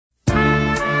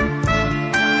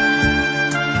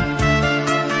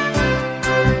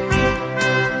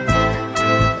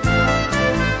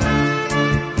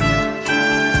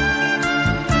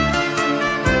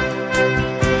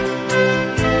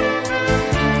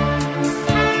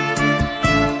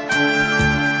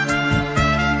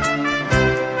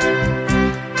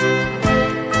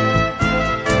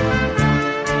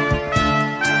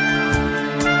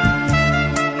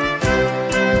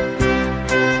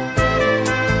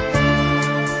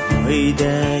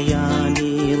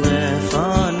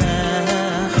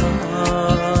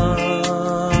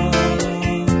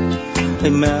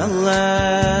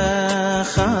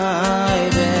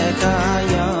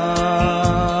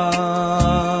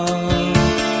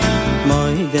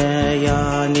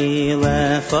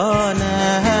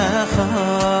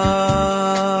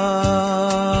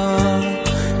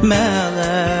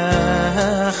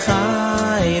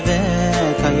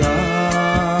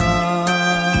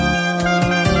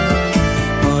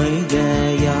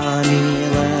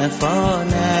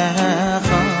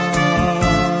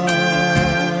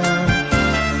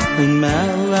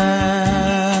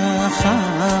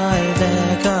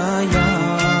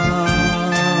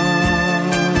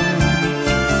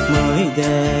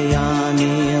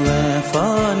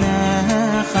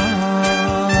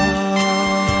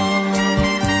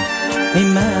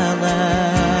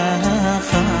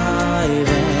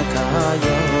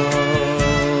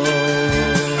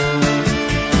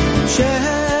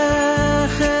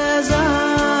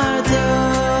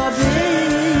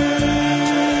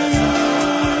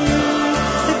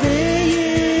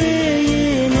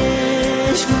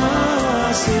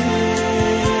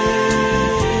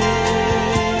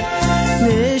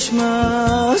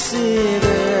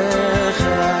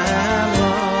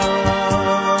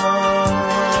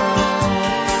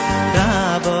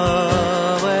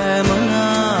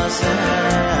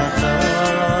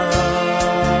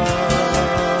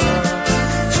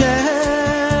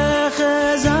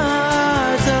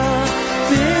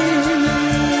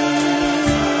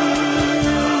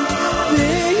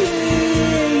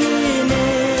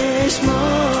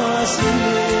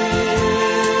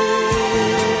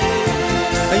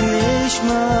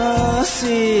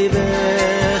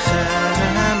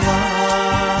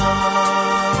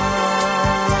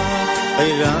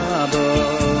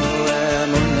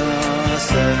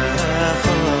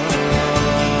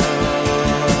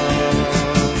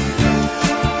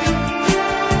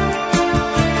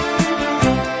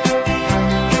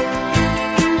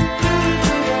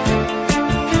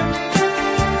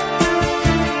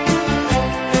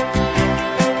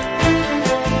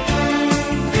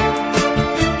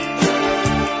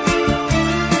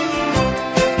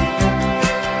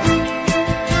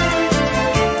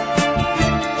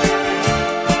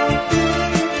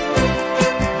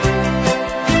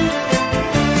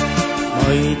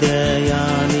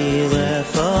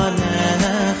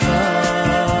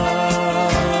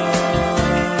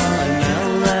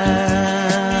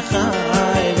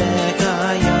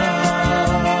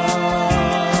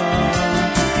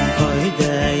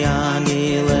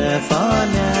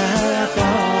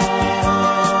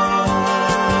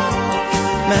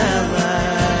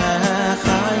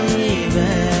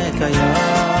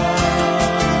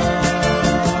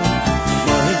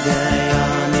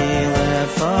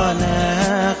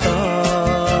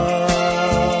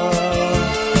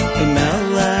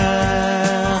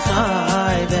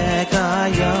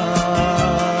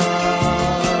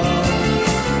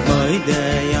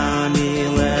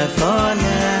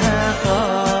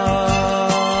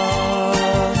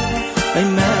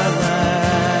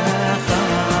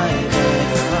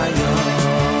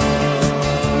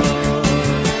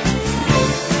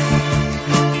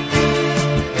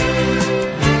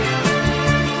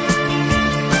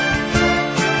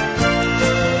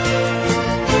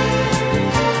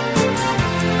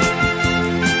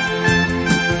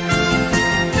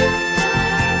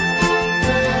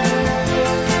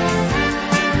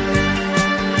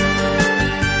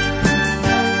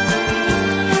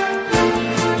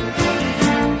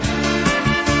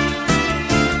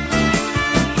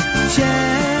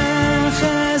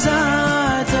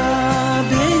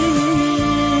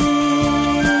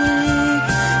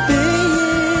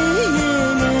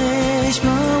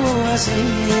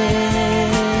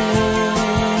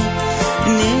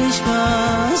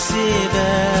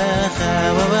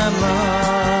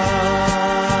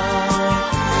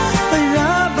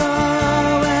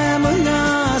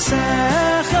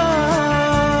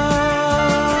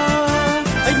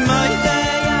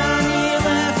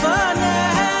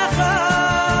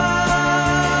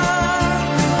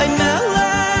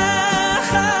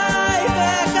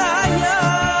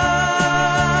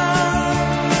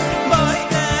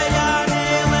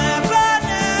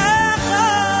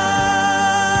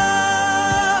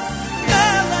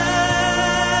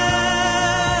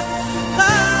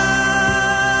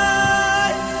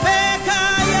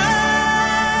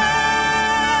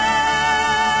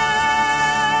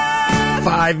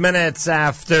Minutes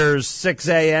after 6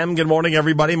 a.m. Good morning,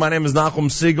 everybody. My name is Nachum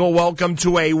Segal. Welcome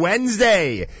to a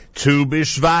Wednesday, Tu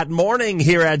B'Shvat morning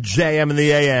here at JM in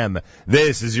the AM.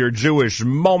 This is your Jewish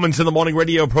Moments in the Morning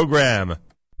radio program.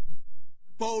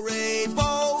 Borei,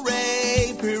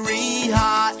 borei, piri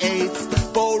ha'etz.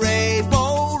 Borei,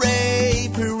 borei,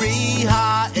 piri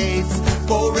ha'etz.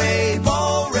 Borei,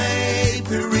 borei,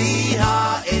 piri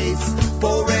ha'etz.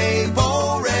 Borei,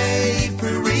 borei,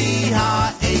 piri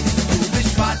ha'etz. Tu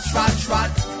b'shvat, shvat,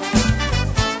 shvat.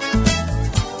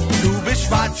 Tu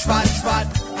b'shvat, shvat, shvat.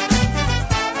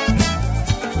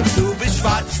 Tu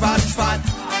b'shvat, shvat, shvat.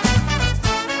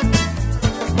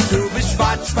 Tu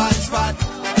b'shvat, shvat, shvat.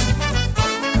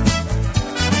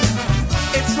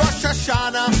 It's Rosh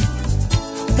Hashanah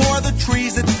for the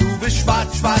trees at Tu b'shvat,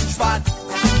 shvat, shvat.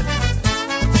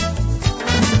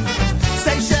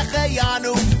 Say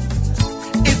Shechayanu,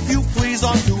 if you please,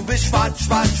 on Tu b'shvat,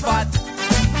 shvat, shvat.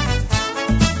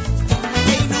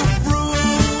 Ain't no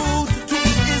fruit to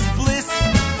eat is bliss.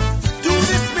 Do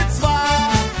this mitzvah,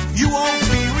 you won't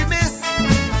be remiss.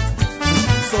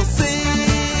 So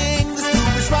sing this Tu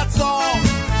b'shvat song.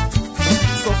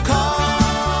 So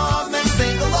come and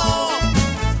sing along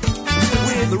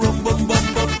with the rum bum bum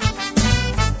bum.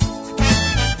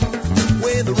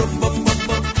 With the rum bum bum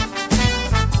bum.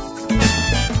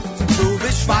 Tu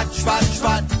b'shvat, shvat,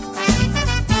 shvat.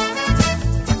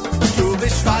 Tu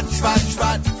b'shvat, shvat,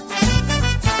 shvat.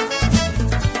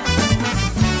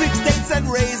 Fixed dates and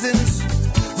raisins,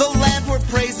 the land we're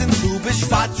praising. Tu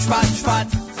b'shvat, shvat, shvat.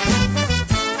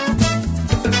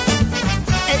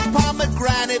 A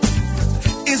pomegranate,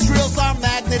 Israel's our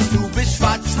magnet. Tu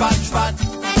b'shvat, shvat, shvat.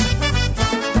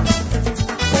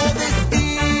 For this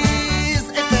is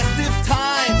a festive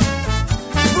time.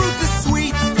 Fruit is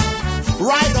sweet,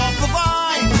 right off the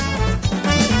vine.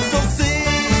 So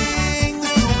sing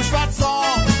this Tu b'shvat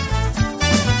song.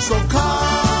 So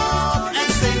come and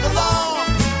sing along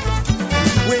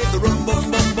with the rum bum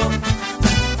bum bum.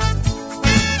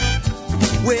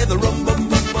 With the rum bum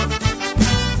bum bum.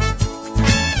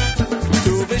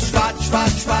 Tu b'shvat,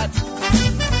 shvat, shvat.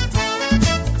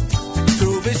 Tu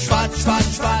b'shvat, shvat,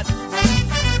 shvat.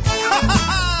 Ha ha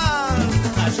ha!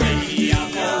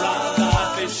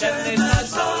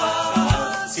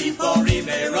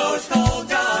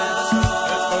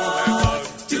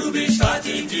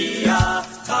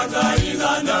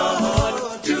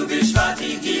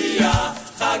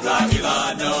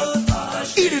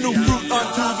 Eat a new fruit on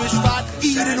Tu b'shvat.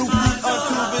 Eat a new fruit on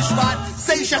Tu b'shvat.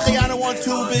 Say Shechayanu on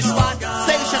Tu b'shvat.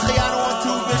 Say Shechayanu on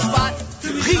Tu b'shvat.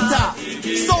 Chita,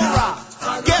 Sora,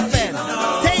 Geffen,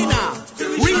 Teina,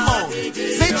 Rimon,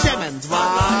 Zeit Shemen,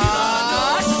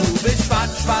 Dvash. Tu b'shvat,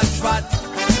 shvat, shvat.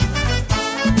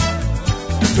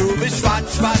 Tu b'shvat,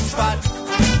 shvat, shvat.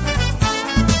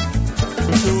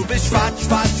 Tu b'shvat,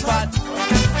 shvat, shvat.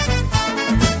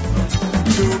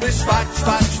 Tu b'shvat,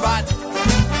 shvat, shvat.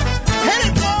 Hit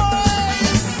it,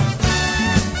 boys!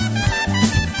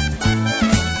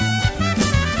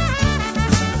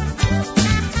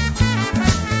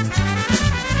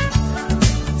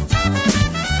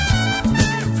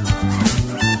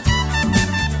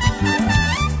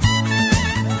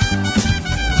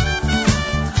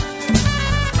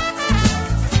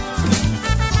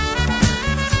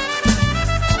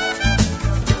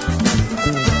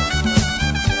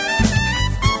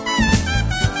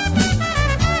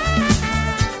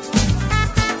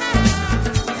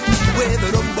 With a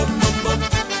rum bum bum bum.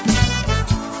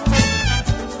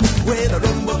 With a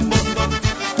rum bum bum bum.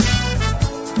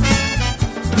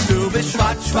 Tu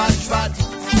b'shvat, shvat, shvat.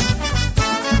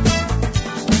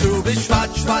 Tu b'shvat,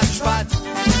 shvat, shvat.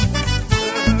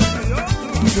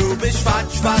 Tu b'shvat,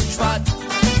 shvat, shvat.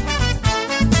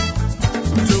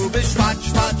 Tu b'shvat,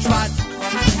 shvat, shvat.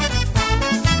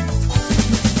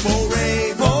 Borei,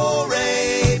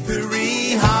 borei, piri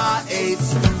ha'etz.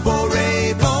 Borei,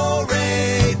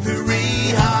 borei, piri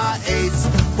ha'etz.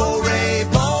 Borei,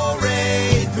 borei,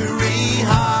 piri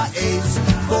ha'etz.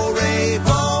 Borei,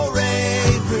 borei,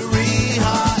 piri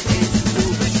ha'etz. Tu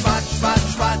b'shvat, shvat,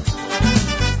 shvat.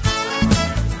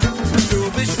 Tu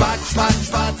b'shvat, shvat,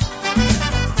 shvat.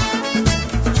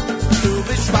 Tu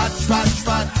b'shvat, shvat,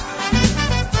 shvat.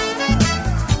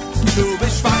 Tu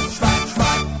b'shvat, shvat,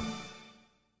 shvat.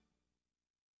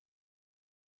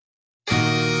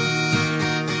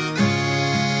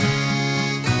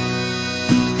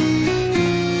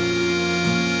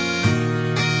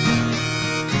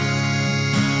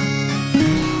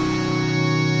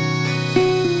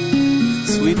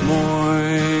 Sweet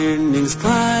mornings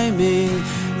climbing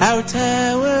our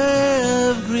tower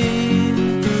of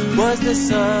green was the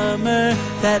summer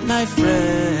that my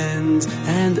friends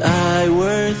and I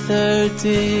were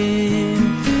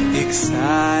 13.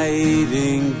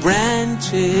 Exciting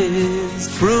branches,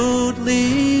 fruit,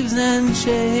 leaves and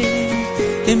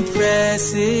shade,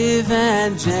 impressive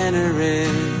and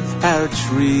generous, our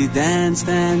tree danced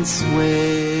and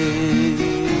swayed.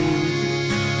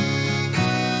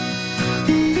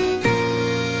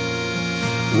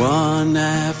 One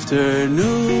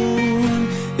afternoon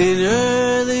in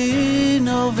early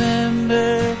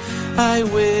November, I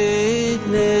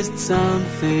witnessed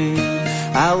something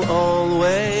I'll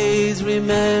always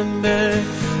remember.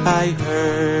 I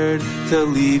heard the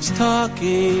leaves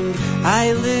talking,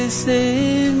 I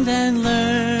listened and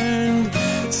learned.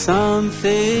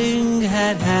 Something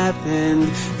had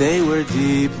happened, they were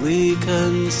deeply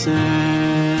concerned.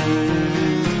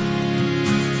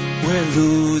 We're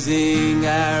losing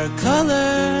our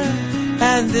color,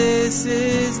 and this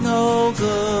is no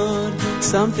good.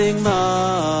 Something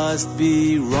must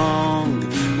be wrong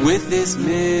with this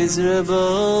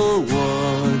miserable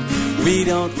wood. We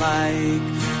don't like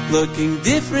looking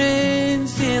different,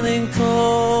 feeling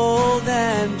cold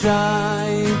and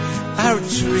dry. Our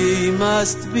tree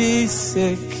must be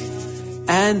sick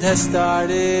and has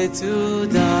started to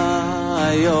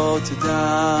die, oh, to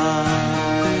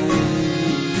die.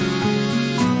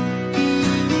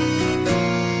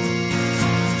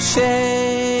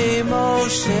 Shame, oh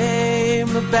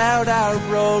shame about our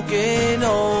broken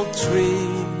old tree.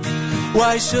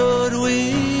 Why should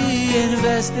we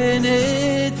invest in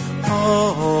it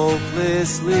hopelessly?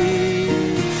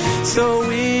 So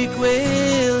weak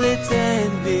will its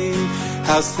end be,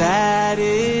 how sad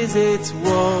is its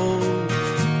woe.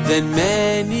 Then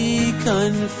many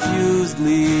confused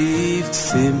leaves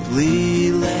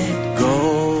simply let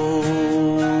go.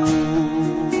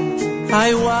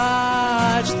 I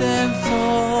watch them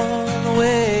fall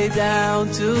way down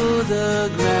to the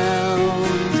ground,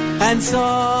 and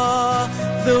saw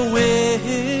the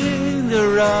wind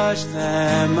rush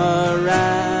them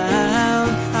around.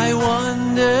 I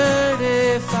wondered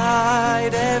if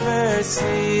I'd ever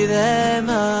see them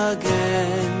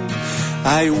again.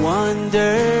 I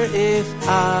wonder if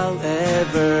I'll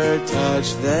ever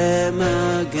touch them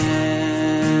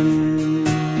again.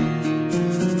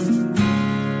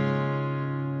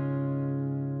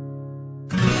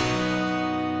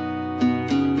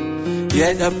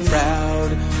 Yet a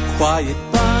proud, quiet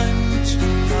bunch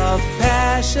of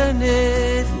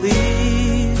passionate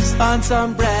leaves on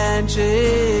some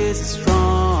branches,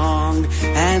 strong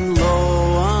and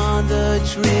low on the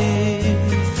tree,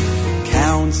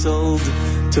 counseled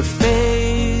to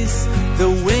face the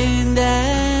wind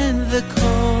and the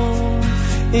cold,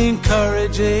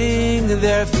 encouraging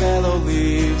their fellow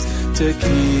leaves to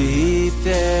keep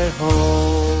their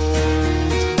hold.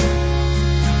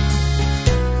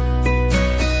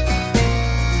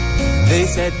 They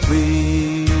said,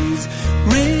 please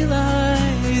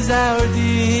realize, our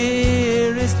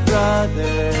dearest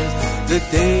brothers, the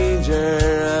danger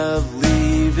of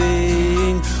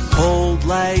leaving hold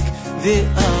like the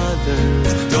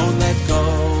others. Don't let go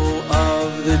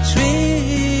of the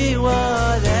tree,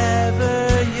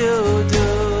 whatever you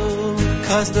do,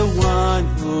 'cause the one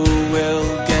who will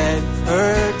get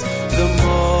hurt the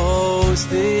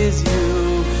most is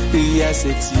you. Yes,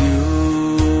 it's you.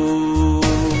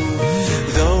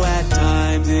 Though at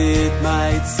times it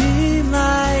might seem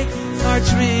like our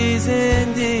tree's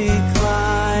in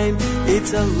decline,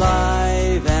 it's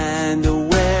alive and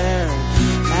aware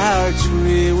our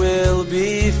tree will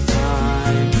be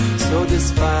fine. So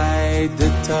despite the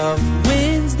tough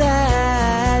winds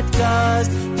that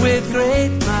gust with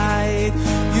great might,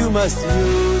 you must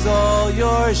use all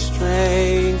your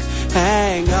strength.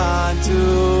 Hang on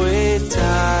to it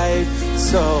tight,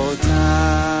 so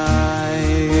tight.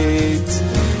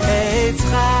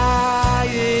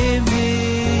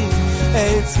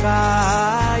 It's Chaim-mi.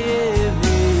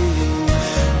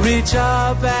 Reach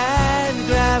up and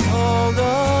grab hold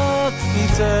of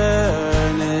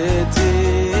eternity.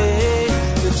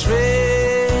 The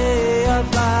tree of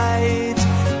light,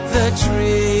 the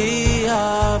tree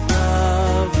of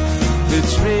love, the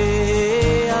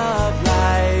tree of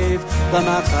life.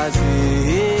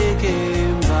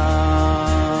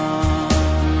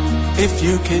 If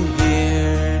you can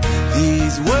hear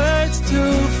these words, to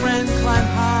friend, climb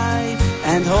high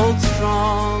and hold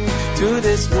strong to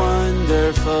this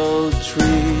wonderful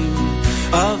tree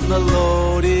of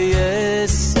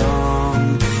melodious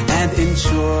song, and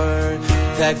ensure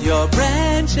that your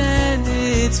branch and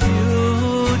its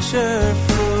future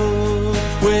fruit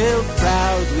will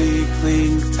proudly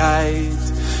cling tight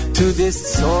to this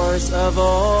source of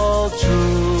all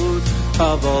truth,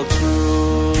 of all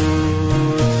truth.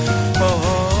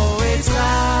 Oh, it's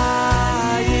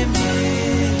Chaim-mi.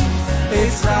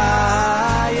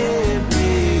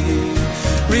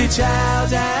 Reach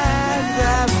out and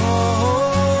grab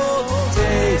hold,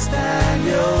 taste and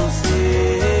you'll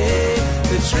see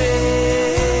the tree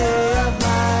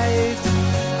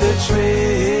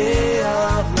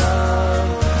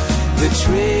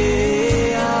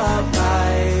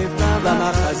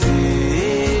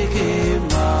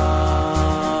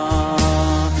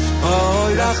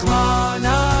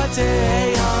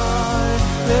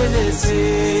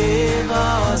receive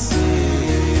us.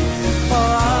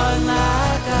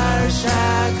 Unlike our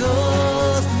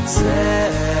shackles,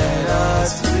 set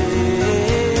us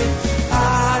free.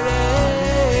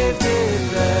 Aref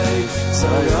divrei,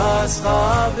 Soyos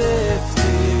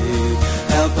v'abifti.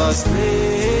 Help us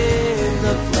live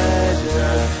the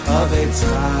pleasure of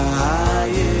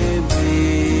Mitzrayim.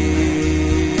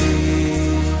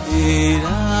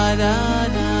 Da da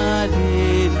da da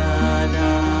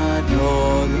da do.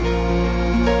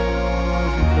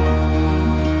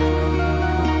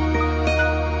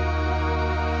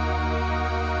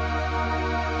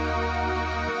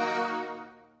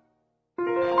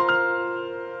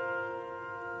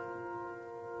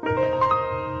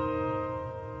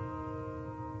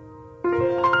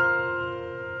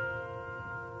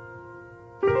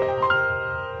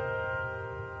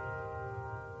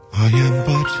 I am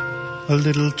but a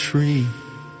little tree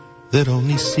that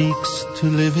only seeks to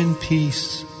live in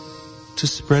peace, to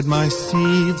spread my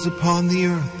seeds upon the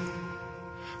earth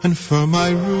and firm my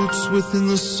roots within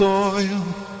the soil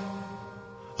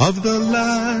of the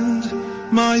land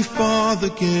my father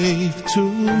gave to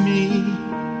me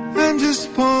and his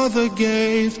father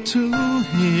gave to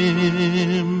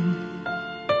him,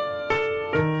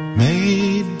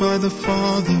 made by the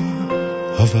Father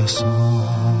of us all.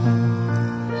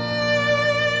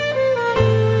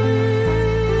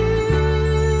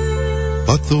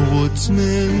 But the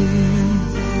woodsman,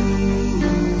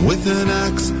 with an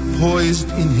axe poised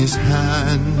in his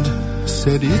hand,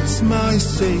 said, "It's my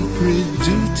sacred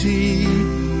duty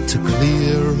to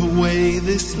clear away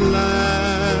this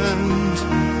land.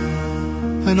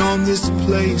 And on this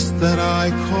place that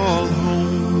I call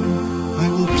home, I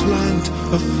will plant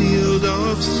a field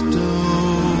of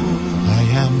stone. I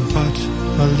am but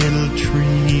a little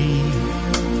tree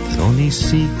that only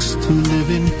seeks to live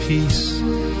in peace,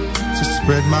 to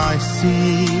spread my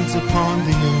seeds upon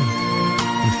the earth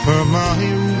and firm my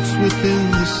roots within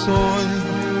the soil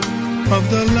of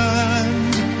the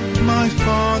land my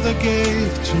father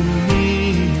gave to me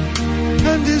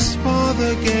and his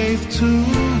father gave to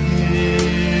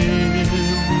him,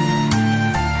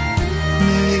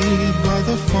 made by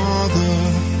the Father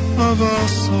of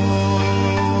us all."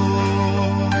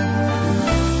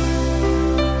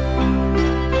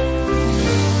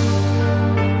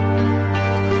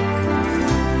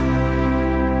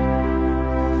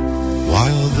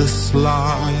 While the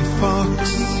sly fox,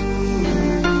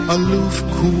 aloof,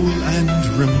 cool and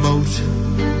remote,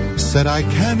 said, "I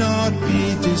cannot be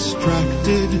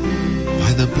distracted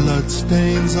by the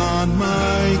bloodstains on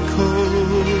my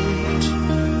coat.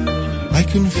 I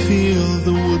can feel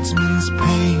the woodsman's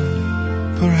pain.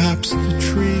 Perhaps the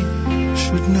tree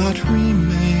should not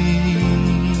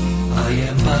remain." I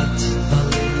am but a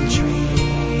little tree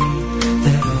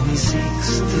that only seeks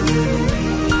to live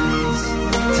in peace,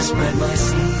 to spread my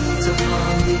seeds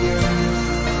upon the earth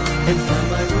and find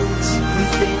my roots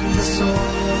within the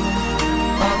soil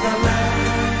of the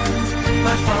land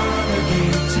my father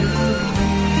gave to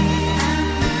me.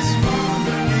 His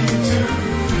father gave to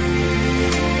me,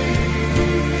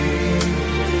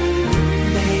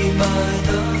 made by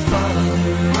the Father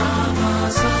of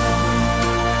us all.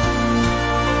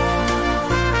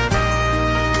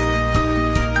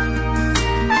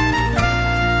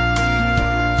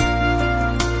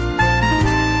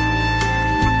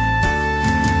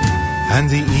 And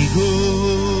the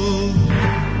eagle,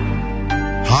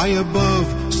 high above,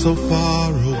 so far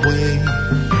away,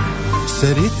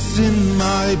 said, "It's in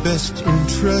my best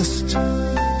interest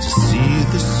to see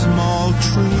the small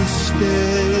tree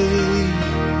stay.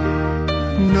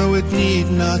 No, it need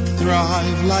not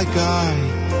thrive like I,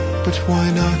 but why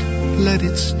not let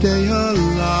it stay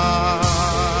alive?"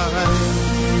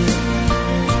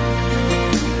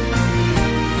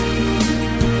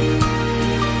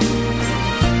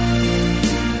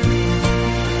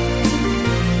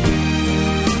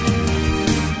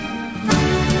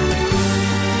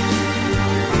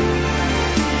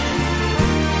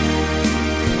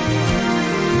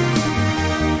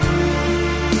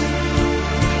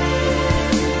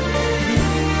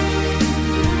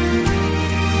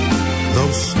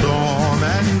 Storm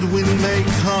and wind may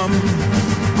come,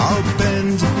 I'll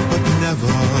bend but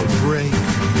never break.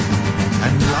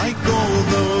 And like all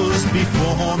those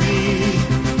before me,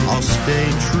 I'll stay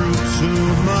true to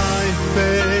my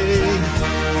faith.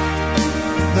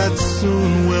 That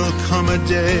soon will come a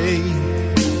day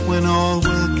when all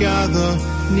will gather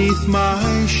 'neath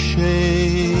my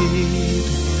shade.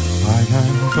 I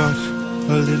am but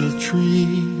a little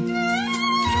tree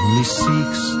that only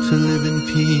seeks to live in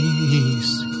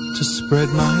peace, to spread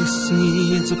my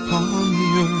seeds upon the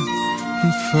earth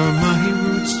and firm my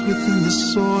roots within the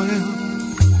soil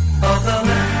of the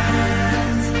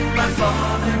land my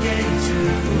father gave to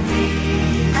me,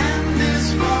 and his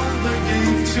father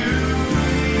gave to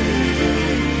me,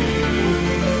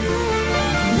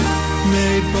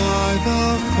 made by the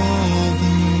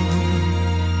Father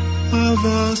of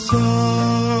us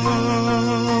all.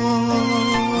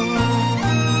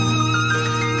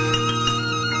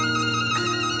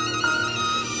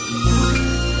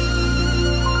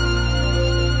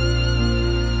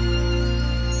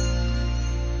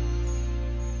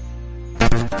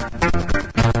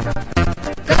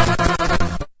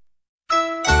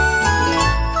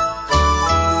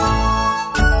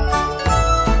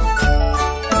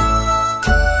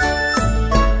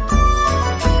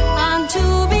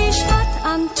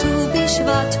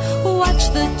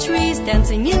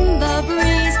 Dancing in the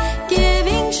breeze,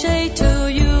 giving shade to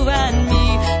you and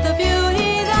me. The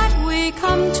beauty that we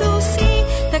come to see,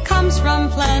 that comes from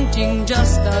planting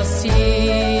just a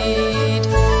seed.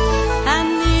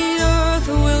 And the earth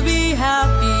will be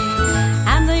happy,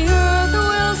 and the earth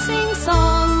will sing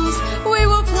songs. We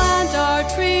will plant our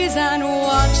trees and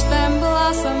watch them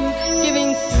blossom,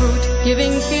 giving fruit,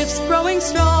 giving gifts, growing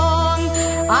strong.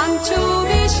 Unto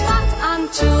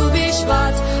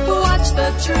Bishvat, watch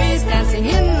the trees dancing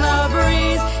in the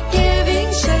breeze,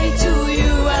 giving shade to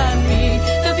you and me.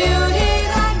 The beauty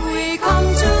that we come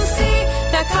to see,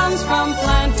 that comes from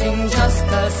planting just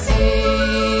the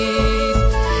seed.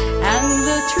 And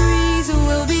the trees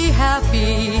will be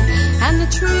happy, and the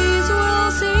trees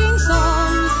will sing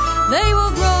songs. They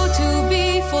will grow to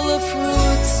be full of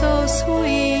fruit so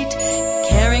sweet,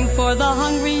 caring for the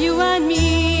hungry, you and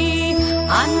me.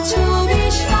 Unto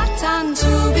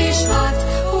Bishvat,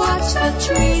 watch the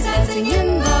trees dancing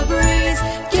in the breeze,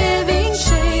 giving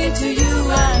shade to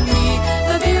you and me.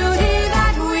 The beauty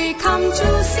that we come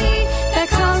to see, that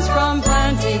comes from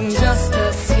planting just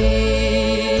a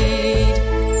seed.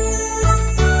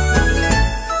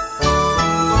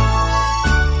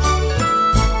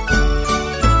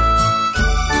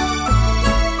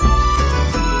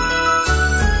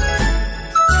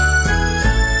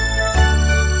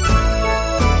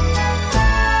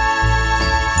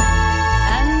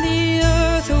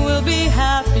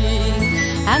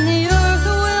 And the earth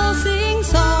will sing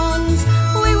songs.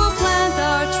 We will plant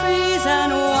our trees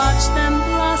and watch them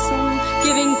blossom,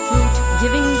 giving fruit,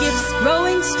 giving gifts,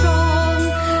 growing strong.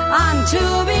 Unto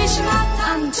Bishvat,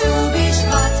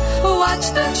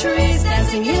 watch the trees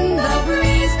dancing in the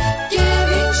breeze,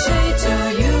 giving shade to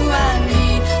you and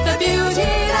me. The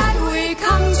beauty that we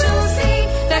come to see,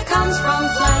 that comes from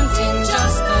planting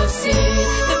just the seed.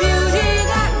 The beauty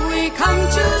that we come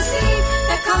to see,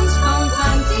 that comes from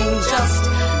planting just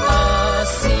a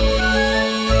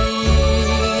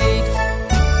seed.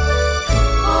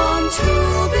 On to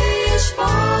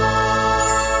Bishvat.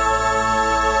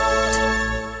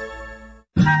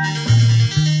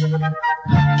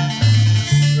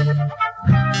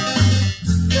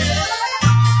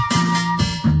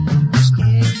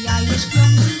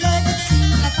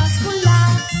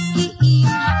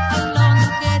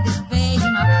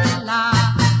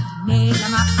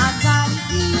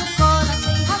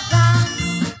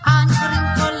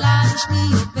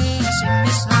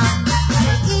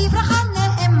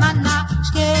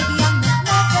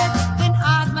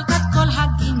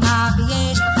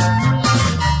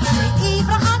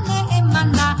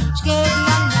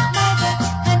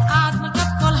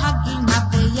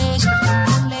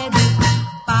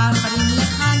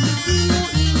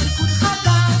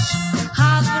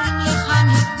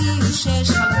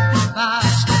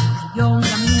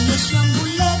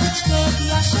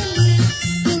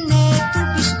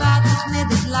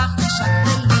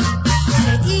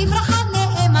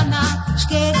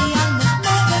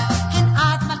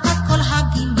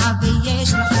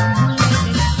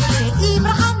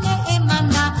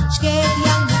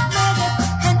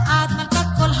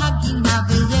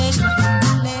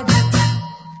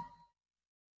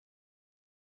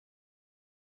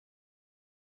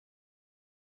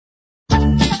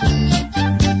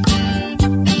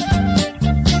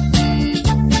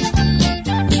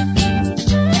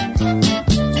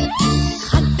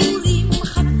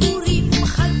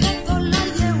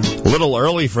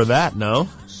 Early for that, no?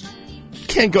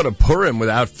 Can't go to Purim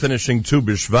without finishing Tu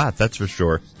B'Shvat, that's for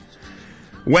sure.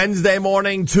 Wednesday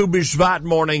morning, Tu B'Shvat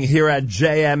morning here at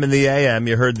JM in the AM.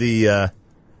 You heard the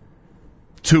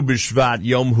Tu B'Shvat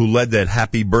Yom Huledet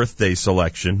happy birthday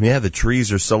selection. Yeah, the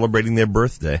trees are celebrating their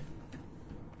birthday.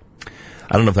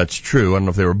 I don't know if that's true. I don't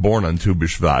know if they were born on Tu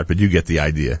B'Shvat, but you get the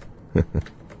idea.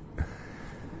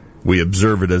 We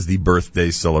observe it as the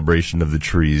birthday celebration of the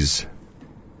trees.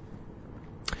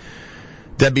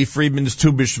 Debbie Friedman's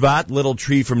Tu B'Shvat, Little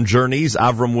Tree from Journeys,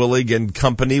 Avram Willig and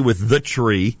Company with The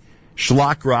Tree,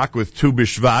 Schlock Rock with Tu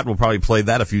B'Shvat. We'll probably play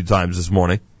that a few times this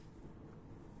morning.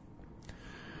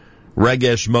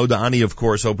 Regesh Modani, of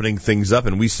course, opening things up,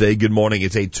 and we say good morning.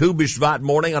 It's a Tu B'Shvat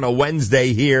morning on a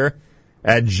Wednesday here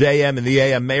at JM in the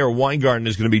AM. Meir Weingarten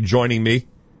is going to be joining me.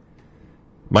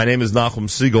 My name is Nachum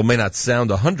Segal. May not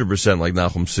sound 100% like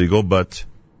Nachum Segal, but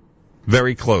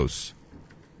very close.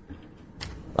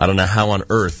 I don't know how on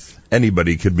earth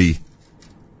anybody could be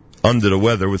under the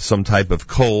weather with some type of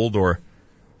cold or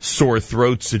sore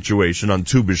throat situation on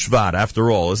Tu B'Shvat.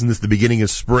 After all, isn't this the beginning of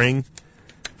spring?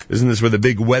 Isn't this where the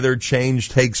big weather change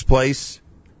takes place?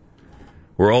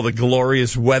 Where all the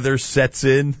glorious weather sets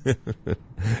in?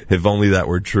 If only that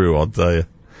were true, I'll tell you.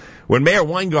 When Meir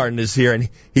Weingarten is here, and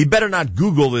he better not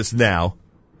Google this now,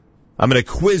 I'm going to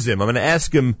quiz him. I'm going to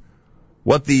ask him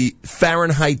what the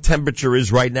Fahrenheit temperature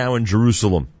is right now in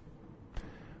Jerusalem.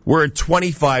 We're at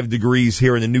 25 degrees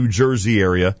here in the New Jersey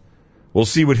area. We'll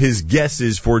see what his guess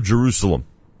is for Jerusalem.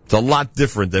 It's a lot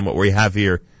different than what we have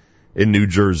here in New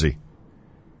Jersey.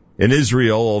 In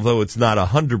Israel, although it's not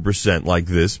 100% like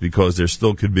this, because there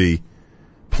still could be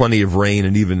plenty of rain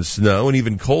and even snow and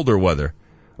even colder weather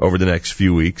over the next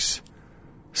few weeks,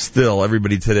 still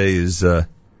everybody today is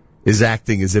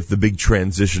acting as if the big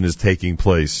transition is taking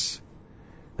place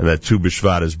and that Tu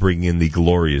B'Shvat is bringing in the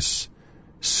glorious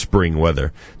spring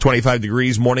weather. 25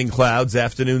 degrees, morning clouds,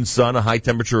 afternoon sun, a high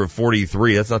temperature of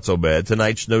 43. That's not so bad.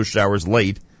 Tonight, snow showers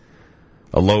late,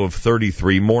 a low of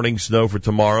 33. Morning snow for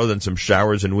tomorrow, then some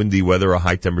showers and windy weather, a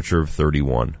high temperature of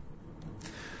 31.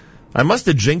 I must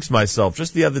have jinxed myself.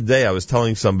 Just the other day, I was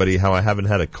telling somebody how I haven't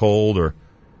had a cold or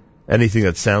anything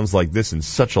that sounds like this in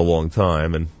such a long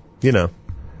time. And, you know,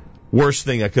 worst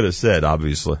thing I could have said,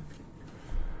 obviously.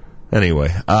 Anyway,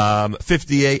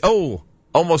 58. Oh,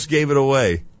 almost gave it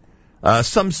away.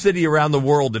 Some city around the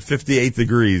world at 58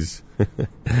 degrees.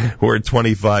 We're at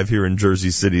 25 here in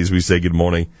Jersey City as we say good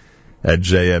morning at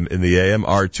JM in the AM.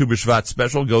 Our Tu B'Shvat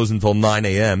special goes until 9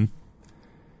 a.m.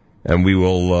 And we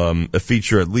will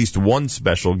feature at least one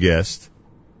special guest.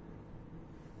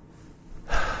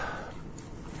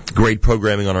 Great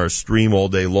programming on our stream all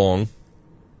day long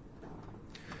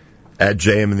at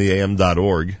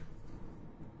jmintheam.org.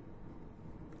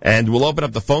 And we'll open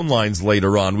up the phone lines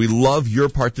later on. We love your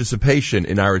participation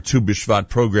in our Tu B'Shvat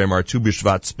program, our Tu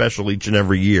B'Shvat special each and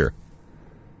every year.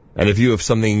 And if you have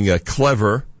something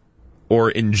clever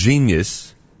or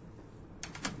ingenious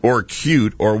or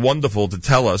cute or wonderful to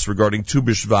tell us regarding Tu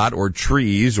B'Shvat or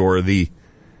trees or the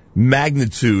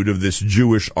magnitude of this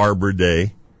Jewish Arbor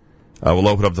Day, we'll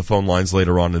open up the phone lines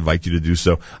later on and invite you to do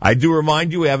so. I do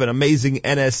remind you we have an amazing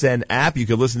NSN app. You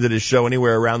can listen to this show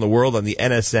anywhere around the world on the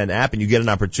NSN app, and you get an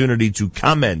opportunity to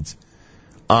comment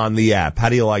on the app. How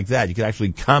do you like that? You can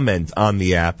actually comment on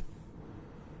the app.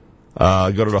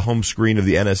 Go to the home screen of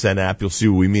the NSN app. You'll see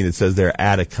what we mean. It says there,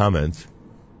 add a comment.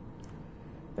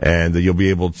 And you'll be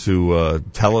able to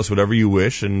tell us whatever you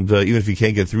wish. And even if you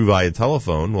can't get through via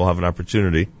telephone, we'll have an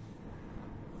opportunity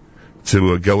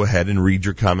to go ahead and read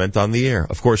your comment on the air.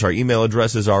 Of course, our email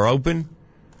addresses are open.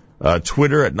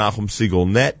 Twitter at Nachum Segal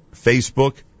Net,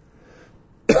 Facebook,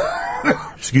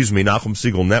 Nachum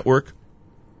Segal Network.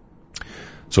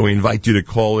 So we invite you to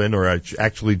call in or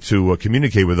actually to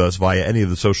communicate with us via any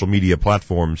of the social media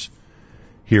platforms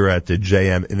here at the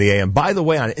JM in the AM. By the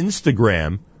way, on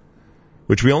Instagram,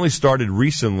 which we only started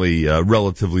recently,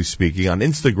 relatively speaking, on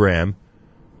Instagram,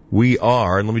 we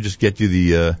are, and let me just get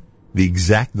you the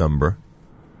exact number.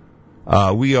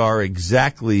 We are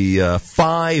exactly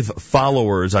 5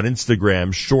 followers on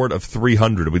Instagram short of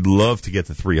 300. We'd love to get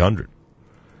to 300.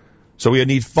 So we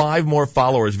need 5 more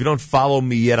followers. If you don't follow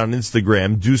me yet on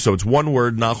Instagram, do so. It's one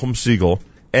word, Nachum Segal,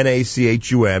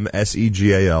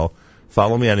 NACHUMSEGAL.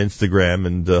 Follow me on Instagram,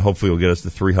 and hopefully you'll get us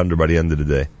to 300 by the end of the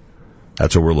day.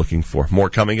 That's what we're looking for. More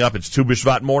coming up. It's Tu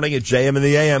B'Shvat morning at JM in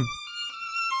the AM.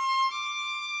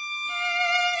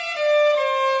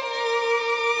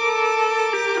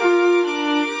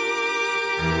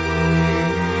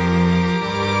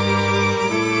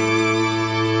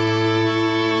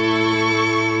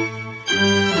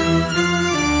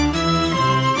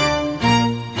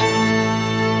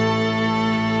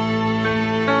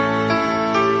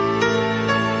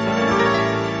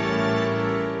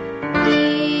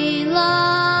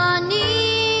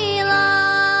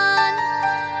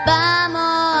 Ba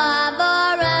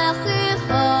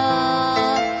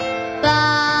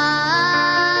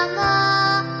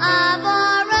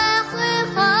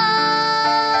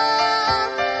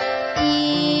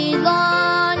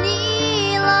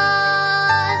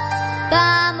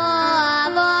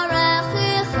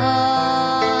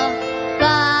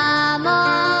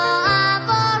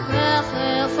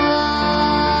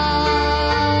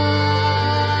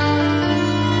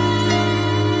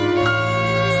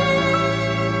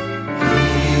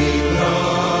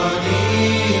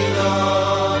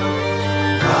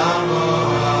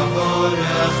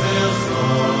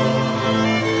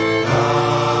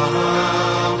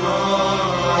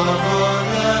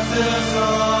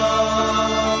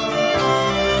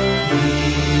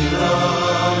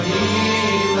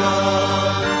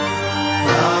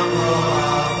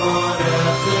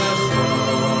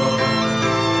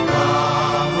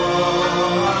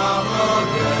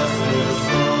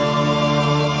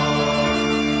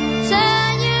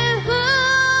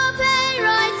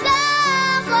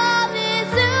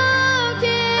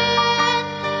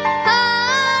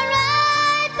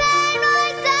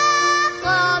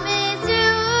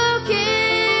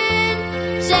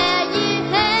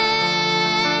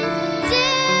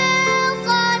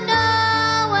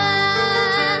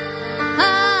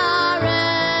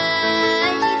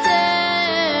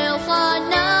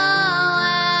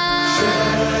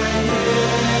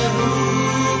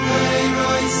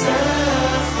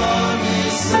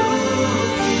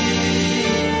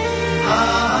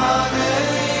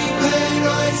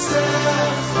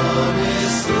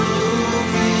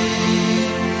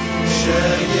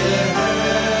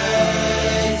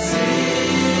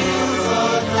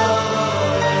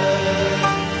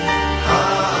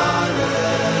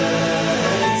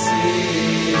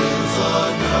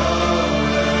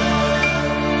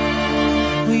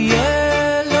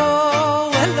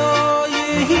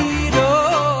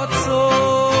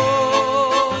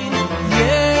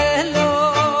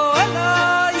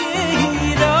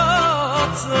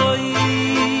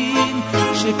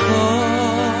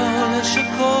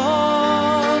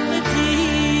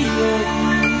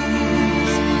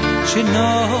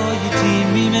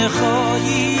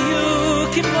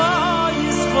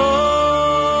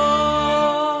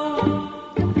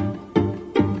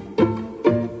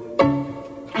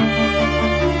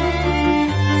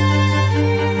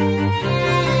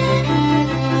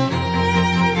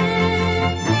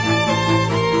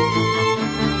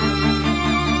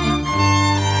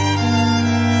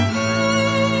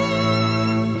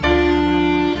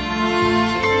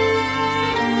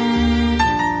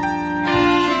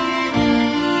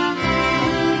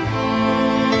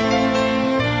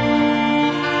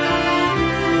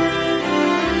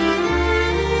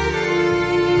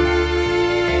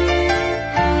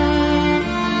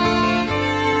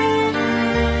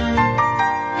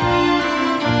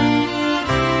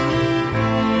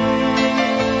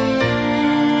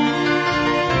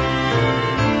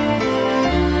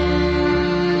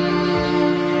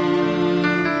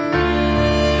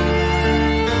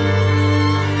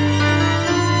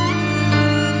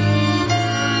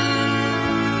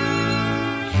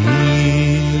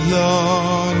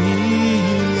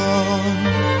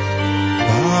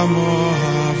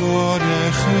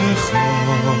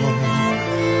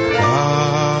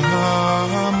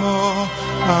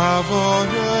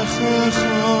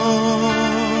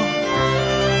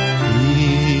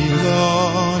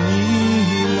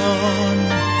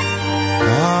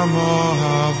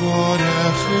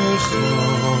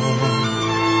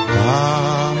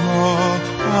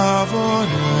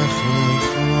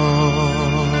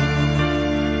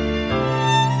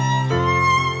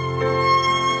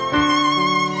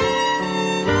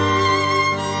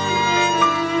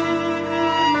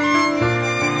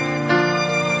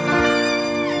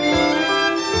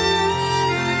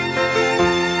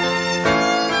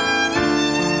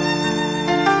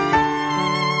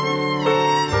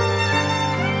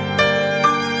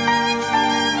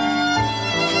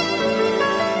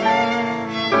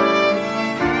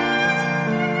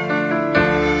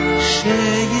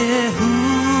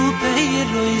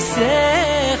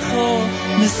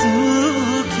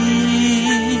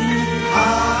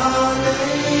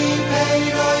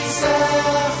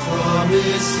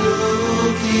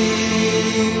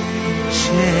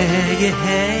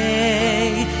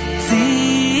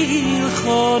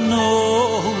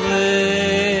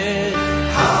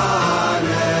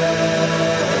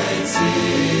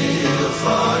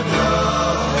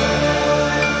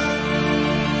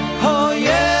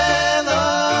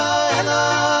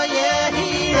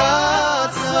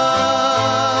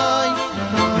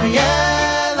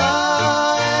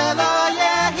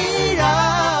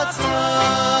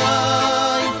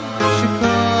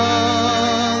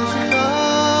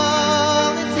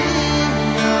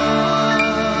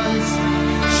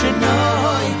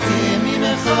Shenoy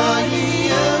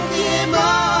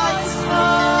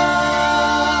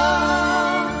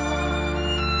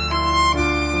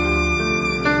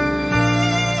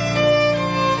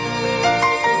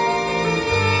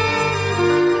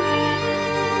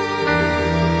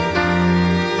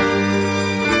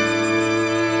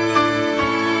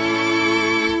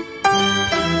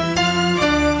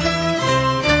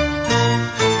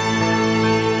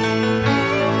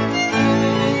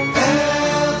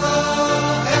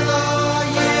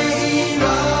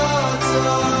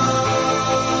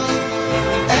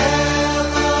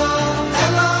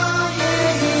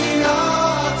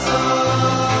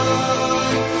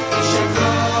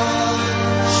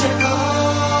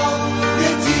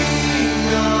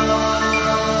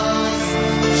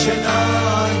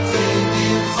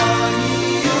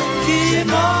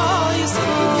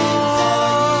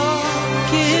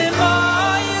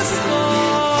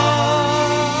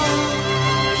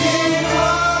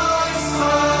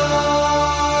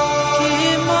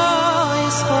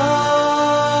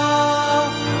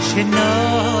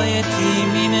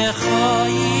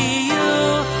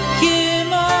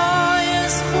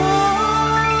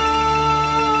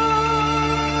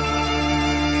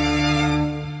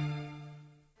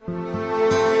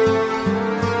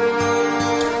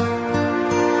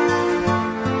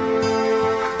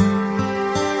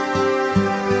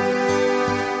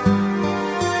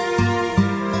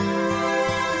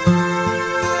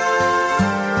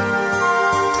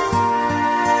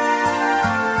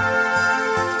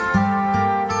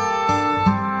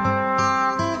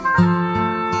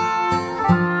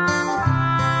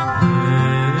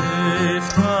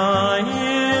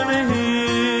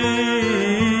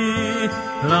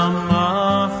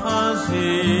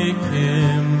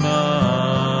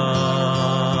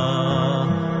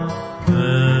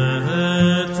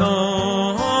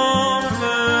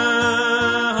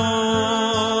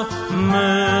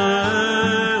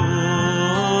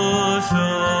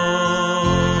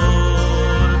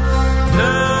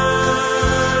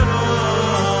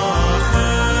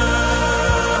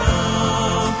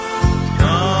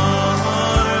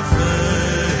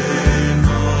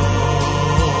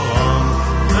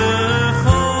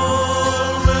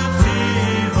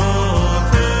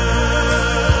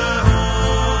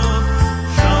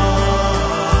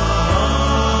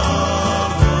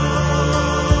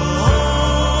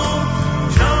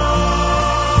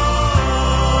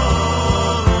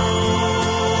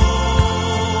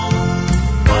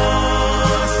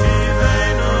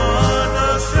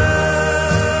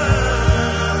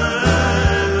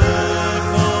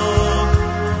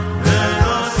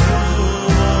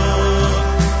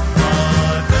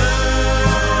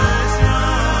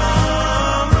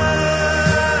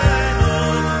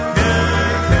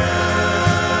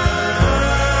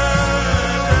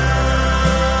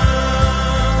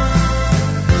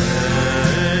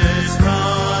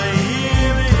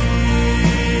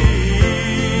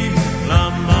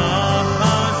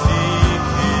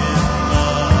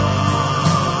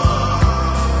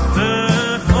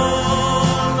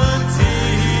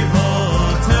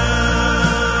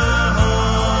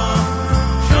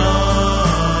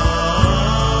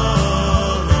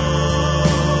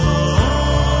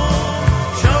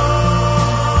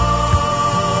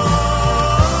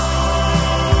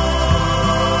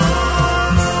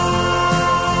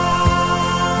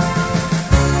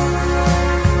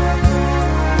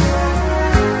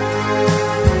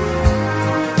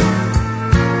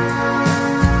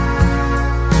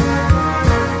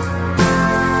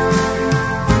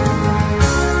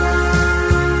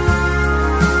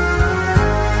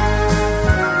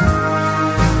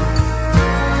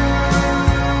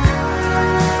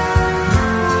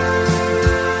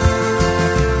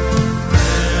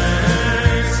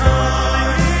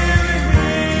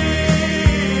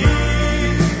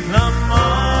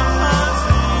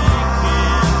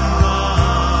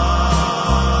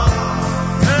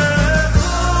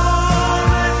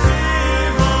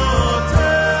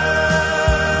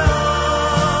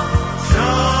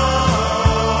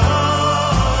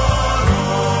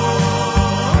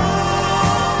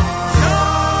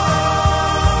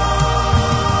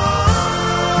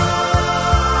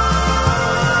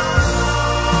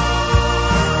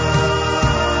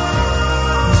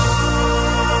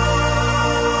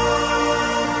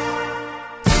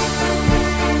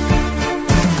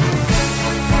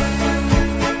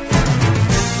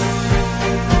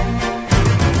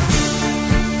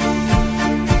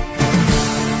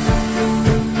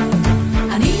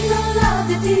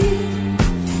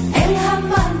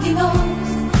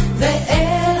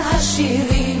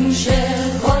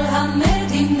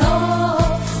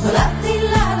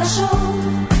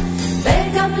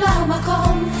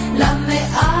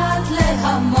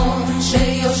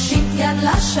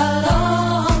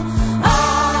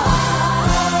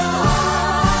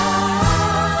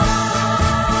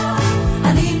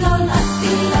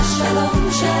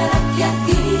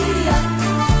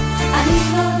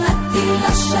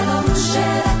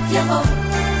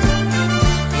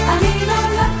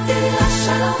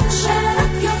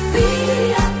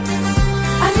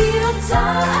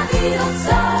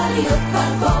להיות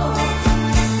פרבור.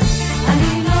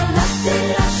 אני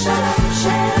נולדתי לשלום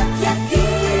שרק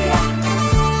יגיע,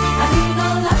 אני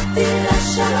נולדתי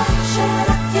לשלום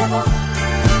שרק יבוא,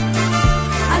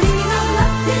 אני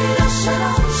נולדתי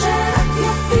לשלום שרק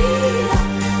יופיע,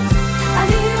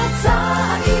 אני רוצה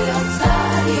להיות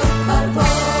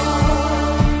פרבור.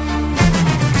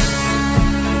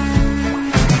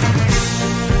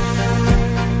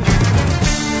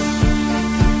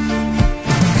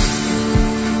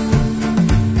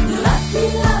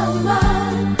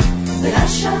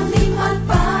 שנים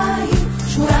 2000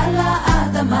 שמורה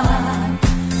לאדמה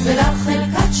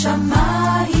ולחלקת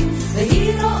שמיים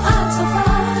והיא רואה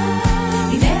צופה.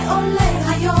 הנה עולה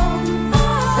היום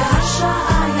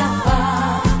והשעה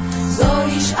יפה,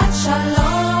 זוהי שעת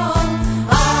שלום.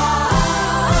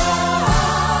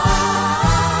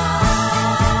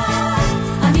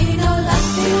 אני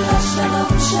נולדתי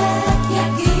לשלום שרק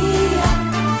יגיע,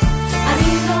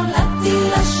 אני נולדתי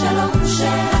לשלום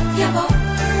שרק יבוא,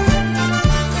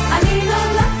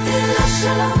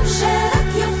 שלום שרק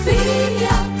יופיע,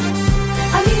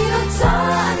 אני רוצה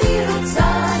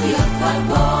להיות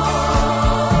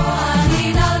פרבור.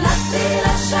 אני נולדתי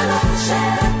לשלום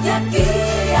שרק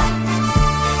יגיע,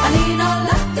 אני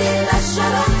נולדתי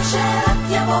לשלום שרק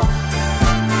יבוא,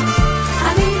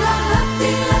 אני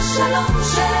נולדתי לשלום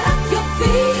שרק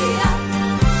יופיע,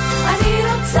 אני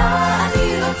רוצה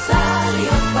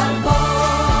להיות פרבור.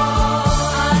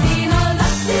 אני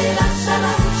נולדתי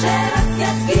לשלום שרק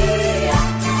יגיע,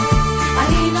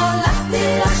 אני נולדתי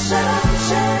לשלום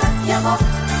שרק יבוא,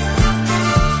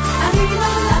 אני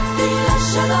נולדתי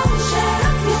לשלום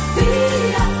שרק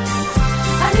יופיע,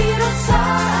 אני רוצה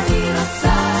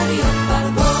להיות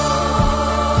פרבור.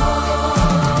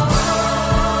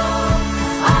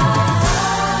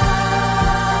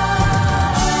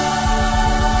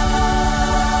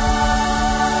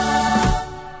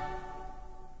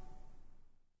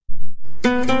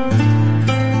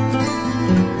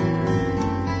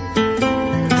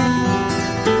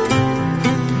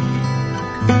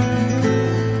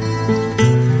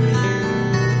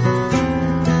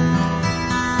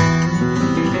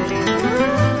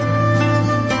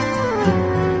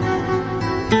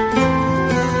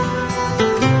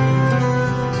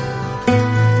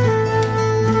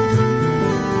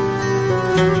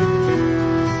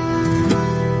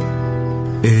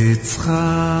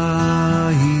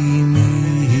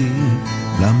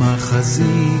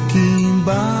 מחזיקים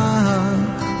בה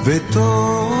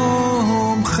ותומכיה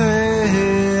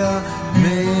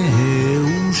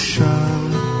מאושר,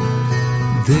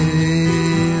 דרכיה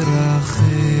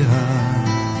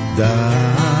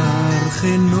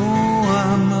דרכי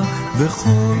נועם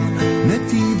וכל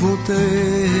נתיבותיה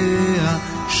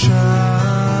שלום.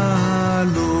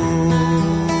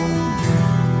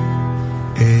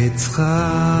 עץ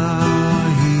חיים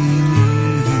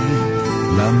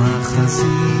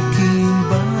למחזיקים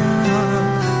בה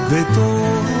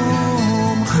ותומכיה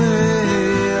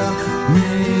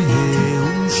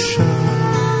מאושר,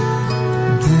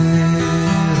 דרכיה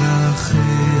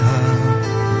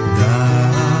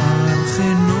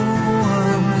דרכי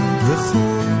נועם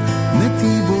וכל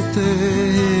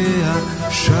נתיבותיה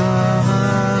שלום.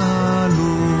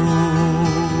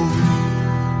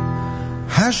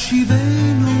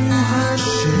 השיבנו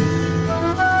השם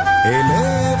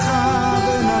אליך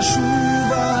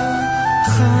ונשובה,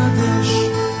 חדש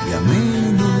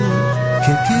ימינו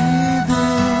כקדם.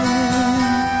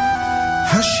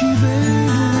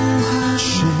 השיבנו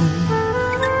השם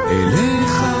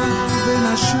אליך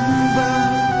ונשובה,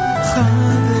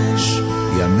 חדש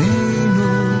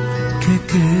ימינו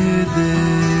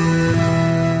כקדם.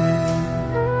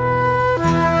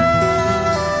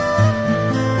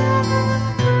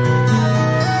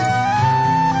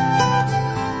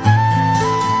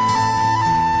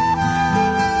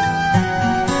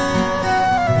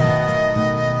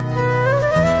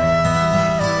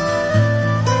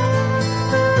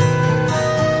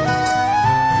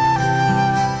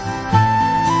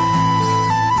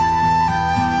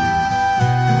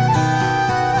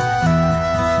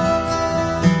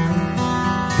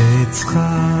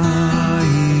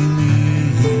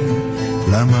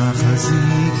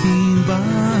 למחזיקים בה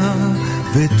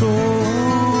ותומכיה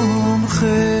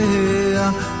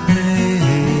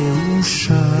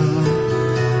מאושר,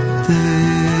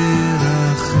 דרכיה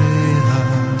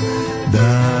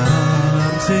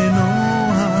דרכי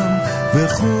נועם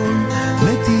וכל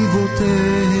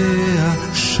נתיבותיה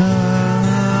שלום.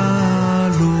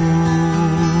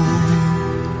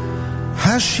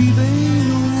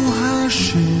 השיבנו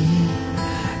השם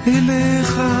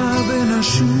אליך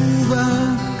ונשובה,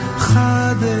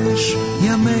 חדש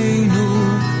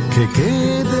ימינו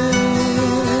כקדם.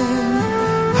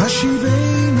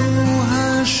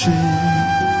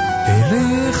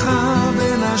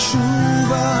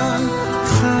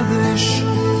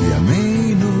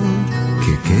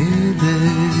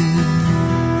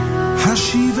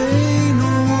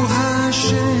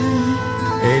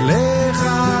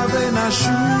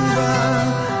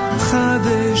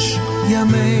 חדש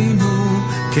ימינו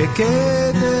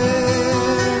כקדם,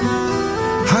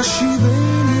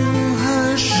 השיבנו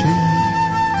השם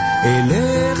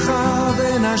אליך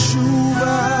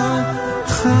ונשובה,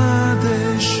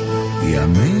 חדש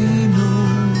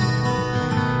ימינו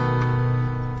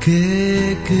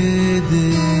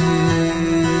כקדם.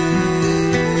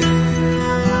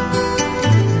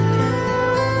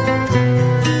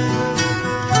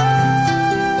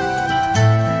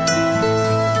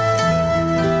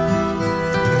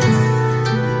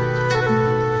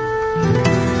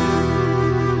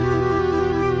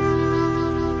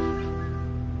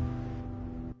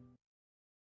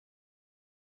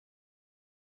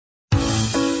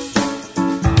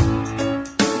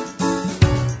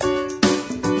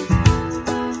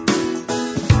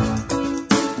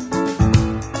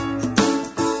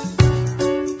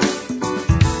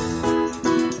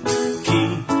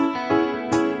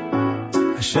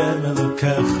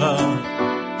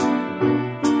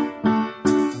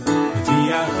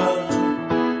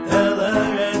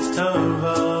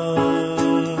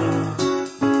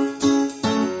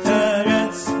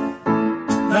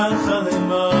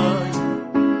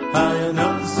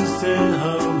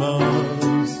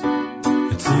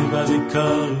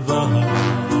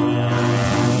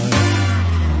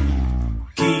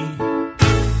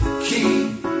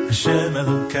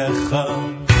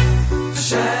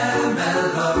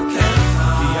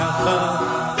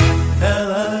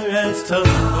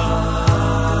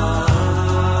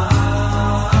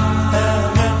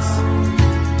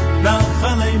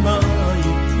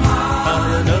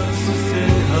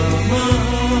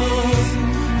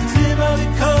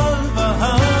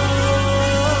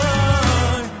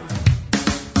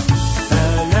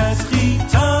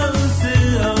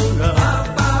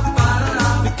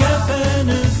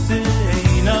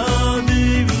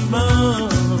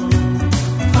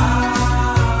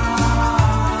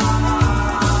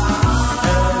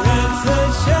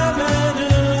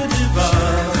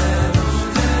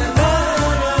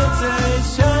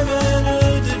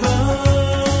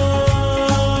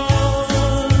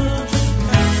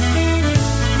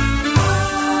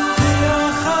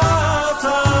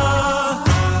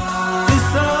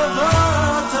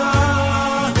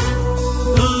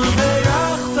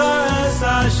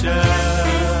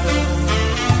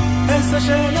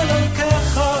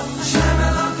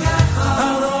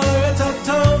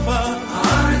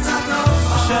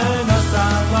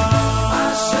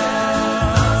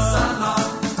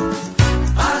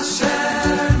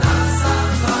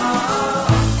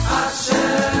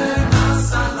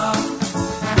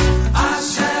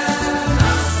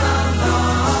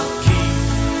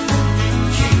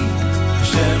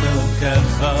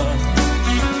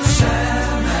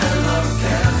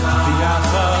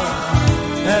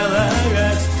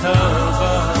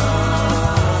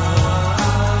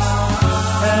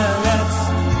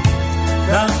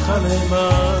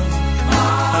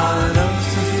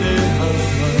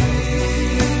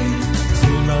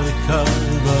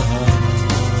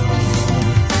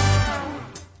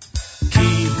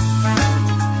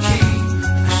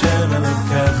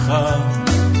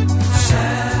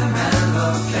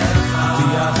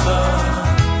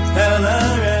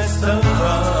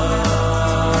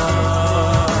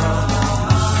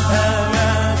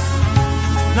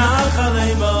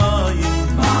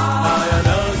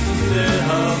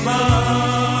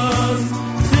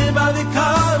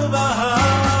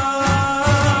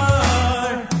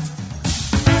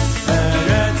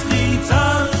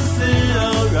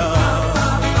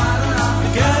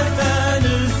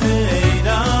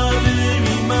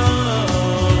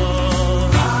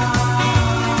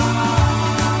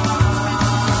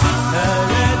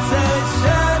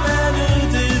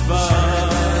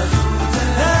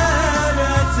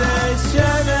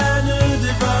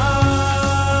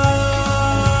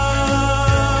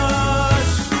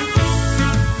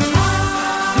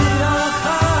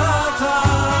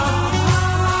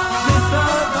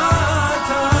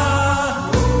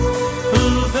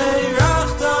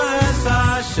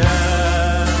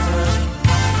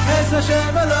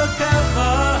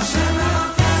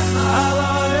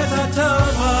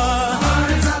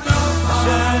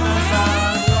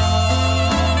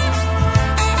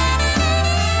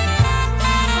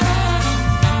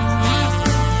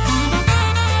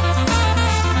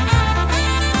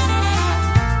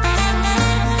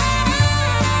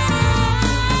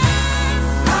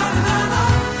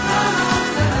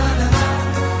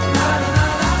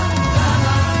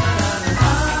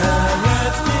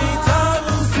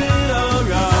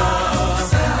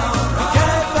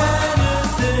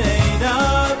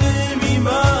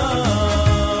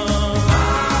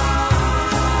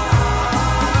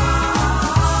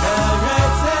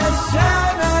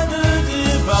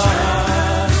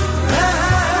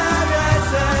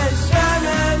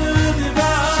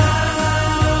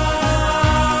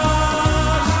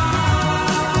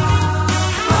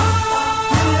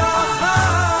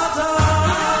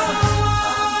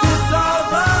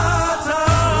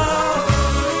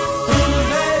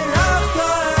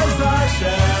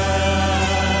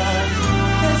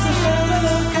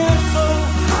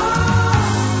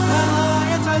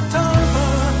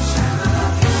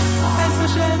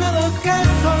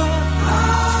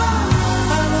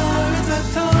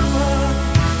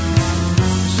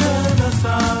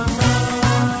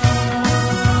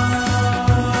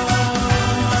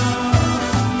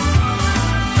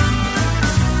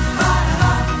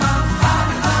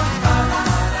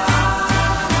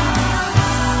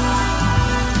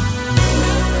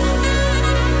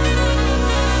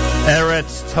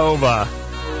 Tova.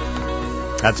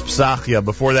 That's Psachia.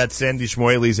 Before that, Sandy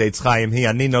Shmueli's Eitz Chaim Hi.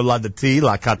 Ani noladati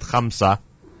lakat chamsa.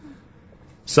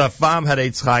 Safam had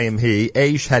Eitz Chaim Hi.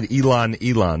 Eish had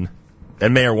Ilan.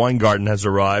 And Meir Weingarten has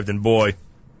arrived, and boy,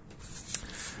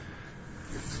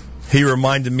 he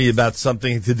reminded me about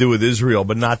something to do with Israel,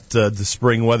 but not the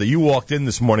spring weather. You walked in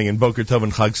this morning in Boker Tov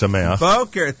and Chag Sameach.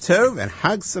 Boker Tov and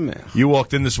Chag Sameach. You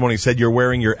walked in this morning and said you're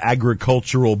wearing your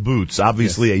agricultural boots.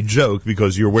 Obviously yes. A joke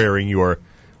because you're wearing your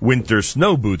winter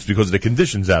snow boots because of the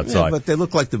conditions outside. Yeah, but they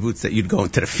look like the boots that you'd go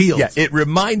into the field. Yeah, it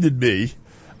reminded me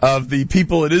of the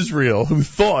people in Israel who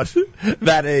thought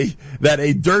that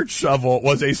a dirt shovel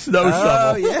was a snow shovel.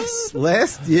 Oh, yes.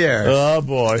 Last year. Oh,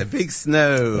 boy. The big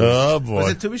snow. Oh, boy.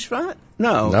 Was it Tu B'Shvat?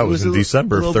 No. That was in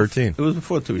December of 13. It was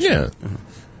before Tu B'Shvat. Yeah. Uh-huh.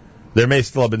 There may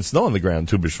still have been snow on the ground,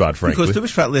 Tu B'Shvat, frankly. Because Tu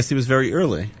B'Shvat last year was very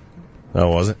early. Oh,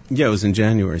 was it? Yeah, it was in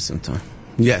January sometime.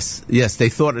 Yes. They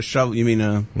thought a shovel, you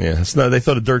mean Yeah, snow. They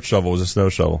thought a dirt shovel was a snow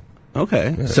shovel.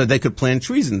 Okay, yeah. So they could plant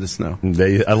trees in the snow.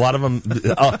 A lot of them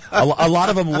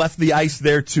left the ice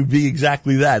there to be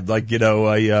exactly that, like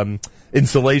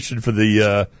insulation for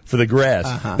the grass.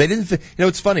 Uh-huh. They didn't.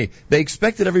 It's funny. They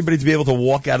expected everybody to be able to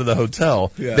walk out of the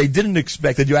hotel. Yeah. They didn't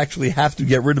expect that you actually have to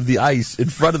get rid of the ice in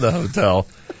front of the hotel.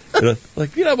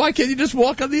 Why can't you just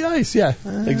walk on the ice? Yeah,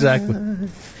 exactly.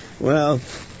 Well,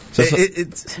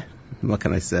 it's what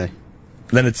can I say?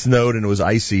 Then it snowed and it was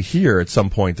icy here at some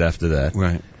point after that.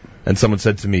 Right. And someone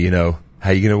said to me, how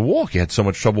are you going to walk? You had so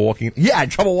much trouble walking. Yeah, I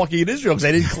had trouble walking in Israel because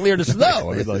they didn't clear the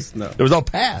snow. There was no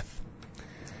path.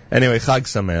 Anyway, Chag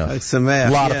Sameach. Chag Sameach.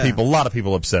 A lot of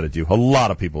people upset at you. A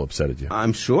lot of people upset at you.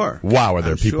 I'm sure. Wow, are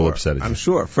there people upset at you? I'm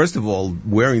sure. First of all,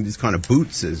 wearing these kind of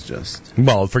boots is just...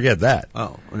 Well, forget that.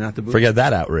 Oh, not the boots? Forget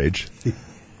that outrage.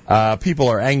 People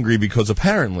are angry because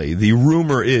apparently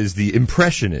the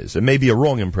impression is, it may be a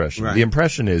wrong impression, right. The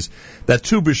impression is that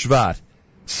Tu B'Shvat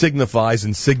signifies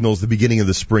and signals the beginning of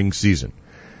the spring season.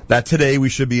 That today we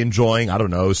should be enjoying,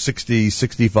 60,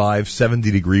 65,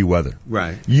 70-degree weather.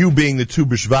 Right. You being the Tu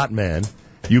B'Shvat man,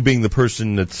 you being the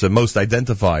person that's most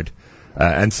identified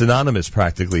and synonymous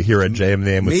practically here at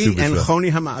JM with Tu B'Shvat. Me and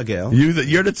Choni HaMa'agel.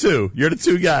 You're the two. You're the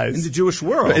two guys. In the Jewish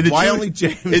world. Why only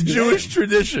James? In Jewish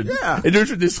tradition. Yeah. In Jewish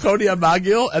tradition, there's Choni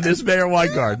HaMa'agel and there's Meir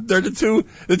Weingarten. They're the two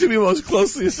people most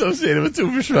closely associated with Tu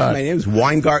B'Shvat. My name's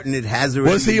Weingarten. It has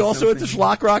already. Was he also at the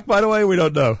Shlock Rock, by the way? We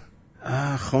don't know.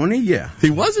 Choni, yeah. He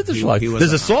was at the Shlock.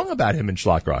 There's a song about him in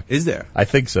Shlock Rock. Is there? I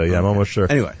think so, yeah. Okay. I'm almost sure.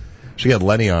 Anyway. Should get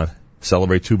Lenny on.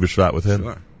 Celebrate Tu B'Shvat with him.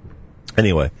 Sure.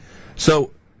 Anyway.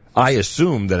 So, I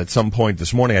assumed that at some point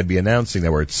this morning I'd be announcing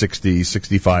that we're at 60,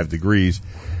 65 degrees.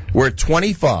 We're at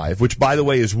 25, which, by the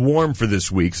way, is warm for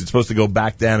this week. So it's supposed to go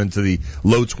back down into the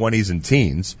low 20s and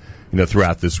teens,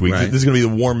 throughout this week. Right. This is going to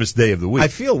be the warmest day of the week. I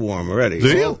feel warm already.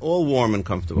 Do you? All warm and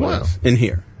comfortable. Wow. In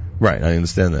here. Right, I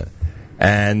understand that.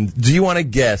 And do you want to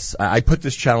guess? I put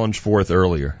this challenge forth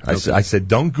earlier. Okay. I said,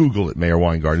 don't Google it, Mayor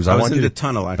Weingarten. I was in the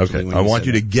tunnel, actually. Okay, I want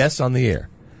you to guess on the air.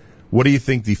 What do you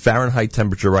think the Fahrenheit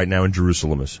temperature right now in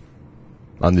Jerusalem is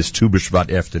on this Tu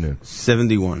B'Shvat afternoon?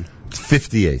 71.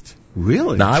 58.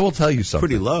 Really? Now, I will tell you something.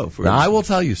 Pretty low. I will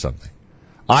tell you something.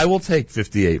 I will take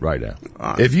 58 right now.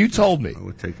 If you told me I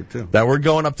would take it too. that we're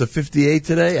going up to 58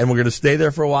 today and we're going to stay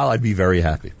there for a while, I'd be very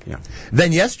happy. Yeah.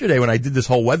 Then yesterday when I did this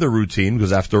whole weather routine,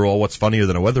 because after all, what's funnier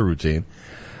than a weather routine,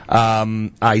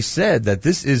 I said that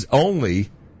this is only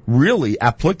really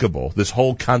applicable, this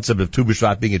whole concept of Tu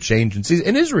B'Shvat being a change in season,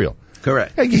 in Israel.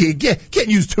 Correct. You can't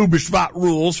use Tu B'Shvat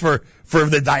rules for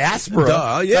the diaspora.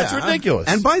 Duh, yeah. That's ridiculous.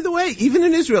 And by the way, even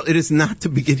in Israel, it is not the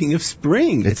beginning of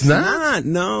spring. It's not?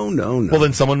 No. Well,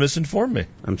 then someone misinformed me.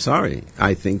 I'm sorry.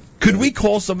 I think... Could we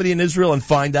call somebody in Israel and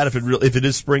find out if it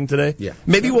is spring today? Yeah.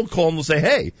 Maybe we'll call them and we'll say,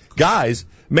 hey, guys,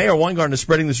 Meir Weingarten is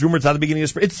spreading this rumor. It's not the beginning of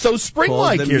spring. It's so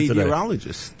spring-like here today. Call the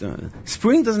meteorologist.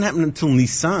 Spring doesn't happen until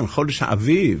Nisan, Chodesh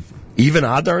HaAviv. Even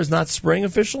Adar is not spring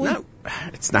officially? No,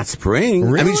 it's not spring.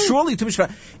 Really? I mean, surely Tu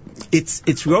B'Shvat.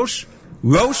 It's Rosh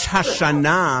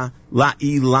Hashanah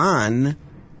La'ilan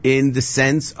in the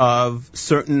sense of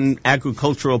certain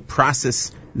agricultural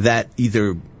process that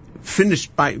either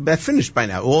finished by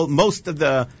now. Most of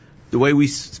the way we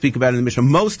speak about it in the Mishnah,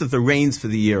 most of the rains for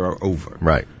the year are over.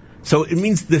 Right. So it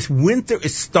means this winter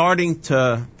is starting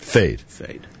to fade.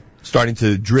 Starting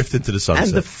to drift into the sunset.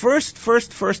 And the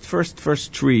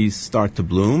first trees start to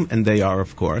bloom, and they are,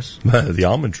 of course, the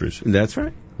almond trees. That's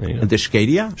right. And the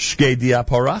shkedia. Shkedia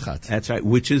porachat. That's right.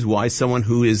 Which is why someone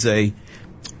who is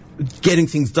getting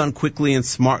things done quickly and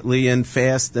smartly and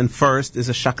fast and first is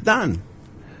a shakdan.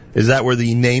 Is that where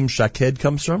the name Shaked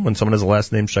comes from? When someone has a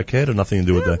last name Shaked, or nothing to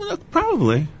do with that? Well,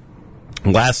 probably.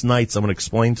 Last night, someone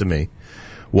explained to me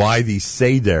why the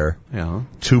Seder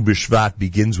Tu B'Shvat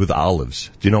begins with olives.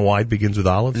 Do you know why it begins with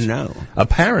olives? No.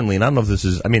 Apparently, and I don't know if this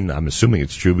is, I'm assuming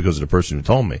it's true because of the person who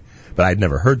told me, but I'd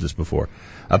never heard this before.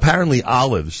 Apparently,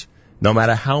 olives, no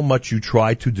matter how much you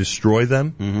try to destroy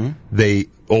them, they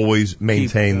always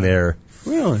maintain their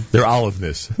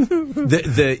oliveness.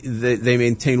 They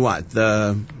maintain what?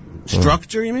 The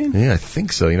structure, you mean? Yeah, I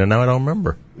think so. Now I don't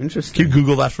remember. Interesting. Can you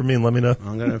Google that for me and let me know?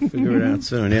 I'm going to figure it out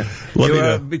soon, yeah. Let me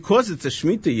know. Because it's a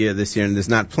Shemitah year this year and there's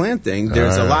not planting,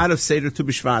 there's a lot of Seder Tu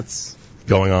B'Shvats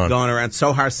going around.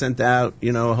 Sohar sent out,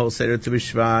 a whole Seder Tu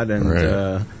B'Shvat, and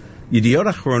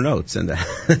Yediot Achronot sent out.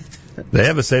 They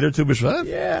have a Seder Tu B'Shvat?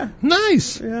 Yeah.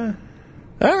 Nice. Yeah.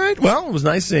 All right. Well, it was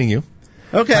nice seeing you.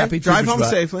 Okay. Happy Drive Tu home B'Shvat.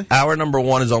 safely. Hour number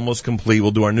 1 is almost complete. We'll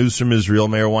do our news from Israel.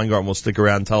 Mayor Weingarten will stick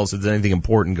around and tell us if there's anything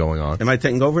important going on. Am I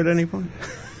taking over at any point?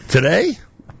 Today?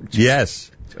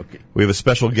 Yes. Okay. We have a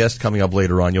special guest coming up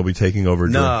later on. You'll be taking over.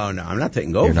 No, I'm not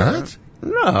taking over. You're not?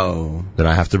 No. Then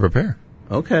I have to prepare.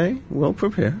 Okay, we'll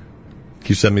prepare. Can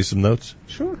you send me some notes?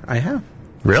 Sure, I have.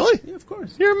 Really? Yeah, of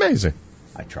course. You're amazing.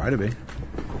 I try to be.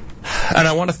 And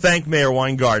I want to thank Mayor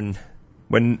Weingarten.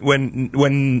 When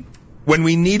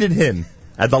we needed him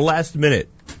at the last minute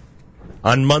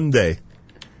on Monday,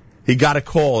 he got a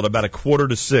call at about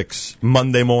 5:45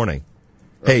 Monday morning.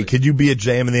 Hey, could you be at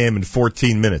JM in the AM in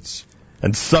 14 minutes?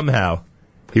 And somehow,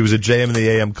 he was at JM in the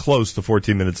AM close to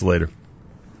 14 minutes later.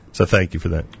 So thank you for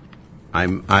that.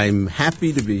 I'm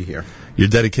happy to be here. Your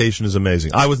dedication is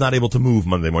amazing. I was not able to move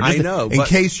Monday morning. I know. In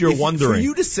case you're wondering. For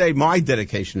you to say my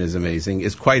dedication is amazing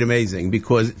is quite amazing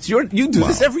because you do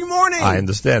this every morning. I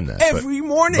understand that. Every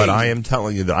morning. But I am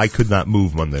telling you that I could not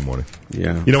move Monday morning.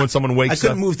 Yeah. You know when someone wakes up? I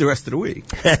couldn't move the rest of the week.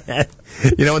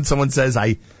 You know when someone says,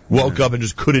 I woke up and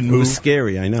just couldn't move? It was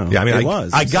scary, I know. Yeah, it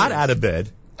was. I got out of bed,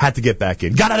 had to get back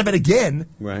in. Got out of bed again.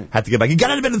 Right. Had to get back in.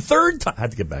 Got out of bed the third time.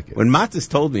 Had to get back in. When Matis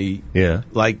told me,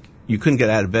 you couldn't get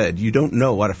out of bed, you don't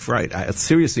know what a fright.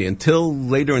 Seriously, until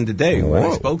later in the day when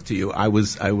I spoke to you, I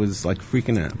was like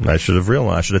freaking out. I should have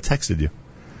realized. I should have texted you.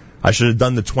 I should have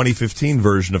done the 2015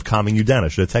 version of calming you down. I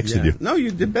should have texted you. No,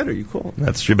 you did better. You called.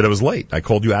 That's true, but it was late. I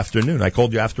called you afternoon. I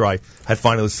called you after I had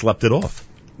finally slept it off.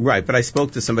 Right, but I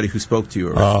spoke to somebody who spoke to you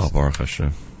already. Oh, Baruch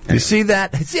Hashem. You see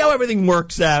that? See how everything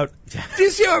works out? Do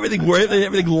you see how everything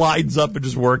lines up and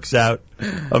just works out?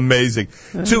 Amazing.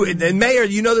 And Meir,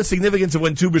 you know the significance of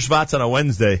when Tu B'Shvat's on a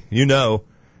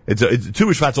Tu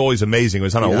B'Shvat's always amazing.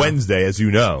 It's on a Wednesday, as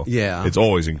you know. Yeah. It's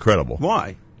always incredible.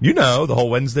 Why? You know the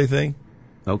whole Wednesday thing?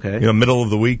 Okay. Middle of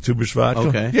the week, Tu B'Shvat.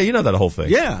 Okay. Yeah, you know that whole thing.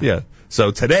 Yeah.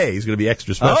 So today is going to be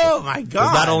extra special. Oh, my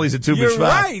God. Not only is it Tu B'Shvat. You're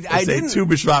right. It's Tu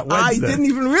B'Shvat Wednesday. I didn't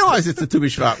even realize it's a Tu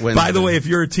B'Shvat Wednesday. By the way, if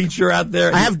you're a teacher out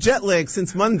there. I have jet lag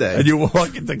since Monday. And you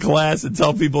walk into class and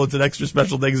tell people it's an extra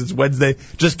special day because it's Wednesday.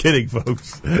 Just kidding,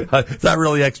 folks. It's not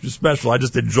really extra special. I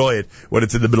just enjoy it when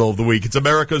it's in the middle of the week. It's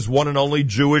America's one and only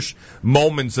Jewish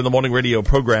Moments in the Morning radio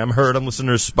program. Heard on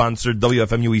listeners-sponsored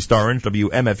WFMU East Orange,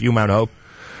 WMFU Mount Hope.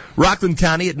 Rockland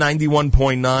County at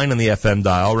 91.9 on the FM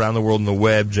dial. Around the world on the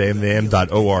web,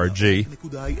 jmam.org.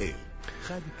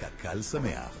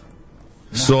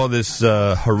 Saw this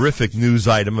horrific news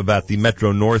item about the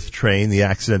Metro North train, the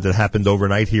accident that happened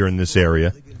overnight here in this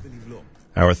area.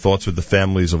 Our thoughts with the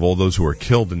families of all those who were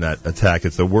killed in that attack.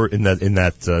 It's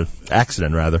the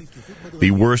accident rather.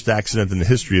 The worst accident in the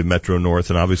history of Metro North,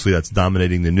 and obviously that's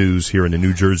dominating the news here in the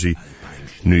New Jersey,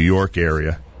 New York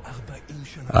area.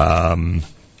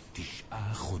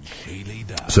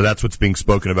 So that's what's being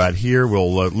spoken about here.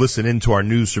 We'll listen into our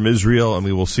news from Israel, and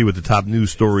we will see what the top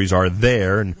news stories are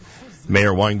there. And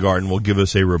Mayor Weingarten will give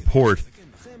us a report.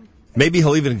 Maybe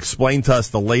he'll even explain to us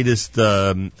the latest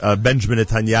Benjamin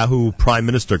Netanyahu Prime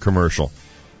Minister commercial.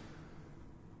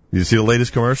 Did you see the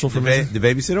latest commercial from the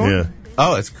babysitter one? Yeah.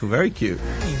 Oh, it's very cute.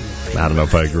 I don't know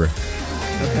if I agree.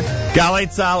 Okay. Galei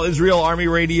Tzahal, Israel Army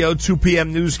Radio, 2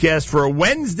 p.m. newscast for a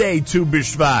Wednesday, Tu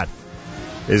B'Shvat,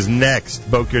 is next.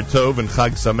 Boker Tov and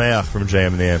Chag Sameach from JM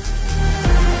and the Ant.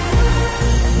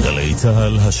 גלי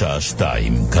צהל השעה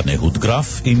 2, כאן אהוד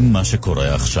גרף עם מה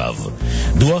שקורה עכשיו.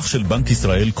 דוח של בנק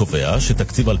ישראל קובע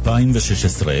שתקציב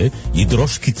 2016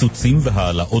 ידרוש קיצוצים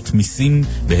והעלאות מיסים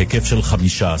בהיקף של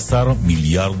 15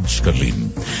 מיליארד שקלים.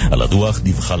 על הדוח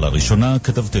דיווחה לראשונה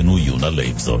כתבתנו יונה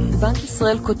לייבזון. בנק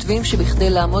ישראל כותבים שבכדי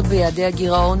לעמוד ביעדי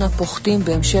הגירעון הפוחתים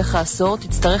בהמשך העשור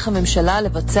תצטרך הממשלה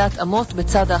לבצע התאמות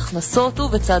בצד ההכנסות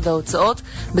ובצד ההוצאות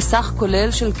בסך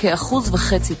כולל של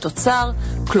כ1.5% תוצר,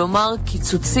 כלומר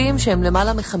קיצוצים שהם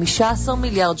למעלה מ-15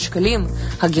 מיליארד שקלים.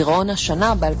 הגירעון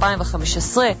השנה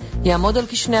ב-2015 יעמוד על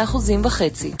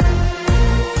כ2.5%.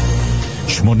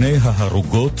 8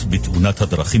 ההרוגות בתאונת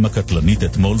הדרכים הקטלנית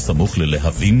אתמול סמוך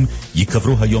ללהבים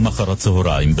יקברו היום אחר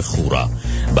הצהריים בחורה.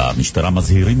 במשטרה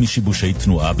מזהירים משיבושי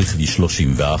תנועה בכביש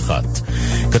 31.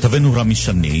 כתבנו רמי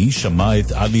שני שמע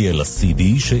את עלי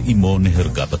אל-אסידי שאימו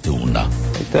נהרגה בתאונה.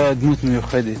 הייתה דמות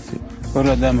מיוחדת. כל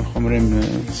אדם, איך אומרים,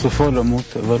 סופו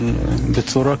למות, אבל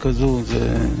בצורה כזו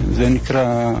זה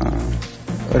נקרא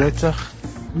רצח,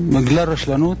 מגלה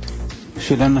רשלנות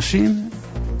של אנשים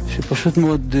שפשוט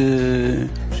מאוד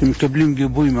שמקבלים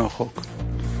גיבוי מהחוק,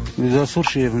 וזה אסור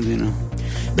שיהיה במדינה.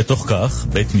 בתוך כך,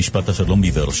 בית משפט השלום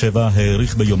בבאר שבע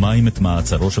העריך ביומיים את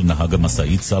מעצרו של נהג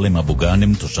המשאית סלם אבו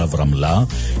גאנם, תושב רמלה,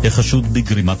 החשוד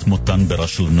בגרימת מותן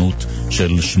ברשלנות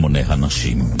של 8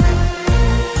 אנשים.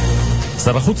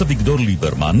 שר החוץ אביגדור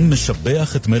ליברמן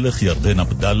משבח את מלך ירדן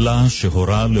עבדאללה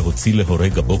שהורה להוציא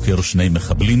להורג הבוקר 2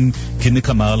 מחבלים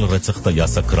כנקמה על רצח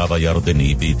טייס הקרב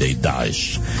הירדני בידי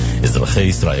דאעש. אזרחי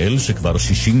ישראל שכבר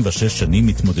 66 שנים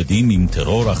מתמודדים עם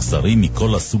טרור אכזרי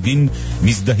מכל הסוגים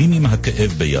מזדהים עם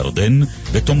הכאב בירדן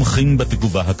ותומכים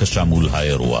בתגובה הקשה מול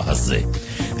האירוע הזה.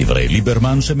 דברי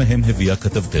ליברמן שמהם הביאה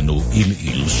כתבתנו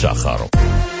איל שחר.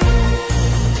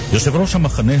 יושב ראש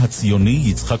המחנה הציוני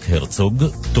יצחק הרצוג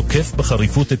תוקף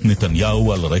בחריפות את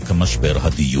נתניהו על רקע משבר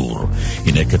הדיור.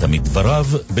 הנה קטע מדבריו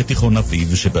בתיכון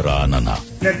אביב שברעננה.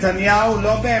 נתניהו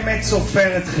לא באמת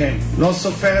סופר אתכם, לא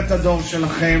סופר את הדור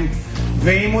שלכם,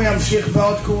 ואם הוא ימשיך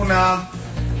בעוד כהונה,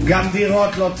 גם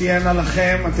דירות לא תהיינה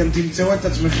לכם, אתם תמצאו את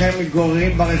עצמכם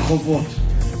מתגוררים ברחובות.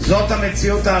 זאת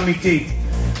המציאות האמיתית.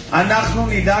 אנחנו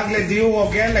נדאג לדיור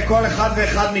הוגן לכל אחד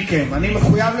ואחד מכם. אני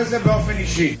מחויב לזה באופן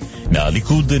אישי.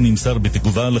 מהליכוד נמסר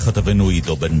בתגובה לכתבנו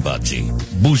עידו בן בג'י.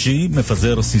 בוז'י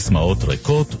מפזר סיסמאות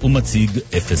ריקות ומציג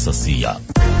אפס עשייה.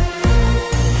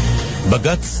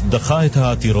 בג"ץ דחה את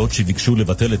העתירות שביקשו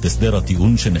לבטל את הסדר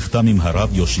הטיעון שנחתם עם הרב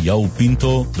יאשיהו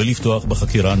פינטו ולפתוח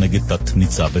בחקירה נגד תת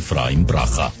ניצב אפרים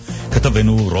ברכה.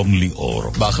 כתבנו רום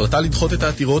ליאור. בהחלטה לדחות את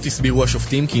העתירות הסבירו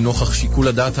השופטים כי נוכח שיקול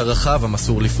הדעת הרחב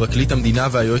המסור לפרקליט המדינה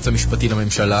והיועץ המשפטי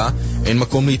לממשלה, אין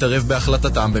מקום להתערב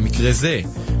בהחלטתם במקרה זה.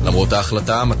 למרות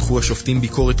ההחלטה, מתחו השופטים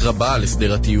ביקורת רבה על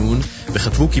הסדר הטיעון,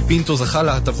 וכתבו כי פינטו זכה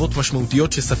להטבות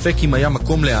משמעותיות שספק אם היה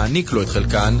מקום להעניק לו את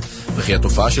חלקן, וכי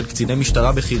התופעה של קציני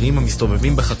משטרה בכירים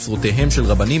המסתובבים בחצרותיהם של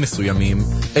רבנים מסוימים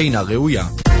אינה ראויה.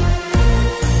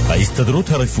 ההסתדרות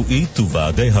הרפואית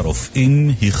וועדי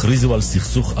הרופאים הכריזו על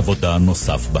סכסוך עבודה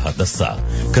נוסף בהדסה.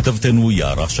 כתבתנו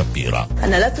יערה שפירה.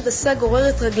 הנהלת הדסה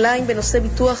גוררת רגליים בנושא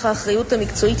ביטוח האחריות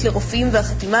המקצועית לרופאים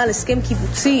והחתימה על הסכם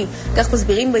קיבוצי. כך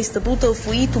מסבירים בהסתדרות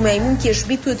הרפואית ומאיימים כי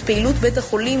ישביתו את פעילות בית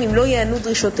החולים אם לא יענו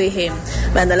דרישותיהם.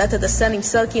 בהנהלת הדסה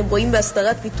נמסר כי הם רואים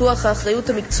בהסדרת ביטוח האחריות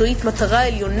המקצועית מטרה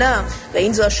עליונה,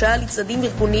 ואין זו השעה לצדדים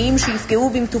ארגוניים שיפגעו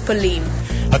במטופלים.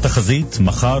 התחזית,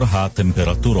 מחר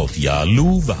הטמפרטורות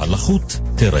יעלו והלחות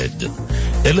תרד.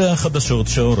 אלה החדשות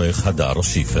שעורך הדר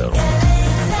שיפר.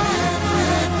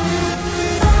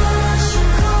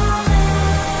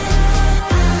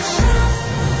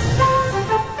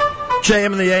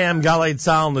 JM and the AM, Galei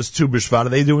Tzal on this Tu B'Shvat. Are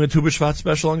they doing a Tu B'Shvat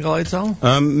special on Galei Tzal?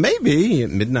 Maybe at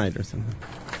midnight or something.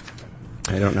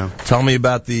 I don't know. Tell me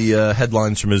about the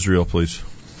headlines from Israel, please.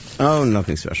 Oh,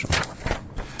 nothing special.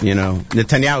 You know,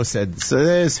 Netanyahu said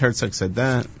this, Herzog said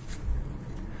that.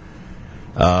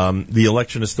 The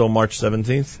election is still March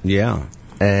 17th? Yeah.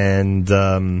 And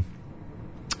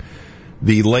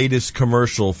the latest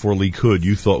commercial for Likud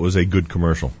you thought was a good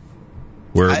commercial.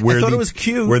 I thought it was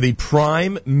cute. Where the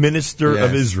Prime Minister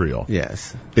of Israel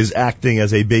is acting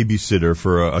as a babysitter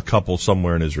for a couple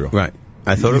somewhere in Israel. Right.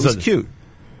 I thought it was cute.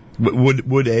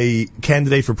 Would a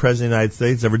candidate for president of the United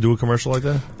States ever do a commercial like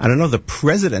that? I don't know. The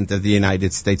president of the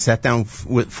United States sat down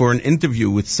for an interview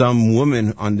with some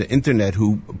woman on the internet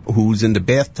who's in the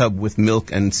bathtub with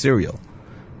milk and cereal.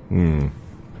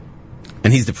 And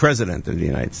he's the president of the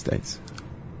United States.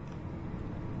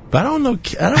 But I don't know.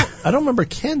 I don't remember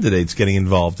candidates getting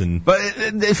involved in. But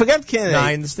forget candidates. No,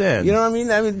 I understand. You know what I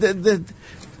mean? I mean the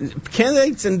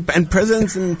candidates and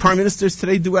presidents and prime ministers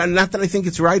today do. Not that I think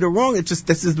it's right or wrong. It's just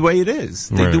this is the way it is.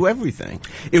 They do everything.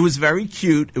 It was very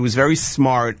cute. It was very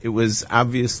smart. It was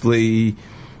obviously.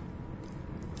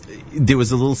 There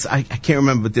was a little. I can't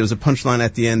remember, but there was a punchline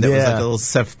at the end that was like a little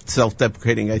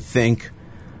self-deprecating. I think.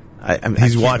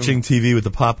 He's watching TV with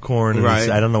the popcorn. And right.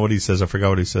 I don't know what he says. I forgot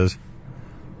what he says.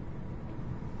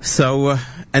 So,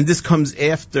 and this comes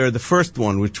after the first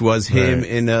one, which was him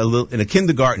in a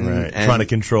kindergarten, and trying to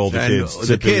control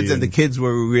the kids. And the kids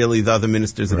were really the other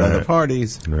ministers of other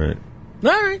parties. Right.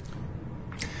 All right.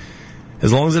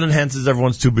 As long as it enhances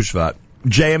everyone's Tu B'Shvat.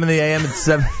 JM in the AM at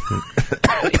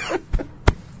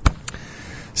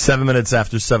 7 minutes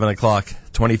after 7 o'clock.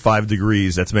 25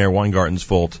 degrees. That's Meir Weingarten's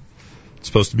fault. It's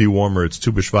supposed to be warmer. It's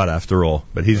Tu B'Shvat after all.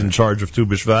 But he's in charge of Tu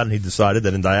B'Shvat, and he decided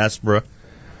that in diaspora,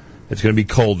 it's going to be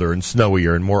colder and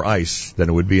snowier and more ice than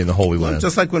it would be in the Holy Land.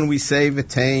 Just like when we say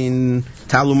V'tein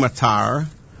Talu Matar,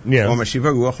 or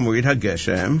Mashiva Ruach Morid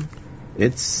HaGeshem,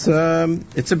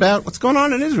 it's about what's going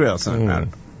on in Israel. So not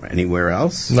anywhere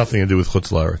else. Nothing to do with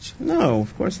Chutz La'aretz. No,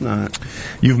 of course not.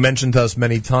 You've mentioned to us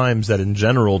many times that in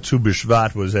general, Tu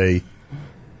B'Shvat was a,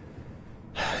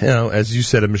 as you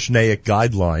said, a Mishnaic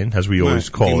guideline, as we always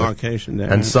call demarcation it.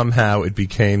 There, and somehow it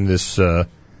became this, now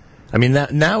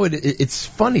it's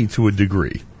funny to a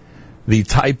degree. The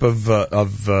type of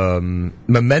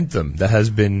momentum that has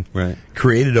been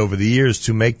created over the years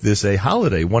to make this a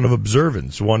holiday, one of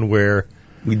observance, one where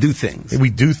we do things.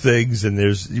 And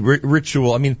there's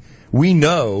ritual. I mean, we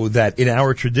know that in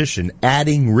our tradition,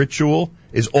 adding ritual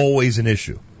is always an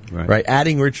issue. Right?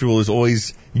 Adding ritual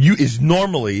is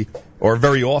normally or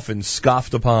very often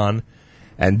scoffed upon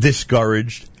and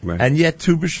discouraged. And yet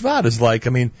Tu B'Shvat is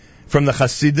from the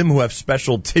Hasidim who have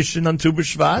special Tishin on Tu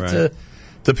B'Shvat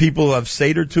to people who have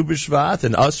Seder Tu B'Shvat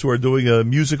and us who are doing a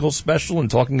musical special and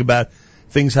talking about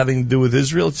things having to do with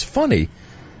Israel. It's funny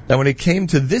that when it came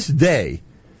to this day,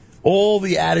 all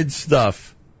the added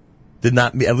stuff did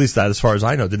not, at least as far as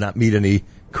I know, did not meet any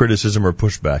criticism or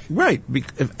pushback. Right,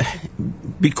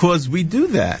 because we do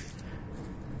that.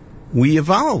 We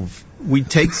evolve. We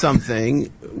take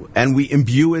something and we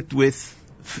imbue it with,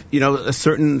 a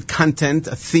certain content,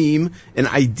 a theme, an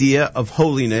idea of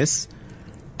holiness,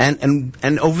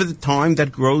 and over the time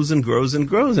that grows and grows and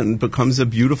grows and becomes a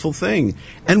beautiful thing.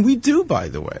 And we do, by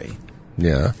the way.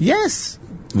 Yeah. Yes.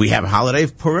 We have a holiday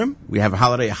of Purim. We have a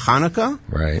holiday of Hanukkah.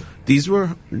 Right. These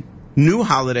were new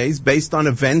holidays based on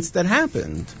events that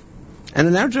happened. And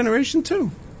in our generation,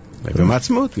 too. We have Yom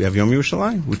Ha'atzmaut. We have Yom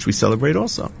Yerushalayim, which we celebrate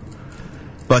also.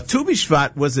 But Tu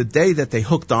B'Shvat was a day that they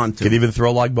hooked on to. Could even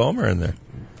throw Lag Bomer in there.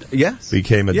 Yes.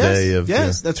 Became a day of...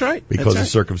 Yes, that's right. Because of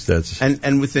circumstances.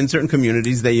 And within certain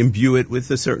communities, they imbue it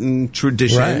with a certain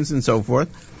traditions and so forth.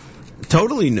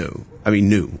 Totally new. I mean,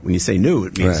 new. When you say new,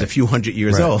 it means a few hundred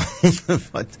years old.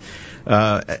 But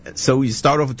so you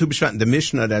start off with Tu B'Shvat and the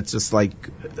Mishnah. That's just like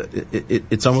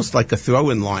it's almost like a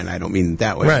throw-in line. I don't mean it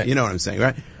that way. Right. You know what I'm saying,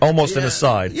 right? Almost an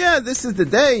aside. Yeah, this is the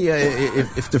day.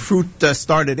 If the fruit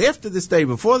started after this day,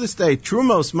 before this day,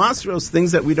 Trumos, Masros,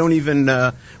 things that we don't even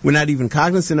we're not even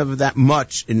cognizant of that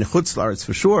much in Chutz La'aretz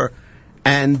for sure.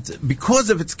 And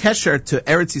because of its kesher to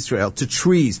Eretz Yisrael, to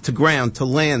trees, to ground, to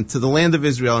land, to the land of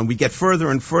Israel, and we get further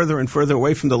and further and further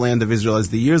away from the land of Israel as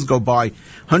the years go by,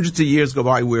 hundreds of years go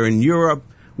by, we're in Europe,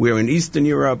 we're in Eastern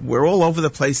Europe, we're all over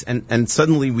the place, and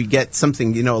suddenly we get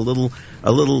something, a little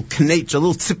knetch, a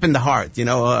little tip in the heart,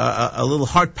 a little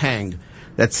heart pang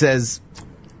that says,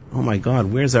 oh my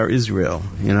God, where's our Israel,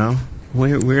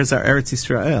 where's our Eretz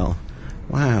Yisrael?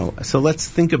 Wow. So let's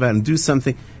think about it and do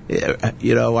something.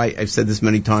 I've said this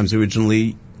many times.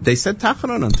 Originally, they said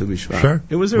Tacharon on Tu B'Shvat. Sure.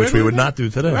 It was which we would not do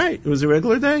today. Right. It was a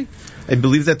regular day. I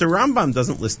believe that the Rambam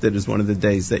doesn't list it as one of the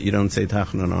days that you don't say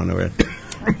Tacharon on already.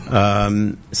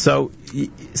 So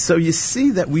you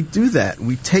see that we do that.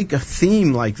 We take a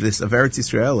theme like this of Eretz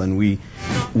Yisrael and we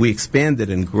expand it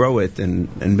and grow it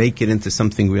and make it into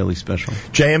something really special.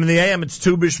 JM in the AM, it's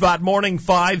Tu B'Shvat morning,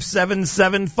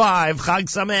 5775. Chag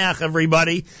Sameach,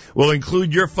 everybody. We'll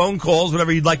include your phone calls,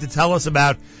 whatever you'd like to tell us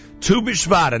about Tu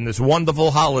B'Shvat and this wonderful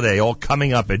holiday, all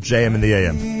coming up at JM in the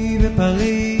AM.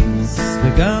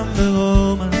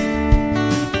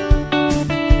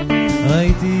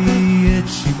 ראיתי את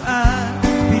שבעת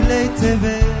פילי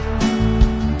תבל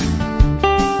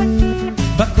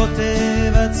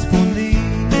בקוטב הצפוני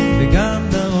וגם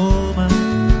דרומה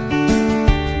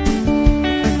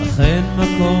אך אין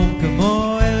מקום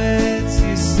כמו ארץ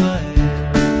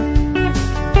ישראל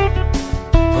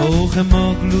או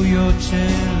כמו גלויות של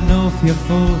נוף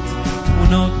יפות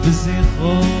תמונות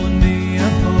בזיכרוני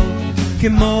יפות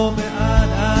כמו בעד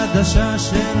עדשה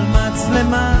של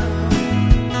מצלמה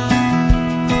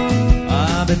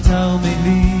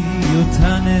בתרמיליות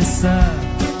הנשא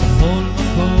בכל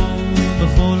מקום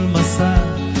בכל מסע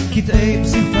קטעי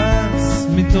פסיפס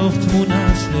מתוך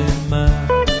תמונה שלמה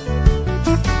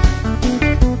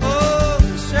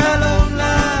שלום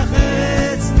לך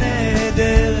ארץ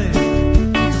נהדרת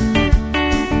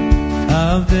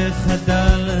עבדך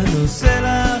הדל נושא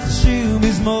לך שיר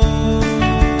מזמור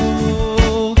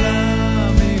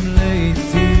גם אם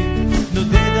לעתים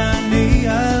נודד אני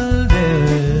על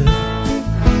דרך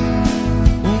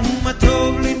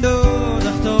טוב לנדוד,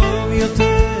 אך טוב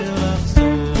יותר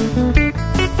לחזור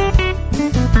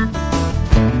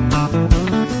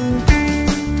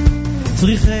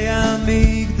צריכי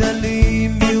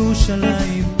המגדלים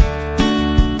בירושלים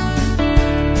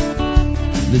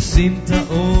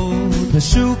לסמטאות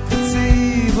השוק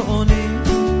הצבעוני,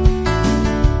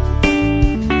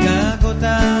 גגות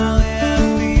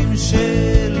הרעפים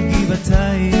של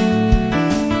גבעתיים,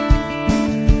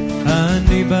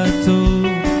 אני בטוב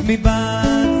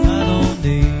מבת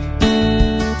חלוני,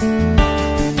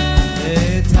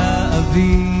 את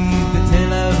האביב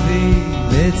בתל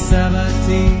אביב, את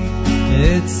סבתי,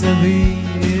 את סבי,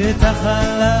 את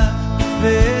החלה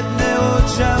ואת נאות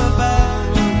שבת,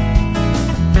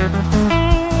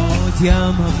 את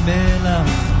ים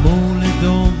המלח מול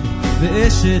אדום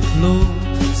ואשת לוד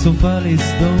סופה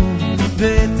לסדום,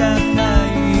 ואת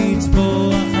הקיץ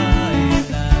פורח העיניים.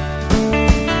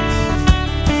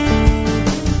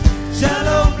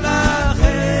 שלום לך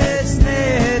ארץ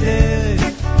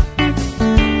נהדרת,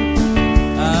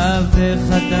 עבדך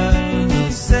חדר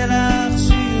נושא לך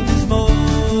שיר מזמור,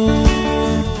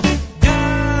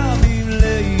 גם אם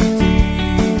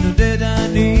לעתים נודד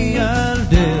אני על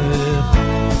דרך,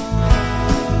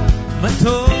 מה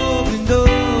טוב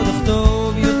לנדוד אך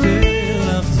טוב יותר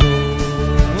לחזור.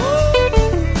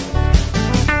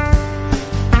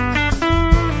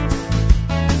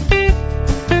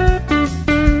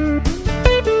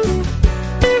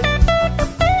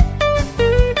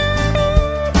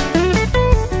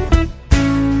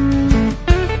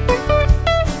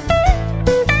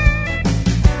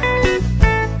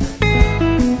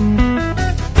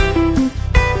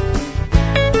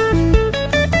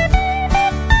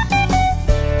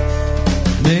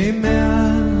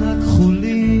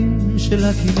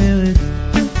 הכנרת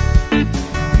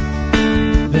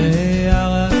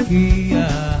והרקיע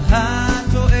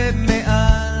הטועם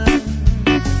מעל,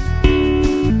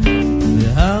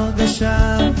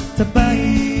 והרגשת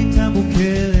הבית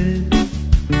המוכרת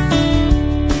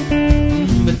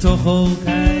בתוך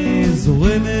אורכי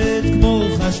זורמת כמו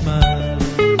חשמל,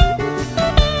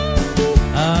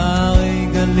 הרי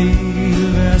גליל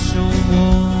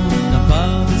והשומרון,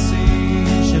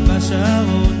 הפרדסים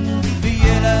שבשרון,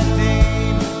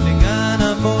 וילדים לגן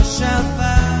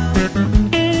המושבה,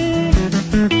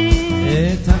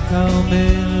 את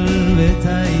הכרמל ואת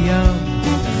הים,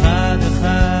 אחד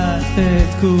אחד את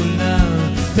כולם,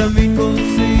 תמיד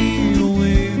קורצים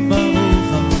ורים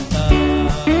ברוך המותר.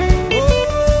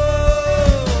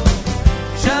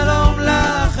 שלום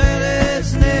לך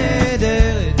ארץ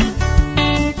נהדרת,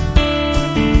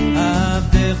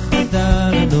 עבדך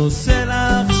חדר נושא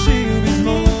לך שיר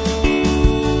מזמור,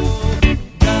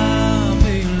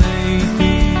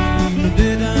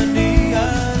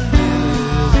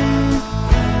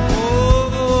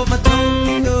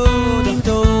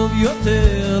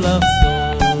 יותר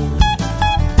לחזור,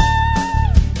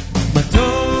 מה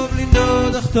טוב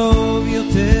לנדוד אך טוב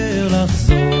יותר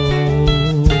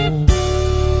לחזור.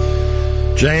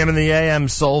 JM in the AM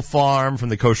Soul Farm from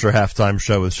the Kosher Halftime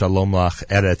Show with Shalom Lach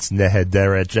Eretz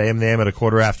Nehederet. JM in the AM at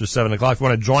 7:15. If you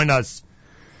want to join us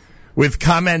with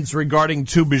comments regarding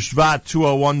Tu B'Shvat,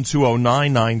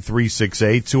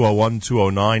 201-209-9368,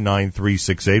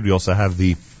 201-209-9368. We also have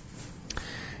the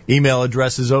email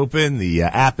address is open. The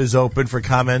app is open for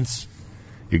comments.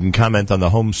 You can comment on the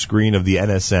home screen of the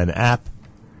NSN app.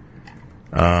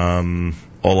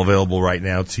 All available right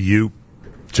now to you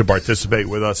to participate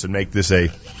with us and make this a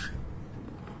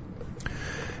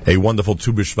wonderful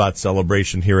Tu B'Shvat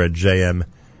celebration here at JM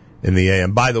in the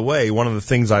AM. By the way, one of the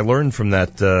things I learned from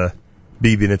that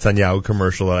Bibi Netanyahu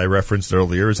commercial that I referenced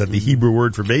earlier is that the Hebrew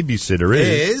word for babysitter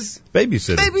is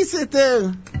babysitter.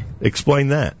 Babysitter. Explain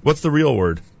that. What's the real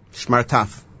word?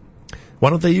 Shmartaf. Why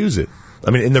don't they use it?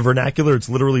 I mean, in the vernacular, it's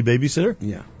literally babysitter?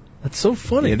 Yeah. That's so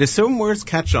funny. Yeah, there's certain words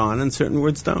catch on and certain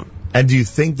words don't. And do you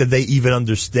think that they even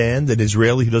understand, an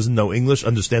Israeli who doesn't know English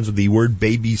understands what the word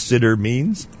babysitter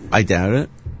means? I doubt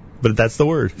it. But that's the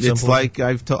word. It's simple. Like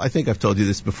I think I've told you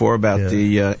this before about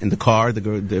the in the car,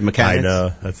 the mechanics. I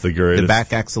know, that's the greatest. The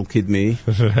back axle kid me.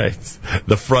 Right.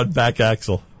 The front back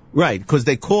axle. Right, because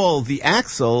they call the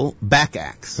axle back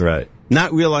axe. Right.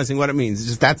 Not realizing what it means. It's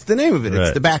just that's the name of it. Right.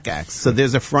 It's the back axe. So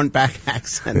there's a front back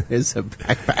axe and there's a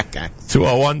back axe.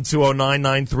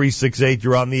 201-209-9368.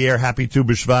 You're on the air. Happy Tu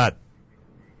B'Shvat.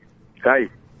 Hi.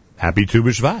 Happy Tu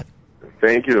B'Shvat.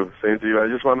 Thank you. Same to you. I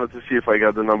just wanted to see if I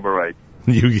got the number right.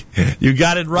 You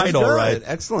got it right, all right.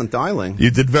 Excellent dialing.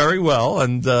 You did very well,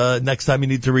 and next time you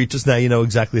need to reach us, now you know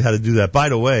exactly how to do that. By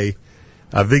the way,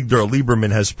 Avigdor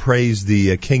Lieberman has praised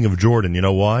the King of Jordan. You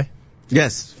know why?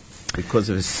 Yes, because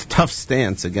of his tough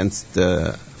stance against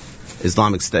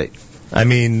Islamic State. I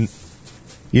mean,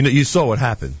 you saw what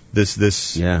happened.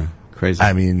 This yeah, crazy.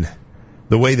 I mean,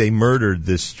 the way they murdered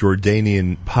this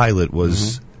Jordanian pilot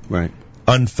was right.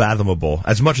 Unfathomable.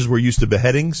 As much as we're used to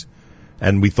beheadings,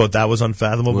 and we thought that was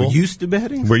unfathomable. We're used to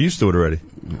beheadings? We're used to it already.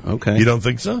 Okay. You don't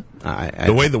think so?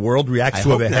 The way the world reacts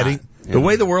to a beheading, the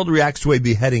way the world reacts to a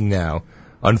beheading now,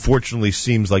 unfortunately,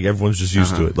 seems like everyone's just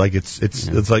used to it. Like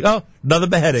it's like, oh, another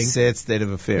beheading. Sad state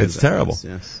of affairs. It's terrible.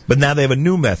 Yes. But now they have a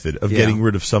new method of getting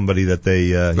rid of somebody that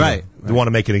they want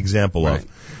to make an example of.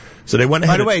 So they went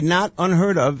ahead. By the way, not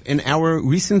unheard of in our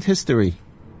recent history.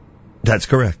 That's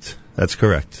correct. That's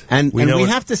correct. And we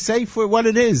have to say for what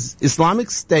it is,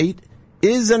 Islamic State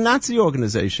is a Nazi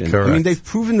organization. Correct. I mean, they've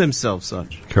proven themselves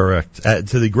such. Correct.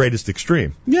 To the greatest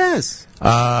extreme. Yes.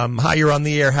 Hi, you're on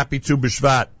the air. Happy Tu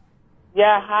B'Shvat.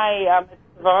 Yeah, hi, it's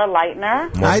Devorah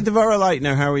Leitner. Hi, Devorah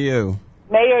Leitner. How are you?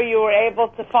 Mayor, you were able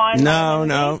to find...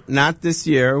 No, not this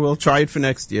year. We'll try it for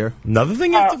next year. Another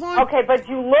thing you have to find? Okay, but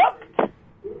you looked?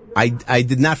 I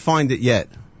did not find it yet.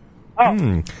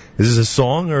 Oh. Is this a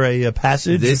song or a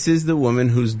passage? This is the woman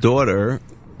whose daughter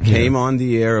came on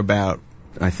the air about,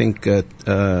 I think,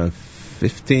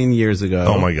 15 years ago.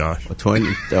 Oh, my gosh. Or 20,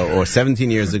 or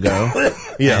 17 years ago.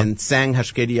 And sang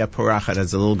Hashkedia Porachat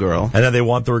as a little girl. And now they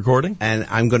want the recording? And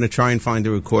I'm going to try and find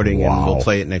the recording, and we'll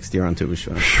play it next year on Tu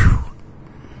B'Shvat.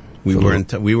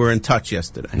 We were in touch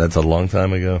yesterday. That's a long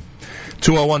time ago.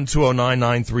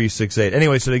 201-209-9368.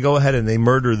 Anyway, so they go ahead and they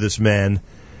murder this man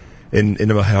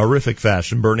in a horrific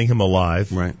fashion, burning him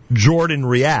alive. Right. Jordan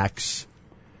reacts.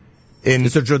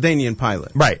 It's a Jordanian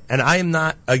pilot. Right. And I am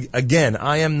not, again,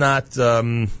 how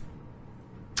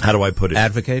do I put it?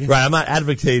 Advocating? Right, I'm not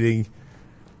advocating.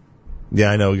 Yeah,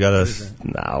 I know,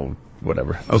 no,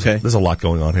 whatever. Okay. There's a lot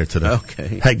going on here today.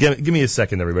 Okay. Hey, give me a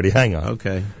second, everybody. Hang on.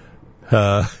 Okay.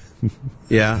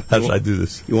 Yeah. How should I do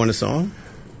this? You want a song?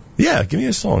 Yeah, give me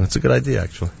a song. It's a good idea,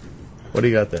 actually. What do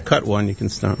you got there? Cut one, you can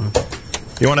start one.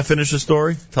 You want to finish the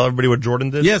story? Tell everybody what Jordan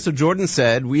did? Yeah, so Jordan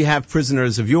said, we have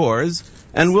prisoners of yours,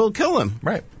 and we'll kill him.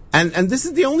 Right. And this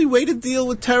is the only way to deal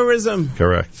with terrorism.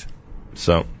 Correct.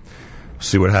 So,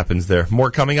 see what happens there.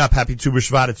 More coming up. Happy Tu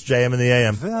B'Shvat. It's JM in the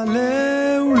AM.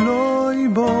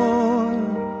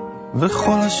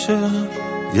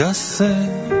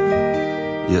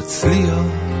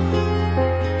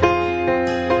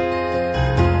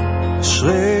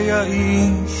 אשרי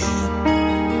האיש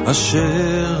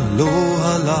אשר לא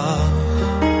הלך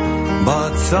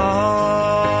בצד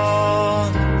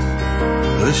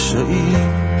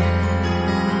רשעים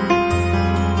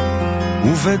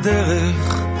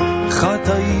ובדרך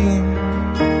חטאים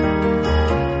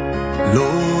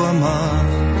לא עמד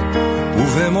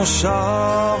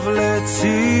ובמושב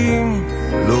לצים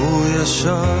לא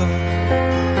ישב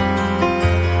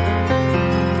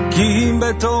כי אם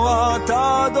בתורת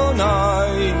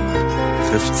אדוני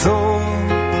חפצו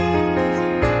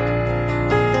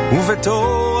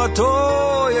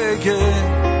ובתורתו יגה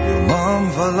יומם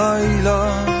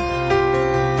ולילה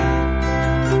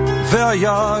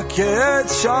והיה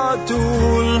כעץ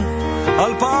שתול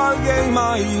על פלגי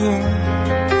מים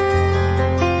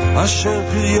אשר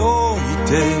פריו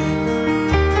ייתן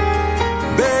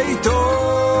ביתו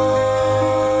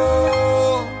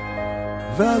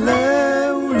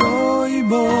ועליהו לא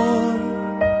ייבול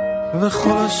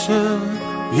וכל אשר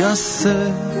יעשה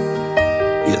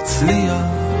יצליח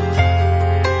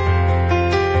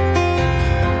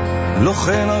לא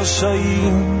כן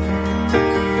הרשעים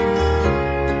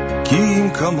כי אם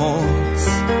כמוץ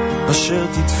אשר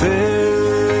תדפנו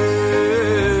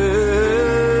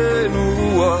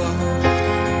רוח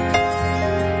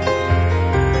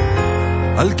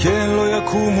על כן לא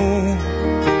יקומו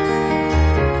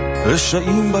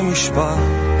רשעים במשפט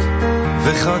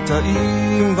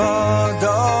וחטאים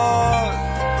בדעת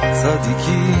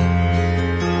צדיקים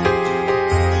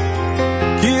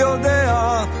כי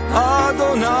יודע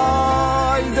אדוני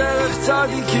דרך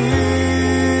צדיקים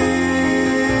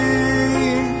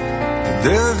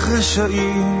דרך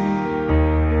רשעים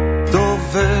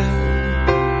דובר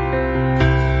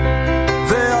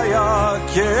והיה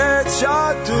כעץ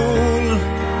שתול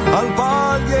על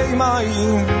פלגי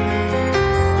מים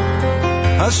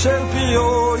אשר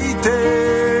פיו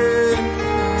ייתן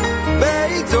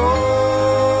ביתו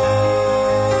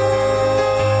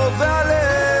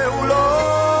ועליהו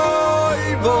לא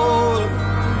ייבול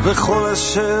וכל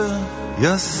אשר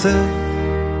יעשה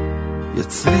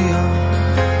יצליח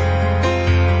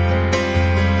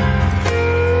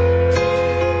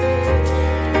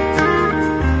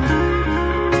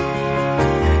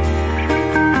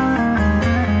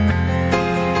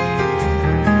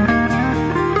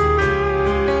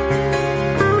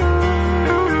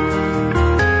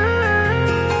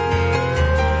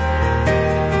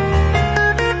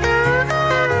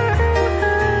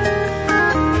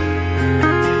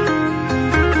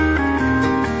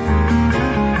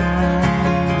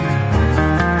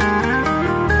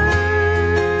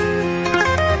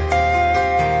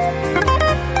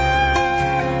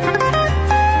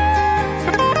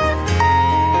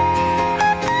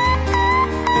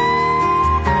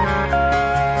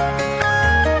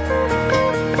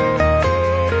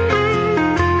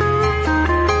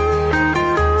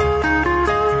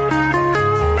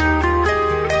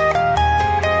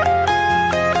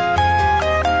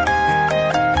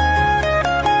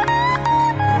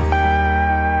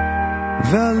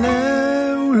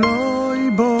והלב לא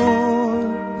ייבול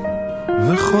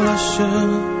וכל אשר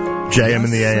JM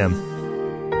in the AM.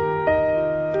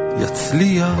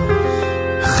 יצליח.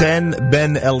 Chen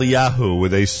Ben Eliyahu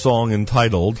with a song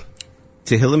entitled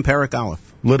Tehillim Perek Aleph.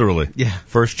 Literally. Yeah.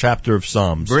 First chapter of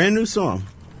Psalms. Brand new song.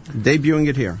 Debuting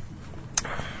it here.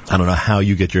 I don't know how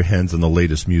you get your hands on the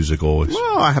latest music always.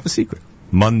 Well, I have a secret.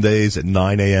 Mondays at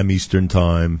 9 a.m. Eastern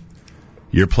Time.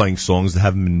 You're playing songs that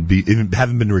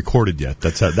haven't been recorded yet.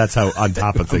 That's how on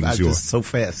top of things you are. Just so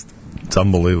fast. It's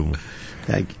unbelievable.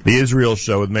 Thank you. The Israel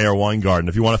Show with Meir Weingarten.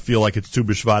 If you want to feel like it's Tu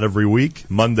B'Shvat every week,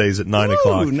 Mondays at 9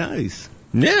 o'clock. Oh, nice.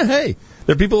 Yeah, hey.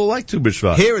 There are people who like Tu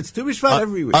B'Shvat. Here it's Tu B'Shvat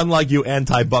every week. Unlike you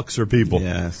anti-Buxer people.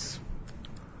 Yes.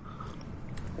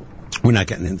 We're not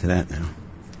getting into that now.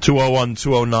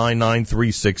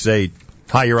 201-209-9368.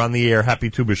 Hi, you're on the air. Happy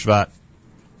Tu B'Shvat.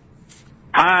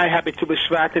 Hi, happy Tu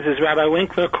B'Shvat. This is Rabbi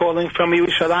Winkler calling from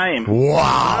Yerushalayim.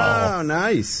 Wow. Oh,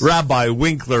 nice. Rabbi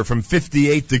Winkler from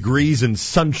 58 degrees and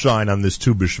sunshine on this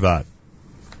Tu B'Shvat.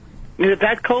 Is it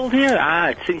that cold here?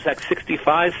 It seems like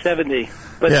 65, 70.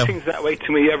 But Yeah. It seems that way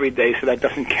to me every day, so that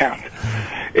doesn't count.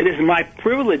 It is my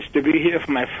privilege to be here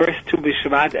for my first Tu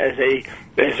B'Shvat as a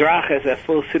Ezrach, as a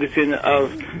full citizen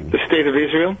of the State of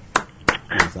Israel.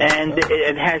 And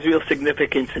it has real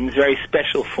significance and is very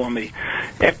special for me.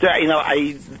 After,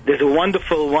 there's a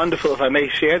wonderful, if I may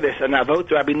share this, an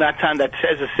avot Rabbi Natan that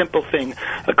says a simple thing.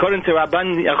 According to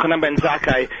Rabban Yochanan ben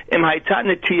Zakkai, Im hayta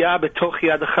netiyah betoch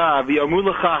yadcha v'yomu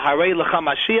lecha harei lecha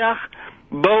Mashiach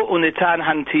bo unitan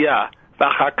hantiyah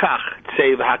v'achar kach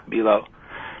tzei v'hakbilo.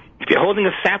 If you're holding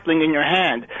a sapling in your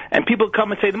hand and people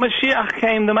come and say, the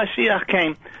Mashiach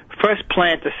came, first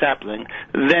plant the sapling,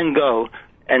 then go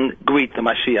and greet the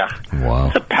Mashiach. Wow.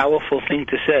 It's a powerful thing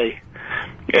to say.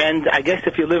 And I guess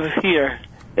if you live here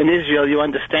in Israel, you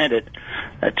understand it.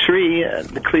 A tree,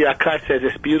 the Kli Yakar says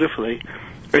this beautifully,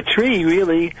 a tree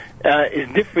really is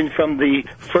different from the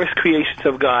first creations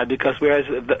of God, because whereas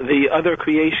the other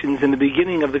creations in the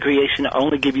beginning of the creation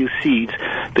only give you seeds,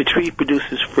 the tree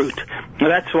produces fruit. Now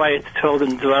that's why it's told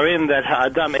in Dvarim that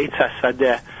Ha'adam Eitz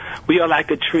HaSadeh. We are like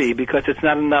a tree, because it's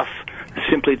not enough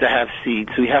simply to have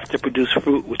seeds. We have to produce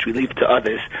fruit, which we leave to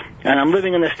others. And I'm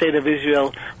living in the state of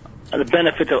Israel, the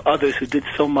benefit of others who did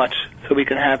so much so we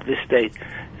can have this state.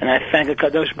 And I thank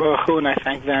HaKadosh Baruch Hu, and I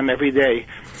thank them every day.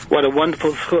 What a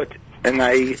wonderful zchut. And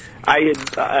I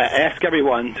ask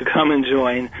everyone to come and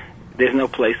join. There's no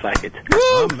place like it.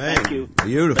 Oh, man. Thank you.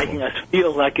 Beautiful. Making us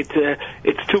feel like it's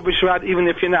Tu B'Shvat, even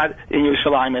if you're not in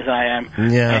Yerushalayim as I am.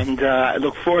 Yeah. And I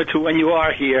look forward to when you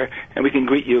are here and we can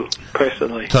greet you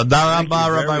personally. Tadah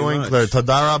Rabba, Rabbi Winkler. Tadah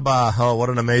Rabba. Oh, what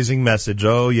an amazing message.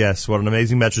 Oh, yes, what an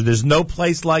amazing message. There's no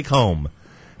place like home.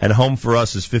 And home for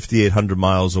us is 5,800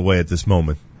 miles away at this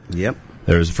moment. Yep.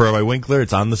 For Rabbi Winkler,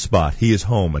 it's on the spot. He is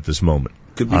home at this moment.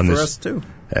 Could be for us, too.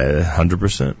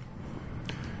 100%.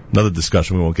 Another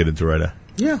discussion we won't get into right now.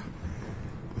 Yeah.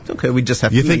 It's okay. We just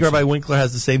have You to think mention. Rabbi Winkler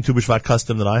has the same Tu B'Shvat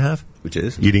custom that I have? Which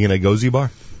is? Eating in a gozi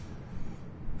bar?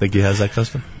 Think he has that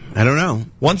custom? I don't know.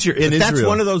 Once you're in But Israel. that's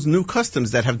one of those new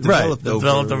customs that have developed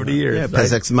over the years. Yeah,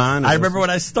 Pesach Zman. I remember when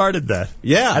I started that.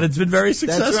 Yeah. And it's been very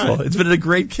successful. right. It's been a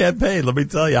great campaign, let me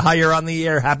tell you. Hi, you're on the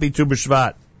air. Happy Tu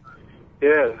B'Shvat.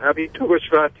 Yeah, happy Tu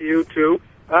B'Shvat to you too.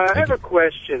 I have a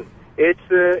question. It's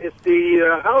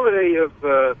the holiday of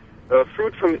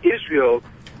fruit from Israel,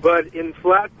 but in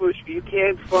Flatbush you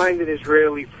can't find an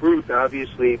Israeli fruit,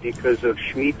 obviously because of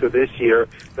Shemitah this year.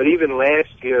 But even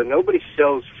last year, nobody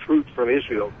sells fruit from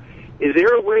Israel. Is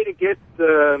there a way to get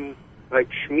like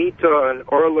Shemitah and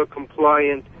Orla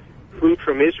compliant fruit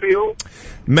from Israel?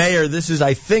 Meir, this is,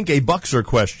 I think, a Buxer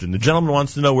question. The gentleman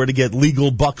wants to know where to get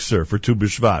legal Buxer for Tu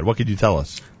B'Shvat. What could you tell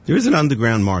us? There is an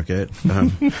underground market, but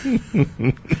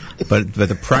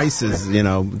the prices,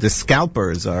 the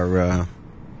scalpers are.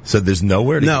 So there's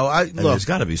nowhere to No, get, look, there's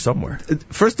got to be somewhere.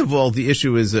 First of all, the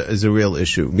issue is a real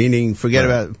issue. Meaning, forget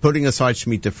about putting aside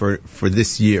Shemitah for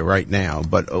this year right now,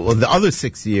 but the other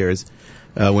 6 years,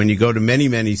 when you go to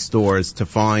many stores to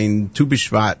find Tu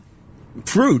B'Shvat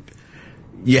fruit.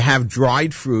 You have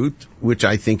dried fruit, which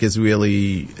I think is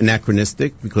really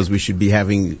anachronistic, because we should be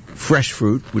having fresh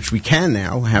fruit, which we can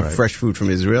now have fresh fruit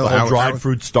from Israel. The whole dried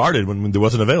fruit started when it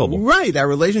wasn't available. Right. Our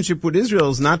relationship with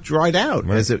Israel is not dried out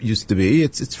as it used to be.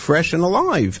 It's fresh and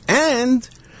alive. And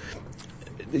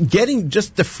getting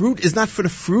just the fruit is not for the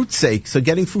fruit's sake. So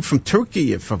getting fruit from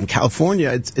Turkey, from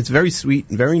California, it's very sweet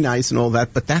and very nice and all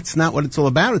that, but that's not what it's all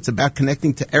about. It's about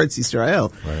connecting to Eretz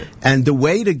Yisrael. Right. And the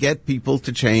way to get people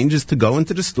to change is to go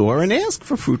into the store and ask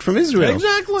for fruit from Israel.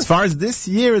 Exactly. As far as this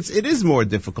year, it is more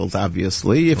difficult,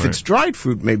 obviously. If it's dried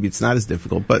fruit, maybe it's not as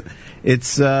difficult, but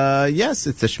it's, yes,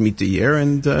 it's a Shemitah year,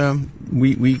 and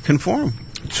we conform.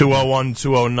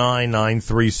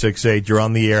 201-209-9368. You're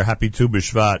on the air. Happy Tu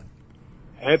B'Shvat.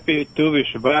 Happy Tu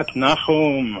B'Shvat,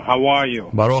 Nachum. How are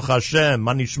you? Baruch Hashem.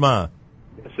 Ma nishma?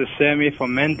 This is Sammy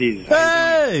from Mendes.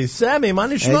 Hey, Sammy. Ma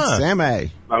nishma? Hey,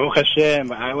 Sammy. Baruch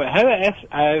Hashem. I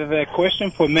have a question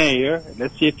for Meir.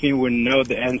 Let's see if he will know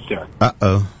the answer.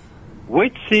 Uh-oh.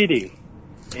 Which city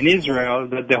in Israel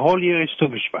that the whole year is Tu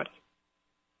B'Shvat?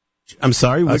 I'm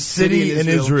sorry? A city in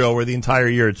Israel where the entire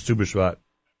year it's Tu B'Shvat.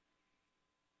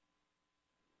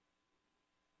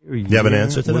 You have an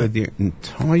answer to that? The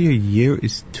entire year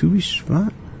is Tu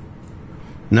B'Shvat?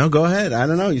 No, go ahead. I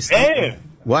don't know.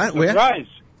 What? Where? Surprise.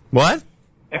 What?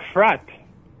 Efrat.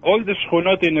 All the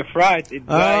shchunot in Efrat, it's Zayit,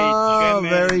 Shemen,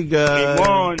 very good.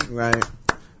 Limon. Right.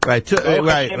 My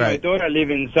daughter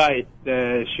lives in Zayit.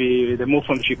 They moved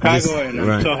from Chicago, and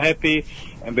I'm so happy.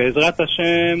 And Be'ezrat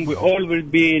Hashem, we all will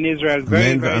be in Israel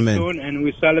very soon, and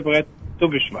we celebrate Tu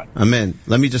B'Shvat. Amen.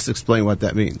 Let me just explain what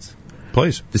that means.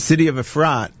 Please. The city of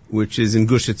Efrat, which is in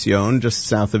Gush Etzion, just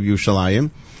south of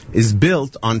Yerushalayim, is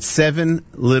built on 7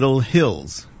 little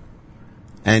hills.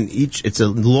 And it's a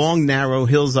long, narrow,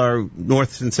 hills are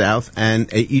north and south, and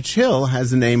each hill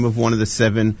has the name of one of the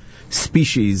 7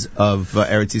 species of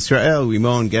Eretz Yisrael,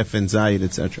 Rimon, Geffen, Zayit,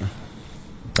 etc.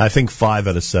 I think 5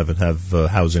 out of 7 have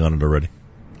housing on it already.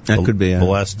 That could be. The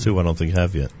last 2 I don't think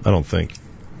have yet. I don't think.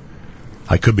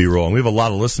 I could be wrong. We have a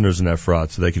lot of listeners in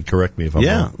Efrat, so they could correct me if I'm wrong.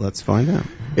 Yeah, let's find out.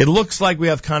 It looks like we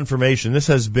have confirmation. This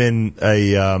has been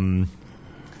a,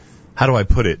 how do I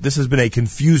put it? This has been a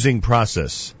confusing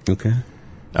process. Okay.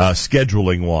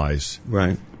 Scheduling-wise.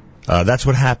 Right. That's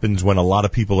what happens when a lot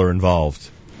of people are involved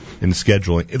in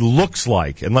scheduling. It looks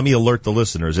like, and let me alert the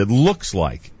listeners, it looks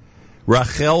like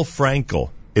Rachel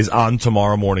Frankel is on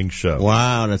tomorrow morning's show.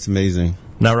 Wow, that's amazing.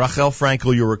 Now, Rachel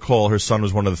Frankel, you recall, her son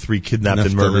was one of the 3 kidnapped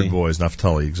and murdered boys.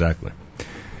 Naftali, exactly.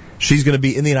 She's going to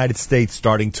be in the United States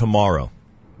starting tomorrow.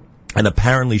 And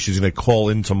apparently she's going to call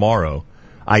in tomorrow,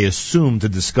 I assume, to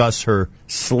discuss her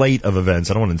slate of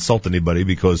events. I don't want to insult anybody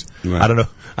because I don't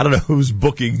know who's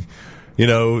booking,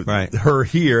 her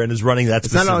here and is running that.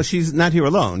 She's not here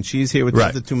alone. She's here with the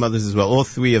other 2 mothers as well. All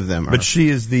 3 of them are. But she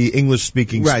is the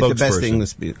English-speaking spokesperson. Right, the best English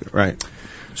speaker. Right.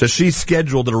 So she's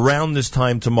scheduled at around this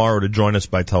time tomorrow to join us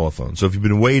by telephone. So if you've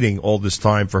been waiting all this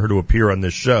time for her to appear on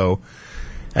this show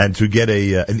and to get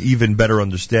an even better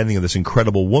understanding of this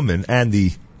incredible woman and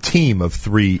the team of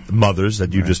 3 mothers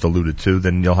that you just alluded to,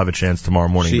 then you'll have a chance tomorrow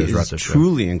morning. She is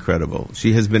truly incredible.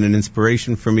 She has been an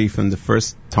inspiration for me from the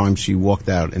first time she walked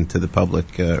out into the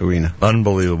public arena.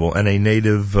 Unbelievable. And a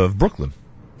native of Brooklyn.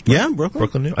 Yeah, Brooklyn.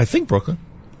 Brooklyn, New York. I think Brooklyn.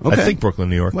 Okay. I think Brooklyn,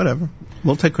 New York. Whatever.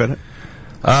 We'll take credit.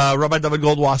 Rabbi David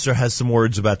Goldwasser has some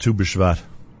words about Tu B'Shvat.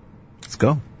 Let's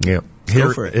go. Yeah.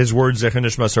 Go for it. His words, Zecher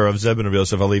Nishmas Rav Zeb and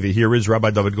Yosef Alevi. Here is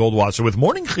Rabbi David Goldwasser with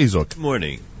Morning Chizuk. Good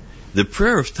morning. The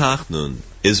prayer of Tachnun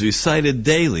is recited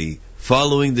daily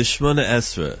following the Shemona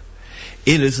Esrei.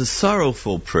 It is a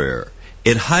sorrowful prayer.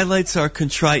 It highlights our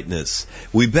contriteness.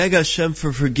 We beg Hashem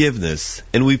for forgiveness,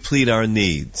 and we plead our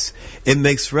needs. It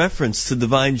makes reference to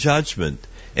divine judgment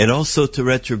and also to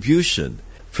retribution.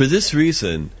 For this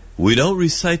reason, we don't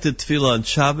recite the Tefillah on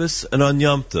Shabbos and on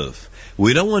Yom Tov.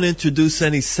 We don't want to introduce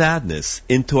any sadness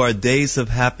into our days of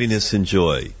happiness and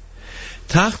joy.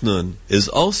 Tachnun is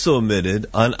also omitted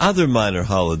on other minor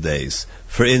holidays,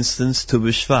 for instance, Tu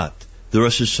B'Shvat, the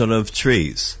Rosh Hashanah of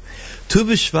trees. Tu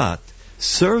B'Shvat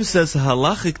serves as a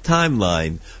halachic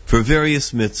timeline for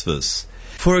various mitzvahs.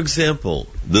 For example,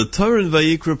 the Torah in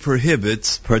Vayikra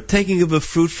prohibits partaking of a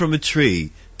fruit from a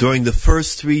tree during the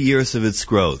first 3 years of its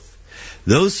growth.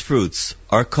 Those fruits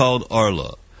are called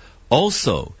arla.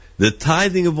 Also, the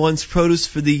tithing of one's produce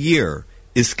for the year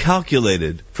is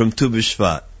calculated from Tu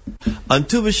B'Shvat. On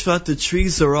Tu B'Shvat, the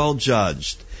trees are all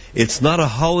judged. It's not a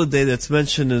holiday that's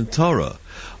mentioned in the Torah.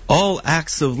 All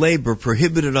acts of labor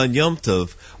prohibited on Yom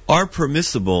Tov are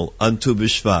permissible on Tu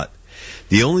B'Shvat.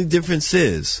 The only difference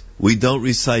is we don't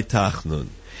recite Tachnun.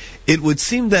 It would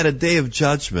seem that a day of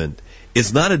judgment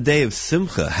is not a day of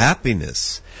simcha,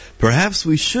 happiness. Perhaps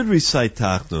we should recite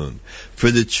Tachnun,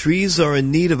 for the trees are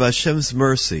in need of Hashem's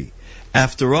mercy.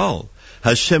 After all,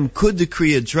 Hashem could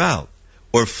decree a drought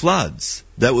or floods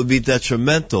that would be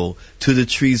detrimental to the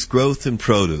tree's growth and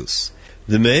produce.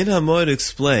 The Meir HaMoed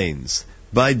explains,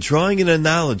 by drawing an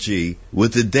analogy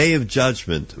with the Day of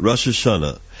Judgment, Rosh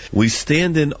Hashanah. We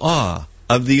stand in awe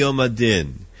of the Yom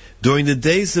Adin. During the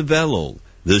days of Elul,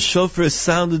 the shofar is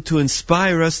sounded to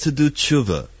inspire us to do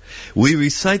tshuva. We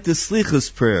recite the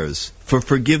Slichus prayers for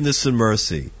forgiveness and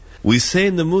mercy. We say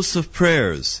in the Musaf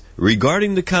prayers,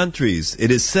 regarding the countries,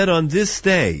 it is said on this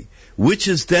day, which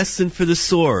is destined for the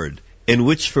sword, and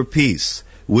which for peace,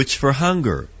 which for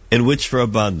hunger, and which for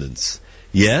abundance.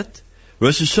 Yet,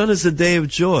 Rosh Hashanah is a day of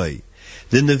joy.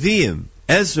 The Nevi'im,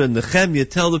 Ezra and Nehemiah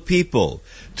tell the people,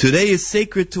 today is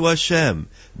sacred to Hashem.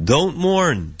 Don't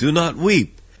mourn, do not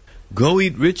weep. Go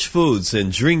eat rich foods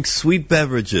and drink sweet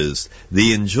beverages.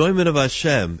 The enjoyment of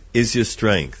Hashem is your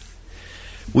strength.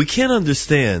 We can't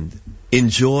understand,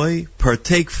 enjoy,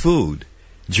 partake food,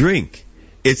 drink.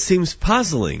 It seems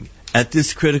puzzling at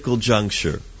this critical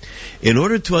juncture. In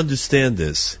order to understand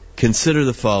this, consider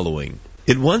the following.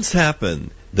 It once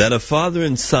happened that a father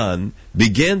and son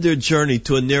began their journey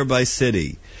to a nearby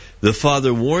city. The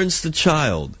father warns the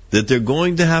child that they're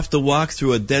going to have to walk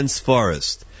through a dense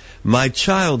forest. My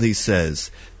child, he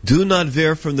says, do not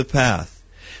veer from the path.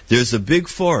 There's a big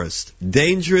forest.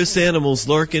 Dangerous animals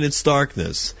lurk in its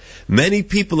darkness. Many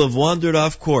people have wandered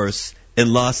off course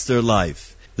and lost their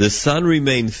life. The son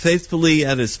remained faithfully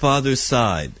at his father's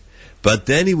side. But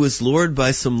then he was lured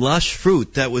by some lush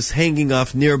fruit that was hanging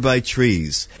off nearby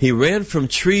trees. He ran from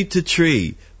tree to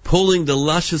tree, pulling the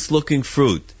luscious-looking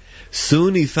fruit.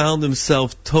 Soon he found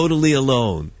himself totally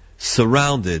alone,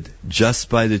 surrounded just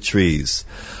by the trees.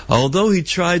 Although he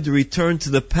tried to return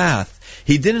to the path,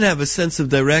 he didn't have a sense of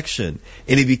direction,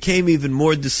 and he became even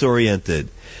more disoriented.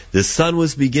 The sun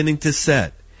was beginning to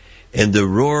set, and the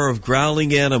roar of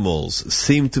growling animals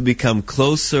seemed to become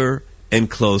closer and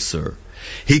closer.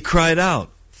 He cried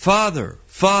out, "Father,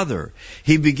 Father!"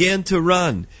 He began to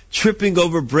run, tripping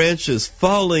over branches,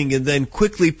 falling, and then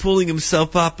quickly pulling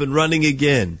himself up and running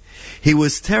again. He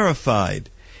was terrified.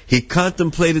 He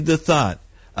contemplated the thought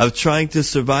of trying to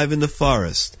survive in the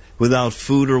forest without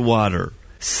food or water.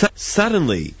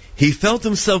 Suddenly, he felt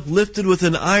himself lifted with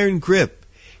an iron grip.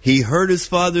 He heard his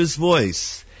father's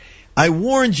voice. "I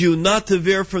warned you not to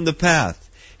veer from the path."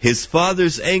 His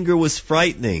father's anger was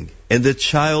frightening, and the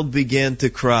child began to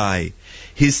cry.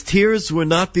 His tears were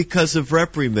not because of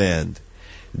reprimand.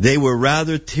 They were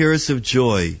rather tears of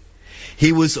joy.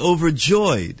 He was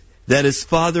overjoyed that his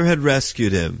father had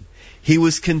rescued him. He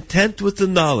was content with the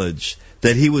knowledge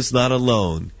that he was not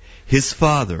alone. His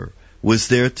father was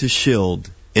there to shield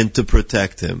and to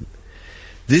protect him.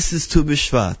 This is Tu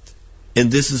B'Shvat,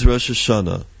 and this is Rosh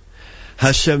Hashanah.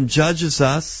 Hashem judges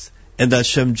us, and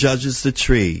Hashem judges the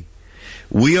tree.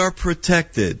 We are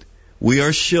protected, we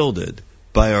are shielded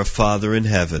by our Father in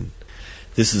heaven.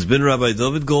 This has been Rabbi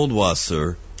David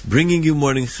Goldwasser, bringing you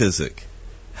Morning Chizuk.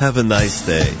 Have a nice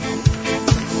day.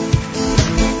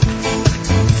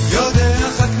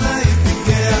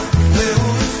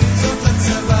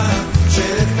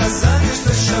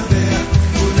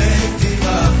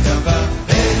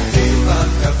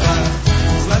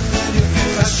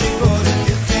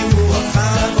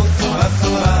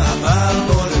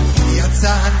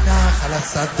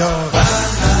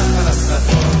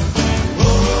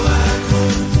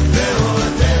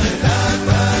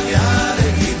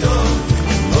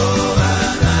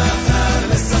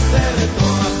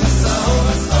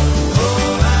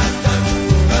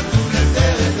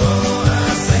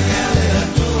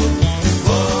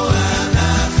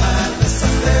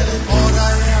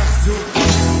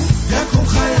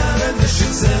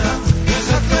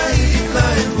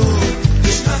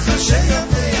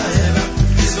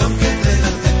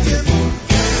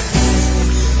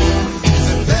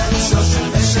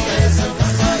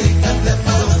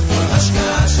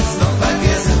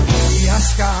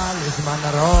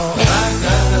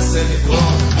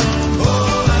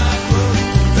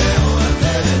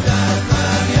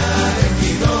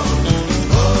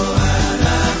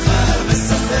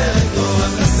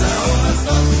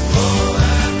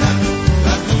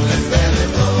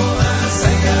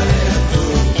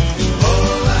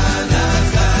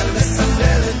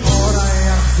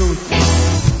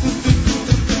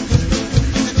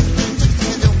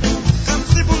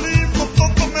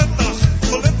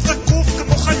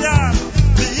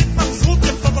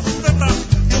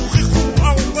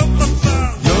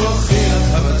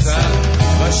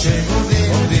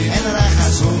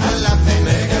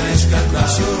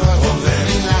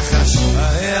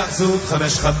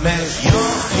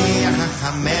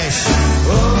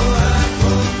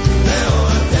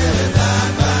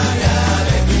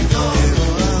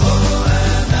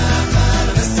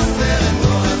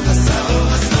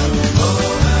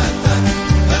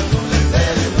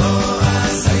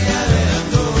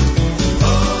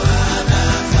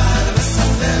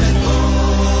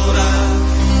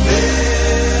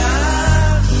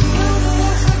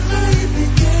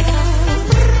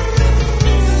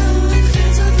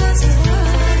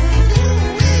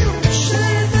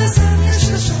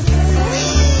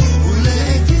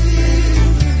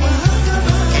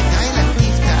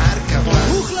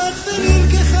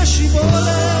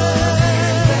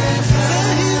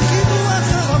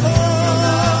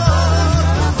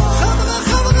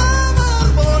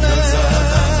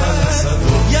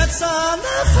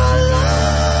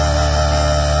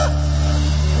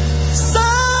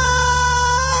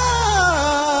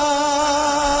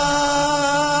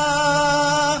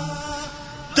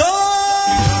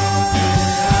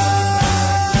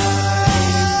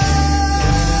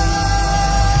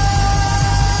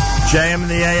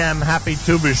 JM. Happy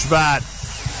Tu B'Shvat.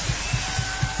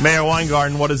 Meir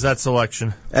Weingarten, what is that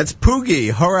selection? That's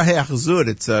Pugi, Hora He'achzud.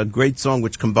 It's a great song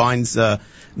which combines the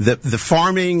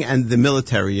farming and the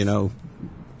military,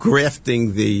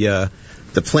 grafting the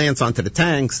plants onto the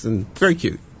tanks, and very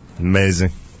cute.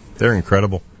 Amazing. They're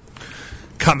incredible.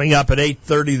 Coming up at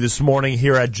 8:30 this morning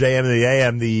here at JM and the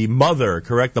AM, the mother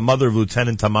of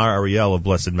Lieutenant Tamar Ariel of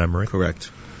blessed memory. Correct.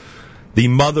 The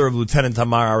mother of Lieutenant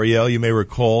Tamar Ariel, you may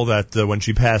recall that when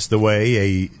she passed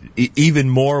away, even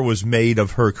more was made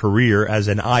of her career as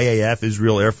an IAF,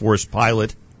 Israel Air Force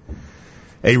pilot,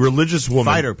 a religious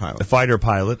woman. Fighter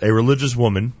pilot, a religious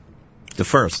woman. The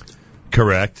first.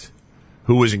 Correct.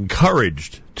 Who was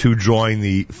encouraged to join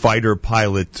the fighter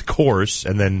pilot course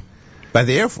and then... By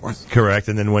the Air Force. Correct,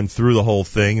 and then went through the whole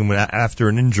thing, and after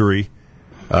an injury,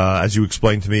 as you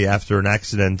explained to me, after an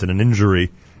accident and an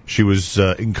injury, she was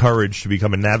encouraged to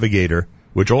become a navigator,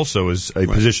 which also is a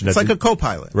position that's... It's like a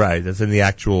co-pilot. Right, that's in the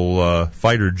actual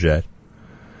fighter jet.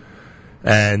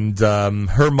 And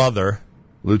her mother,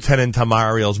 Lieutenant Tamar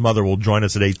Ariel's mother, will join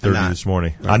us at 8:30 this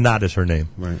morning. Right. Anat is her name.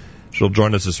 Right. She'll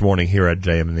join us this morning here at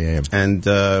JM and the AM. And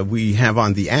we have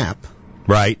on the app...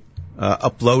 Right.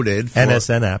 Uploaded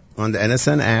NSN app. On the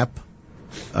NSN app,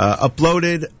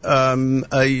 uploaded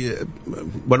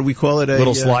what do we call it? A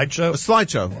little slideshow? A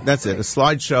slideshow. That's it. A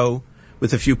slideshow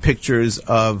with a few pictures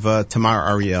of Tamar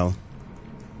Ariel.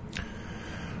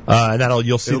 And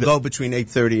you'll see it'll go between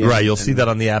 8:30 right, you'll see that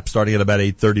on the app starting at about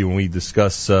 8:30 when we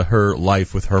discuss her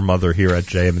life with her mother here at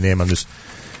JM and the AM on this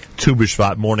Tu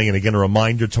B'Shvat morning. And again, a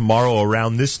reminder, tomorrow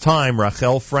around this time,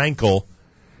 Rachel Frankel,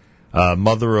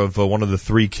 mother of one of the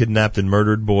 3 kidnapped and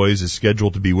murdered boys, is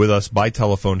scheduled to be with us by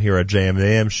telephone here at JM and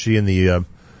AM. She and the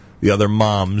other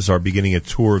moms are beginning a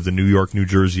tour of the New York, New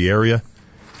Jersey area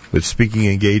with speaking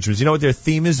engagements. You know what their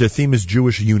theme is? Their theme is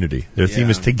Jewish unity. Their theme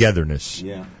is togetherness.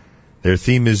 Yeah. Their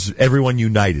theme is everyone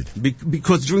united.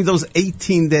 Because during those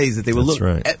 18 days that they were looking,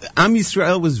 right. Am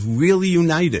Yisrael was really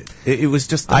united. It was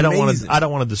just amazing. I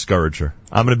don't want to discourage her.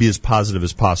 I'm going to be as positive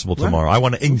as possible tomorrow. Right. I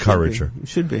want to encourage her. You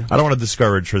should be. I don't want to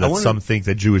discourage her that some think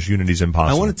that Jewish unity is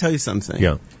impossible. I want to tell you something.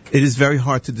 Yeah. It is very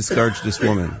hard to discourage this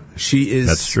woman. She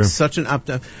is such an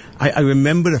I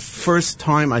remember the first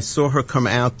time I saw her come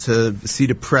out to see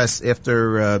the press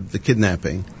after the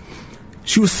kidnapping.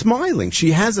 She was smiling.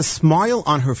 She has a smile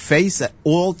on her face at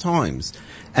all times.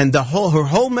 And her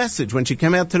whole message when she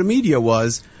came out to the media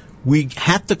was, we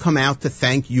have to come out to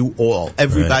thank you all.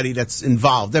 Everybody that's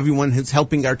involved. Everyone who's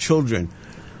helping our children.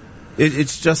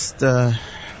 It's just...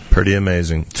 pretty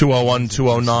amazing.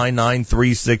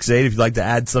 201-209-9368. If you'd like to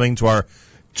add something to our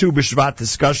Tu B'Shvat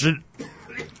discussion,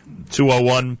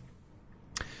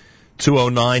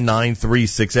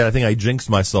 201-209-9368. I think I jinxed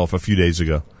myself a few days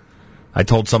ago. I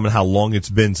told someone how long it's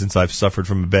been since I've suffered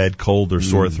from a bad cold or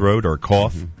sore throat or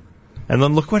cough. And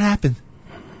then look what happened.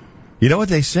 You know what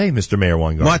they say, Mr. Meir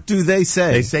Weingarten? What do they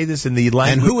say? They say this in the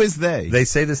language... And who is they? They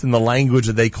say this in the language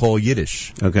that they call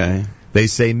Yiddish. Okay. They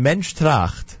say, Mensch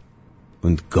tracht.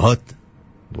 Und Gott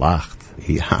lacht.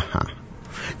 Ja.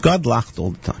 God lacht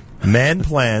all the time. Man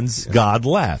plans, God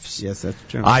laughs. Yes, that's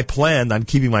true. I planned on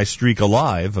keeping my streak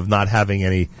alive of not having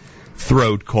any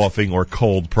throat, coughing, or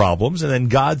cold problems, and then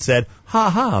God said, ha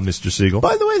ha, Mr. Segal.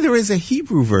 By the way, there is a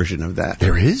Hebrew version of that.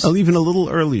 There is? Even a little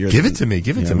earlier. Give it to me.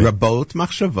 Rabot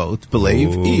machshavot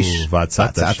belev ish.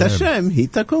 Vatzat Hashem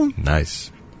hitakum. Nice.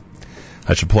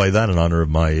 I should play that in honor of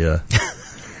my...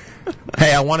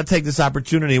 Hey, I want to take this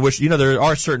opportunity and wish, there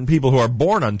are certain people who are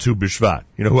born on Tu B'Shvat,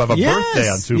 who have a birthday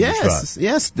on Tu B'Shvat.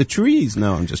 Yes, the trees.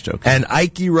 No, I'm just joking. And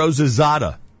Ike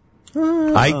Rosazada.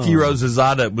 Ike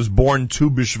Rosazada was born Tu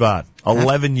B'Shvat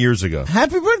 11 years ago.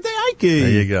 Happy birthday, Ike! There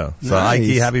you go. So, nice.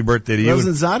 Ike, happy birthday to you.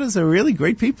 Rosazadas are really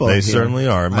great people. They certainly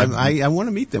are. I want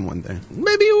to meet them one day.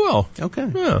 Maybe you will.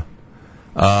 Okay.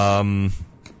 Yeah.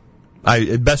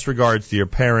 Best regards to your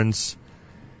parents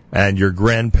and your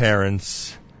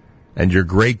grandparents and your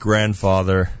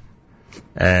great-grandfather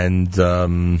and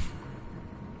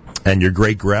your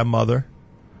great-grandmother.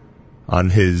 On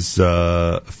his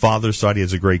father's side, he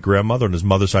has a great-grandmother. On his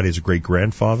mother's side, he has a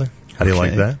great-grandfather. How do you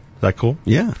like that? Is that cool?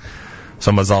 Yeah.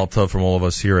 So mazal tov from all of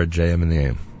us here at JM and the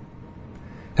AM.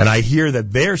 And I hear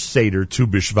that their Seder Tu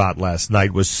B'Shvat last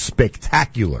night was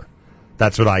spectacular.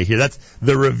 That's what I hear. That's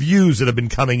the reviews that have been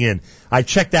coming in. I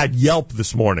checked out Yelp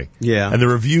this morning. Yeah. And the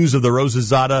reviews of the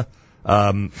Rosazada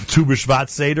Tu B'Shvat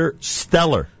Seder,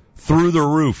 stellar. Through the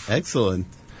roof. Excellent.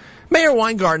 Meir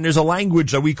Weingarten, there's a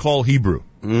language that we call Hebrew.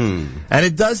 And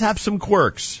it does have some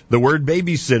quirks. The word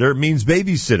babysitter means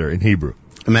babysitter in Hebrew.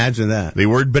 Imagine that. The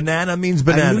word banana means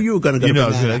banana. I knew you were going to go to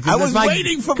banana. I was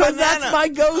waiting for banana. That's my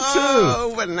go-to.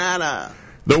 Oh, banana.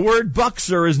 The word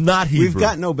buxer is not Hebrew. We've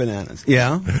got no bananas.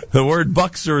 Yeah. The word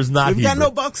buxer is not Hebrew. We've got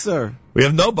no buxer. We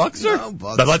have no buxer? No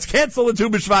buxer. Then let's cancel the Tu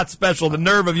B'Shvat special. The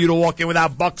nerve of you to walk in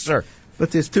without buxer.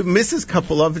 But there's Mrs.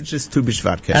 Kapelovich's Tu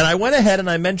B'Shvat cake. And I went ahead and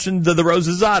I mentioned the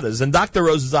Rosazadas, and Dr.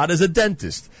 Rosazada is a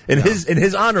dentist. In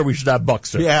his honor, we should have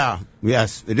buxer. Yeah,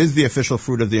 yes, it is the official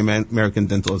fruit of the American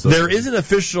Dental Association. There is an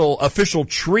official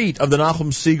treat of the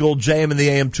Nachum Segal JM and the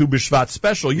AM Tu B'Shvat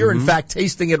special. You're in fact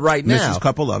tasting it right now. Mrs.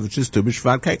 Kapelovich's Tu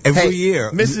B'Shvat cake every year.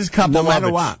 Mrs. Kapelovich, no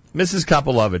matter what. Mrs.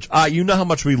 Kapelovich, you know how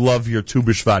much we love your Tu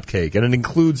B'Shvat cake, and it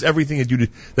includes everything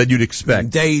that you'd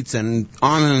expect. Dates and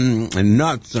almond and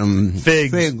nuts and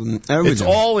figs and everything. It's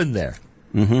all in there.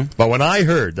 Mm-hmm. But when I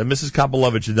heard that Mrs.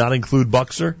 Kapelovich did not include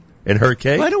buxer in her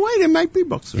cake, by the way, there might be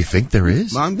buxer. You think there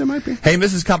is? Mom, there might be. Hey,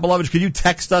 Mrs. Kapelovich, could you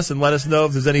text us and let us know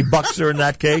if there's any buxer in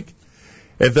that cake?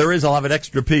 If there is, I'll have an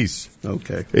extra piece.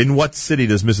 Okay. In what city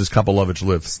does Mrs. Kapelovich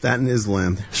live? Staten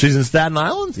Island. She's in Staten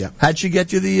Island? Yeah. How'd she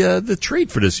get you the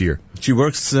treat for this year? She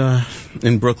works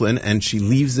in Brooklyn, and she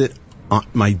leaves it on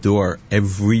my door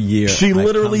every year. She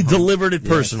literally delivered it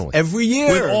personally. Every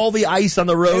year. With all the ice on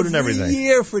the road and everything. Every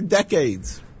year for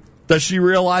decades. Does she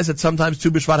realize that sometimes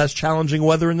Tu B'Shvat has challenging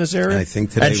weather in this area? I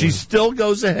think today. And she still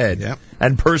goes ahead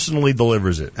and personally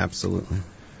delivers it. Absolutely.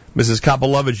 Mrs.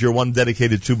 Kapelovich, you're one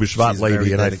dedicated Tu B'Shvat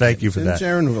lady, and I thank you for that.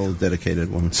 Sharonville, dedicated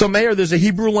one. So, Meir, there's a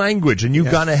Hebrew language, and you've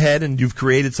gone ahead and you've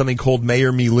created something called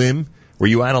Meir Milim, where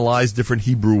you analyze different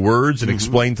Hebrew words and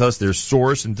explain to us their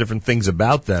source and different things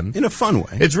about them. In a fun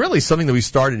way. It's really something that we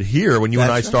started here when you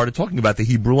and I started talking about the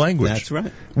Hebrew language. That's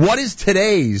right. What is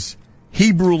today's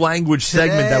Hebrew language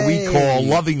segment that we call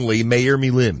lovingly Meir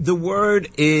Milim? The word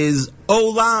is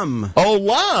olam.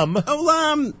 Olam?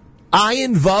 Olam.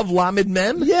 Ayin Vav Lamed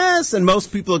Mem? Yes, and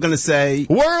most people are going to say...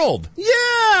 World. Yeah,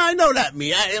 I know that.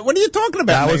 What are you talking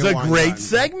about, That was Meir a great Weingarten?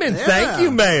 segment. Yeah. Thank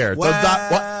you, Meir. Well,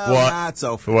 what? Not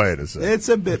so far. Wait a second. It's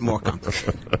a bit more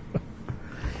complicated.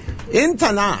 In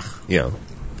Tanakh,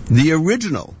 the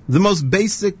original, the most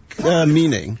basic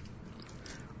meaning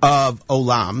of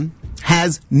olam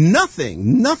has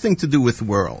nothing to do with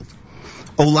world.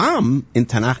 Olam in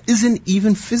Tanakh isn't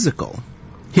even physical.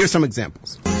 Here's some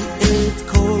examples.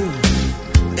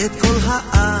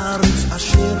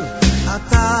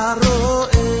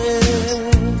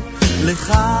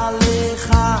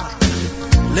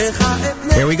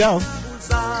 Here we go.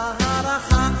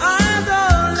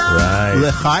 Right.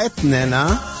 Lecha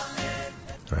etnena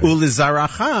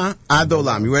ulizaracha ad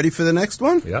olam. You ready for the next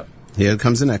one? Yep. Here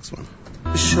comes the next one.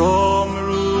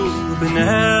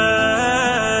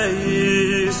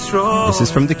 This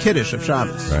is from the Kiddush of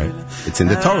Shabbos. Right. It's in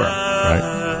the Torah.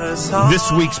 Right.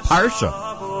 This week's Parsha.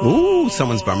 Ooh,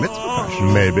 someone's bar mitzvah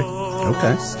Parsha. Maybe.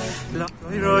 Okay.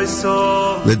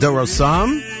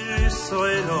 L'dorosam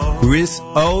ris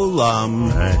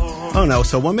olam. Right. Oh no,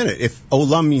 so 1 minute. If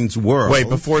olam means world. Wait,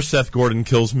 before Seth Gordon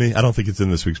kills me, I don't think it's in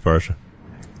this week's Parsha.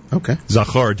 Okay.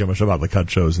 Zachor Yom HaShabbat Lakat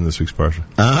shows in this week's Parsha.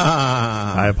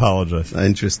 I apologize.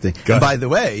 Interesting. By the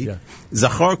way,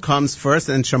 Zachor comes first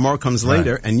and Shamor comes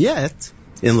later, and yet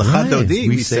in Lecha Dodi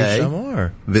we say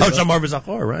Shamor. Shamor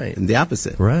v'Zachor, right. And the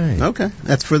opposite. Right. Okay.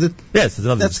 That's for the... Yes, it's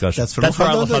another discussion. That's for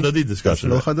our Lecha Dodi discussion.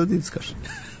 That's for Lecha Dodi discussion.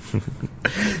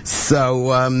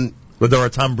 So...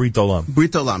 L'doratam Brit Olam.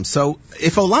 Brit Olam. So,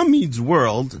 if Olam means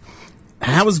world,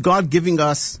 how is God giving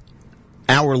us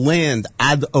our land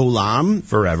ad Olam?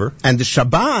 Forever. And the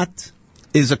Shabbat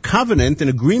is a covenant, an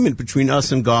agreement between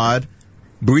us and God,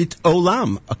 Brit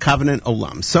Olam, a covenant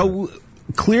Olam. So,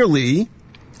 clearly,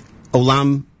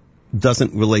 Olam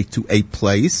doesn't relate to a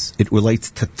place, it relates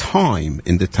to time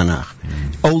in the Tanakh.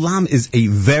 Olam is a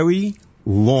very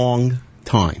long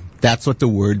time. That's what the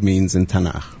word means in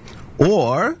Tanakh.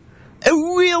 Or... a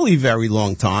really very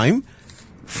long time,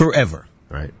 forever.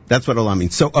 Right. That's what olam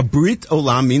means. So a brit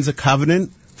olam means a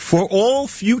covenant for all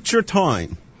future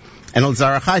time. And al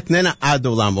zarachat nena ad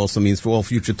olam also means for all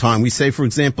future time. We say, for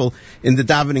example, in the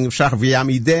davening of Shachar,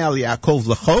 v'yamideh al Yaakov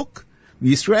l'chok,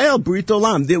 v'Yisrael brit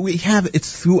olam. There we have,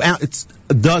 it's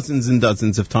dozens and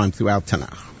dozens of times throughout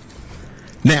Tanakh.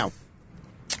 Now,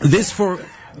 this for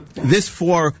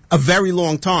a very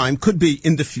long time could be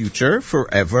in the future,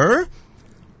 forever,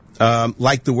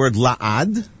 like the word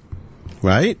la'ad,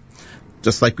 right?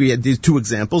 Just like we had these two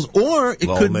examples. Or it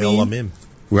could mean,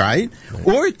 right?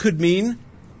 Or it could mean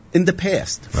in the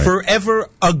past, forever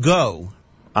ago.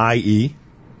 I.e.,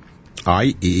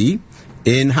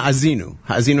 in Ha'azinu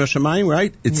Shamayim,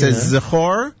 right? It says,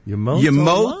 Zechor,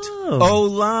 Yemot,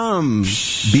 Olam,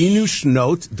 Binu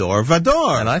Shnot, Dor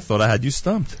Vador. And I thought I had you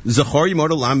stumped. Zechor, Yemot,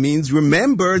 Olam means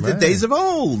remember the days of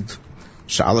old.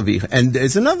 And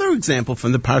there's another example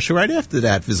from the parsha right after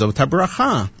that, V'zot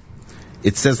HaBracha.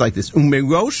 it says like this,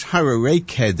 Umerosh hararei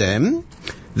kedem,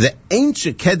 the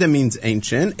ancient, kedem means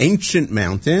ancient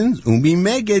mountains,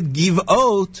 Umimeged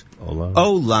givot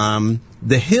olam,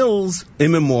 the hills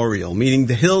immemorial, meaning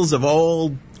the hills of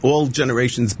all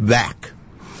generations back.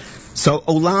 So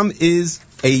olam is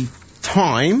a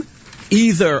time,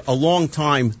 either a long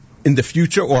time in the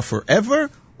future or forever,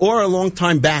 or a long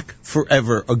time back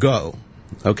forever ago.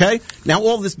 Okay? Now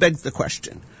all this begs the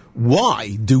question,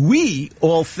 why do we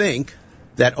all think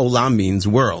that olam means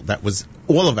world? That was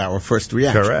all of our first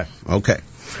reaction. Correct. Okay.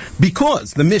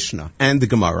 Because the Mishnah and the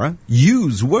Gemara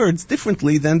use words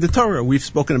differently than the Torah. We've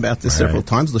spoken about this several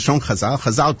times. Lashon Chazal.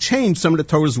 Chazal changed some of the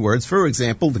Torah's words. For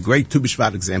example, the great Tu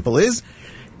B'Shvat example is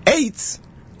Eitz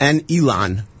and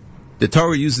Ilan. The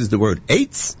Torah uses the word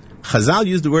Eitz. Chazal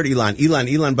used the word Ilan.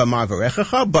 Ilan b'mar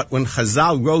v'rechecha. But when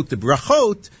Chazal wrote the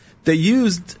brachot, they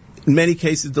used, in many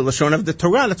cases, the Lashon of the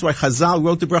Torah. That's why Chazal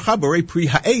wrote the bracha Borei Pri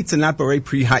Ha'etz and not Borei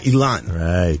Pri Ha'ilan.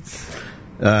 Right.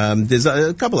 There's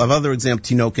a couple of other examples,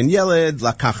 Tinok and Yeled,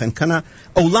 Lakach and Kana.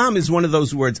 Olam is one of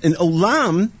those words. In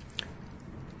Olam,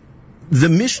 the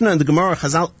Mishnah and the Gemara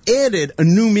Chazal added a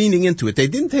new meaning into it. They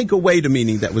didn't take away the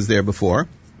meaning that was there before,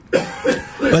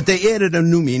 but they added a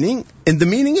new meaning. And the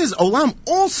meaning is, Olam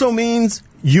also means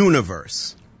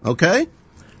universe. Okay?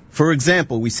 For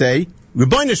example, we say,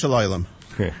 Rebbeinu Shel Olam.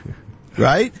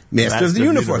 Right? Master of the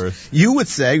universe. You would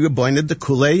say, Rebbeinu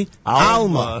Dekulei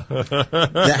Alma.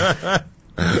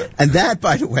 And that,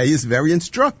 by the way, is very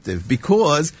instructive,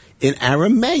 because in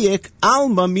Aramaic,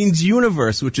 Alma means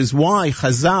universe, which is why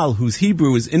Chazal, whose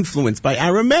Hebrew is influenced by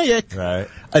Aramaic,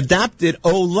 adapted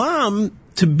Olam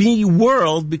to be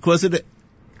world because of the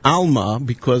Alma,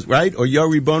 because, right? Or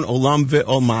Yoribon Olam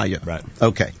ve'Olmaya. Right.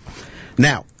 Okay.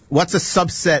 Now, what's a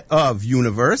subset of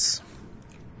universe?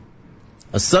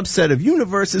 A subset of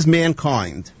universe is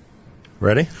mankind.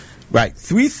 Ready? Right.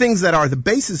 3 things that are the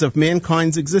basis of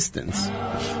mankind's existence.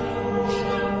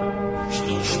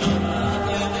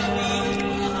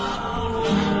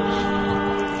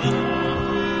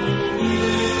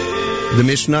 The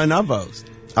Mishnah and Avos.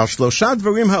 Al Shlosha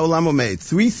Dvarim Ha'olam Omed.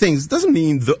 3 things. It doesn't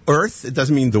mean the earth. It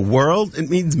doesn't mean the world. It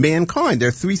means mankind. There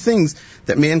are 3 things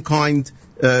that mankind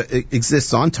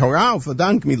exists on. Torah,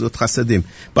 Ufadan, Gmilut Chasadim.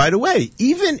 By the way,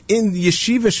 even in the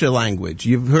Yeshivisha language,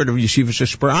 you've heard of Yeshivisha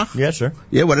Sprach? Yeah, sure.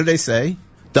 Yeah, what do they say?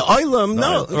 The Olam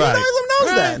knows. The Olam knows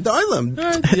that. The Olam.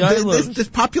 The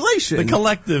population. The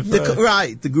collective.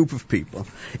 The group of people.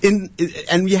 And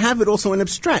you have it also in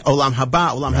abstract. Olam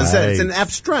Haba, Olam Hazeh. It's an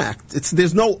abstract.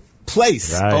 There's no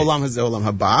place. Olam Hazeh, Olam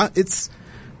Haba. It's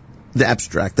the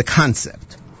abstract, the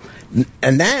concept.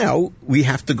 And now we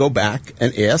have to go back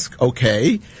and ask,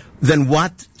 okay, then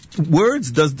what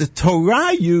words does the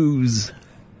Torah use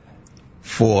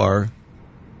for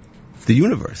the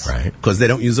universe? Right. Because they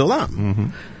don't use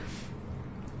Olam.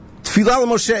 Tfilah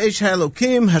Moshe Eish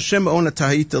HaElokim Hashem Ona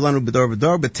Tahita Lanu B'dor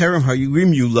B'dor B'terem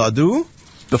Hayurim Yuladu.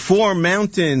 Before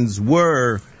mountains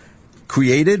were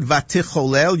created,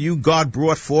 Vaticholel, you God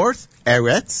brought forth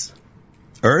Eretz,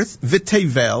 earth,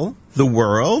 V'tevel, the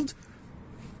world,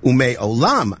 Umei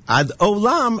Olam, Ad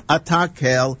Olam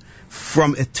Atakel,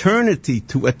 from eternity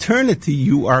to eternity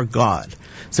you are God.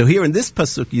 So here in this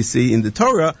pasuk you see in the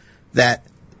Torah that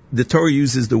the Torah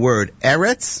uses the word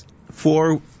Eretz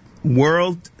for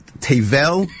world,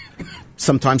 Tevel,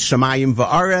 sometimes Shamayim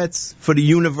Va'aretz for the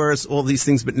universe, all these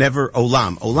things, but never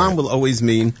Olam. Olam will always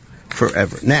mean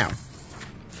forever. Now,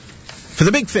 for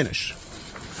the big finish.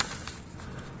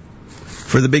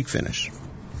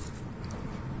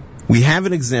 We have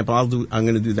an example. I'm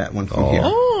going to do that one from here.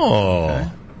 Okay.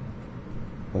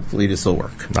 Hopefully this will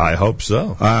work. I hope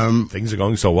so. Things are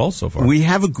going so well so far. We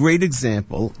have a great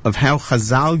example of how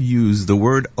Chazal used the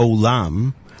word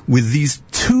Olam with these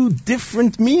 2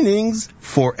 different meanings,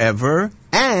 forever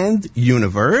and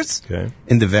universe,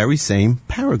 in the very same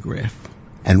paragraph.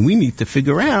 And we need to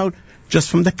figure out, just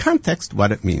from the context,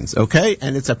 what it means. Okay?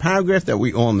 And it's a paragraph that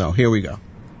we all know. Here we go.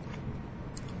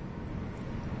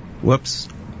 Whoops.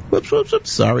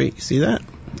 Sorry. You see that?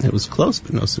 It was close,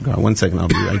 but no cigar. 1 second, I'll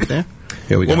be right there.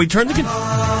 Here we go. When we turn to...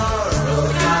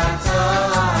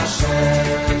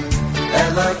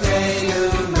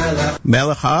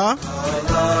 Melech ha-olam.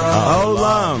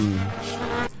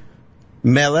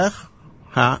 Melech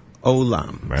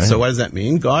ha-olam. Right. So what does that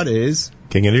mean? God is...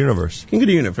 King of the universe. King of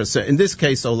the universe. So in this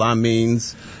case, olam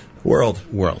means... World.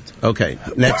 Okay,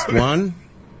 next one.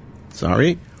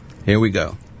 Sorry. Here we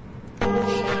go.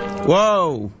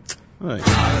 Whoa! Right.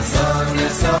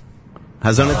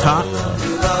 Hazonatah.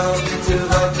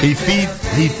 He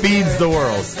feeds the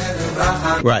world.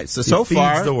 Right. So he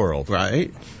far, feeds the world.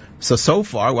 Right. So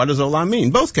far, what does olam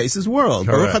mean? Both cases, world.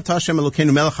 Correct. Baruch atah Hashem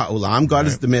Elokeinu melech ha'olam. God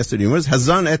is the master of the universe.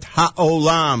 Hazan et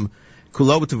ha'olam.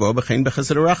 Kulo b'tavo b'chein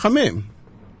b'chesed u'rachamim.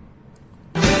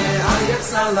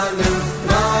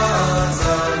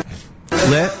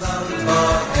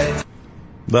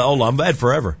 The olam ba'ed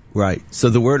forever. Right. So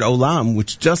the word olam,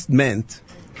 which just meant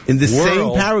in the World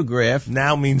same paragraph,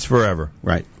 now means forever.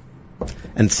 Right.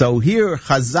 And so here,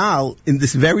 Chazal, in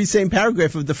this very same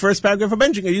paragraph of the first paragraph of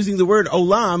benching, are using the word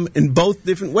olam in both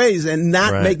different ways and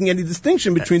not making any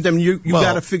distinction between them. You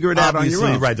got to figure it out on your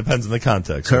own. Right, depends on the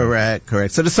context. Correct.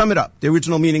 So to sum it up, the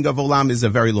original meaning of olam is a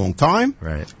very long time,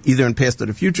 right? Either in past or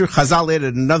the future. Chazal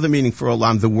added another meaning for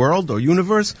olam, the world or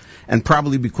universe, and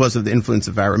probably because of the influence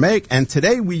of Aramaic. And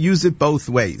today we use it both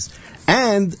ways.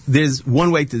 And there's one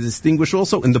way to distinguish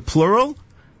also in the plural.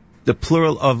 The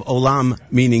plural of olam,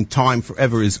 meaning time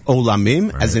forever, is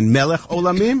olamim, as in melech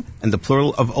olamim, and the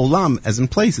plural of olam, as in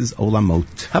place, is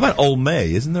olamot. How about olmei?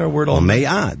 Isn't there a word olmei?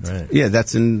 Olmeiad. Right. Yeah,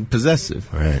 that's in possessive.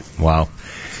 Right. Wow.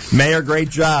 Meir, great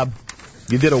job.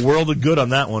 You did a world of good on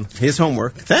that one. Here's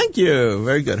homework. Thank you.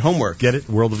 Very good. Homework. Get it?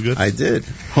 World of good? I did.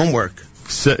 Homework.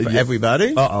 For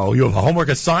everybody. Uh-oh. You have a homework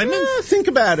assignment? Think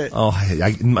about it. Oh,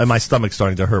 my stomach's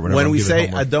starting to hurt when we say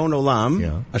Adon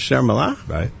Olam, Asher Malach.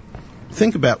 Right.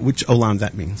 Think about which olam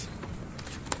that means.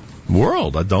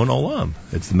 World, Adon Olam.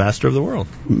 It's the master of the world.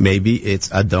 Maybe it's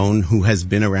Adon who has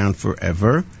been around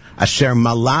forever. Asher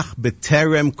Malach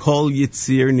B'terem Kol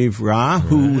Yitzir Nivra,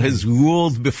 who has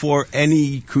ruled before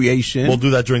any creation. We'll do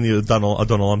that during the Adon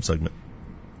Olam segment.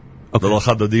 Okay. The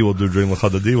L'chadadi we'll do during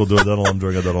L'chadadi. We'll do Adon Olam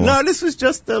during Adon Olam. No, this was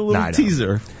just a little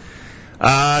teaser.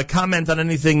 Comment on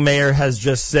anything Meir has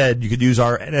just said. You could use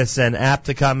our NSN app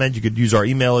to comment. You could use our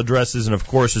email addresses. And, of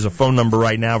course, there's a phone number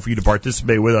right now for you to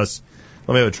participate with us.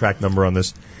 Let me have a track number on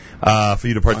this. For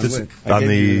you to participate on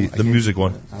the music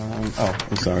one.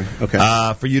 I'm sorry.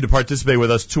 Okay. For you to participate with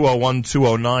us,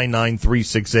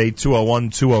 201-209-9368,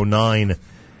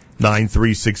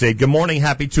 201-209-9368. Good morning.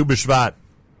 Happy Tu B'Shvat.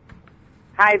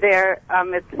 Hi there.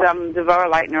 It's Devorah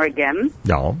Leitner again.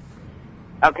 No.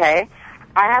 Okay.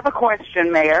 I have a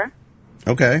question, Meir.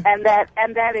 Okay. And that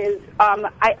is,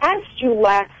 I asked you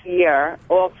last year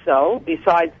also,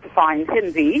 besides to find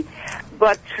Hindi,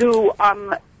 but to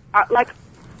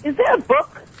is there a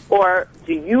book, or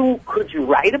could you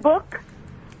write a book?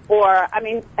 Or, I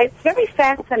mean, it's very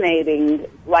fascinating,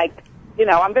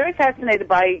 I'm very fascinated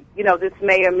by, this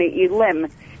Meir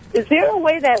Me'ilim. Is there a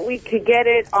way that we could get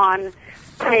it on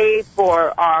tape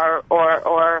or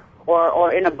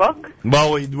in a book?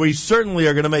 Well, we certainly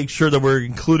are going to make sure that we're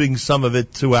including some of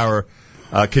it to our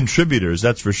contributors,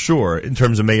 that's for sure, in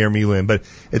terms of Meir Milim. But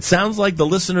it sounds like the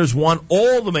listeners want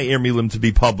all the Meir Milim to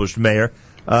be published, Meir.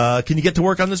 Can you get to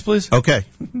work on this, please? Okay.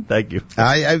 Thank you.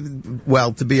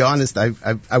 Well, to be honest,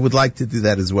 I would like to do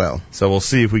that as well. So we'll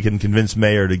see if we can convince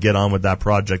Meir to get on with that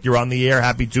project. You're on the air.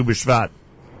 Happy Tu B'Shvat.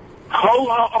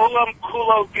 Olam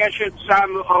Kulo Geshet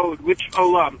Samu'od. Which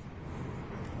Olam?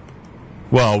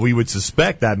 Well, we would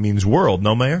suspect that means world,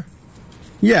 no, Meir?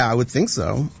 Yeah, I would think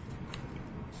so.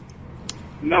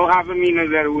 No,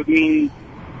 Havamina that it would mean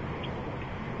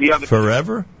the other.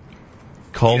 Forever?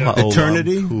 Kol ha'olam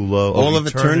eternity? Kulo. All of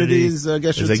eternity is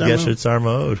Geshet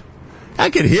Sarma'od. I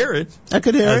could hear it.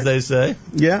 As they say.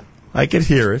 Yeah. I could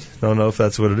hear it. Don't know if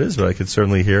that's what it is, but I could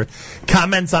certainly hear it.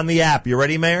 Comments on the app. You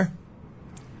ready, Meir?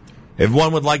 If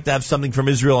one would like to have something from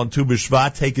Israel on Tu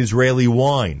B'Shvat, take Israeli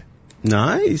wine.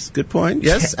 Nice. Good point.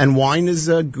 Yes, and wine is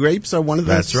grapes are one of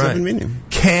the seven meaning.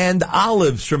 Canned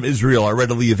olives from Israel are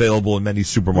readily available in many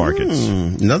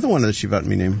supermarkets. Another one of the Shivat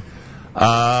meaning.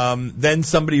 Then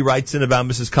somebody writes in about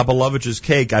Mrs. Kapalovich's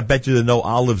cake. I bet you there are no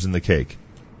olives in the cake.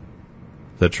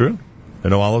 Is that true? There are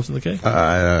no olives in the cake?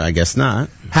 I guess not.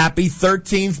 Happy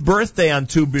 13th birthday on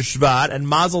Tu B'Shvat, and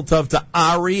Mazel Tov to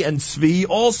Ari and Tzvi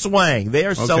all swang. They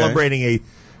are celebrating a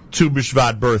Tu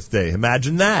B'Shvat birthday.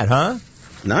 Imagine that, huh?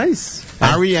 Nice.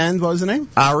 Ari and, what was the name?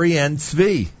 Ari and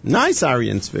Tzvi. Nice,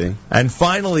 Ari and Tzvi. And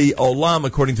finally, Olam,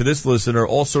 according to this listener,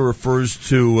 also refers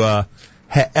to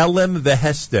He'elim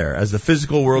v'Hester, as the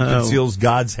physical world conceals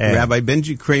God's hand. Rabbi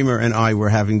Benji Kramer and I were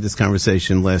having this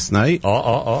conversation last night.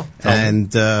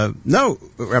 And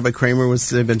Rabbi Kramer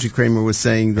Benji Kramer was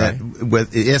saying that,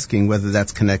 asking whether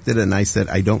that's connected, and I said,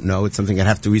 I don't know. It's something I'd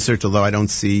have to research, although I don't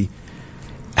see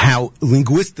how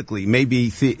linguistically, maybe,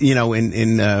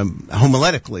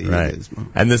 homiletically. Right.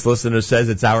 And this listener says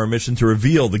it's our mission to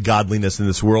reveal the godliness in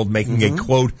this world, making a,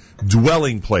 quote,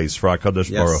 dwelling place for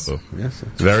HaKadosh Baruch Hu. Yes.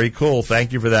 Very cool.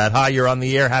 Thank you for that. Hi, you're on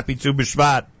the air. Happy Tu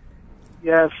B'Shvat.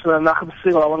 Yes, Nachum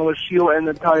Segal, I want to wish you and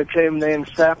the entire JMA and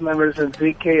staff members and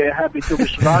ZK a happy Tu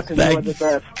B'Shvat, and you are the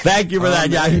best. Thank you for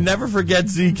that. Yeah, you never forget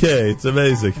ZK. It's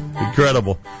amazing.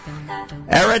 Incredible.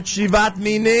 Eret Shivat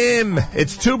Minim.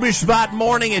 It's Tu B'Shvat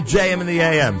morning at JM in the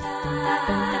AM.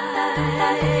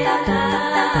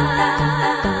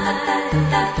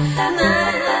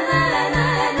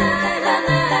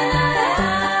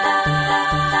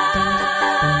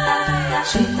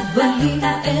 שבלים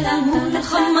אל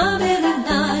המלחמה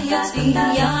ברינה יוצאים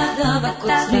ידיו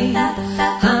הקוצרים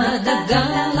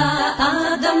הדגל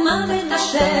לאדמה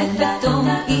מנשק בתום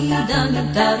עידן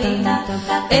מגדרים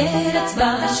ארץ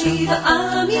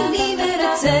בשבעה מינים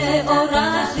ארץ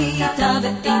אורה חיטה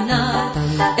ועינה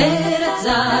ארץ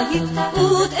זית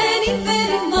ודענים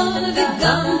ורימון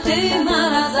וגם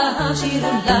תמר הזהב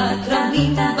שירו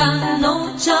לכרמים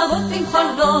בנות שבות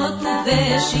במחולות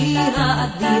ובשירה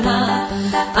אדירה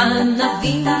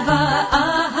ענבים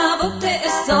ואהבות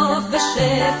תאסוף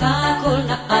בשפע כל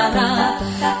נערה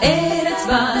ארץ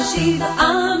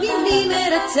בשבעה מינים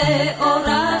ארץ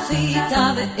אורה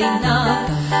חיטה ועינה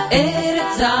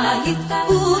ארץ זית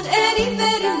ודענים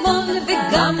ורימון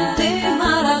וגם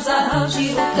תמר הזהב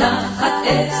שירו תחת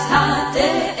עץ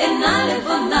התאנה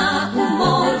לבונה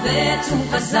ומור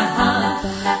וצוף הזהב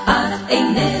את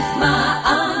אינך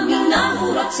מאמינה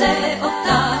הוא רוצה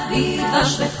אותך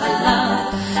בדבש וחלב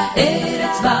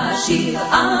ארץ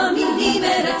בשבעה מינים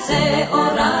ארץ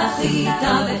אורה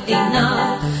חיטה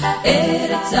ועינה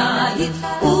ארץ זית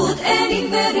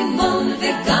ודענים ורימון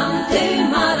וגם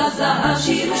תמר הזהב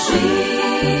שיר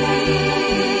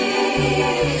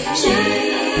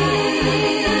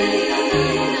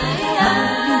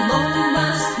הרימון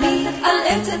מסמיך על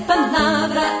עצת פניו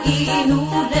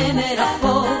ראינו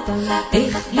למרחוק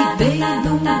איך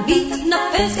ליבנו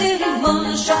מתנפס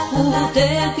כרימון שחוט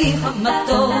אל פיך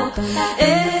מתוק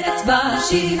ארץ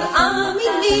בשבעה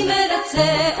מינים ארץ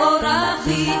אורה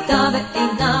חיטה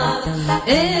ועינה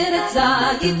ארץ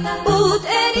זית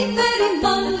ודענים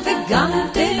ורימון וגם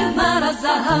תמר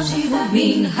הזהב שירו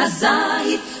מן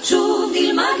הזית שוב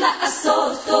נלמד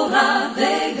לעשות תורה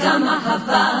וגם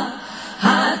אהבה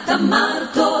התמר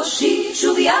תושיט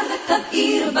שוב יד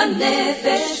ותבעיר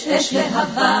בנפש אש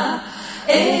להבה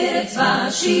ארץ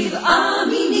בשבעה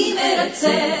מינים ארץ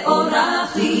אורה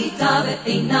חיטה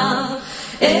ועינה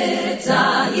ארץ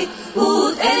זית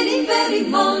ודענים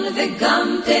ורימון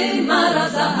וגם תמר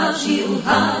הזהב שירו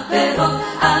הפירות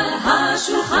על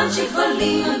השולחן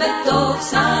שכבלים בתוך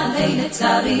סלי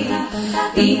נצרים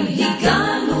אם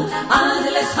הגענו עד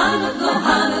לכאן עוד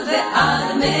נוהם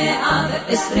ועד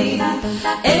 120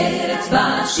 ארץ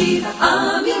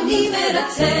בשבעה מינים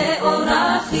ארץ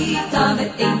אורה חיטה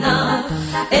ועינה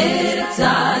ארץ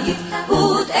זית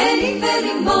ודענים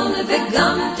ורימון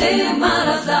וגם תמר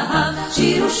הזהב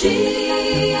שירו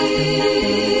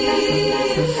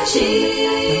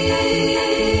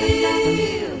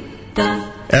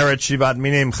Eretz Shivat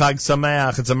Minim, Chag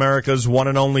Sameach. It's America's one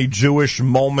and only Jewish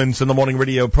Moments in the Morning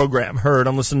radio program. Heard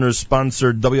on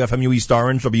listeners-sponsored WFMU East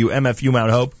Orange, WMFU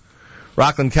Mount Hope,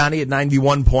 Rockland County at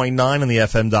 91.9 on the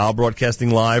FM dial, broadcasting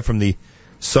live from the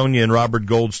Sonia and Robert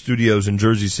Gold studios in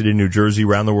Jersey City, New Jersey,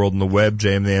 around the world on the web,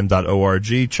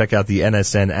 jmam.org. Check out the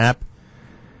NSN app.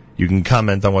 You can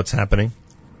comment on what's happening.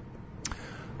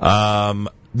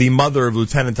 The mother of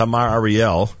Lieutenant Amar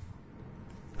Ariel,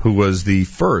 who was the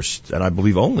first, and I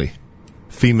believe only,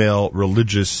 female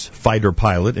religious fighter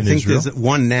pilot in Israel. I think there's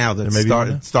one now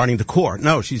that's starting to court.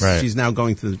 No, she's now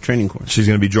going through the training course. She's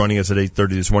going to be joining us at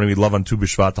 8:30 this morning. We'd love on Tu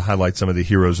B'Shvat to highlight some of the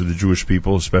heroes of the Jewish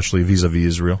people, especially vis-a-vis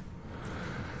Israel.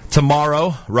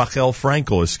 Tomorrow, Rachel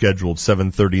Frankel is scheduled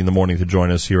 7:30 in the morning to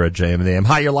join us here at JM and the AM.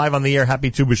 Hi, you're live on the air.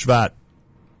 Happy Tu B'Shvat.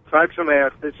 Chag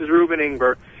Sameach. This is Reuben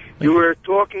Ingber. You were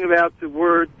talking about the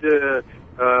word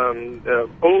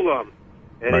olam,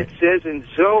 and it says in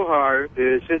Zohar,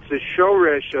 since the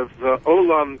shoresh of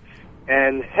olam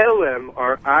and helem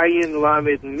are ayin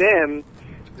lamed mem,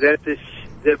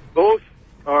 that both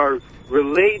are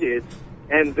related,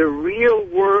 and the real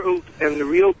world and the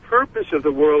real purpose of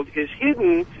the world is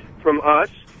hidden from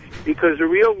us, because the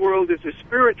real world is a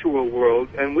spiritual world,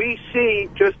 and we see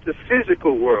just the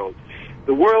physical world.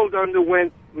 The world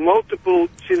underwent multiple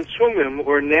tzimtzumim,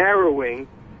 or narrowing,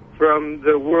 from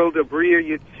the world of Bria,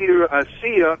 Yitzira,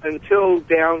 Asiya, until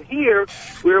down here,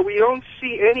 where we don't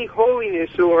see any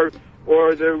holiness or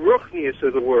the ruchnius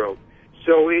of the world.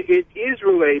 So it is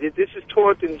related. This is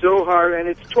taught in Zohar, and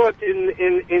it's taught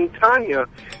in Tanya,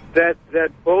 that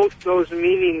both those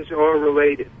meanings are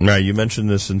related. Right, you mentioned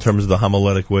this in terms of the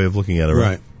homiletic way of looking at it,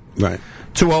 right? Right.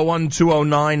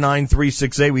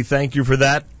 201-209-9368, we thank you for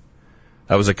that.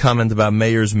 That was a comment about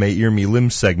Meir's Meir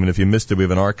Milim segment. If you missed it, we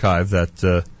have an archive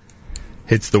that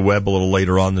hits the web a little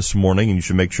later on this morning, and you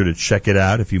should make sure to check it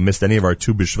out. If you missed any of our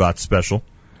Tu B'Shvat special,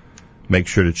 make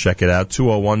sure to check it out.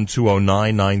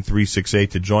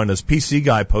 201-209-9368 to join us. PC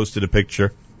Guy posted a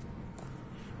picture.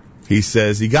 He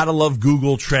says, you gotta love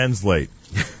Google Translate.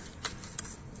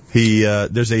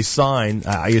 There's a sign,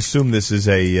 I assume this is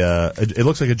it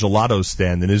looks like a gelato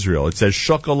stand in Israel. It says,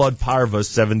 Chocolate Parva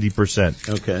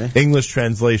 70%. Okay. English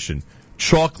translation,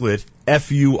 chocolate,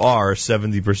 F-U-R,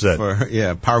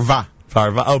 70%. Parva.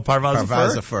 Parva. Oh,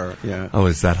 Parva's a fur. Yeah. Oh,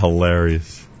 is that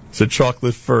hilarious? So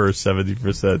chocolate fur,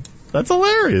 70%. That's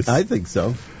hilarious. I think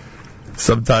so.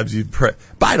 Sometimes you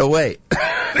By the way,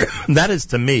 that is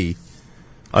to me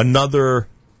another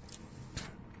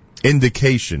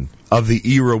indication of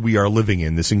the era we are living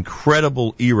in, this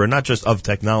incredible era, not just of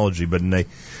technology, but in a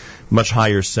much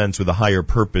higher sense with a higher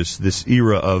purpose, this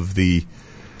era of the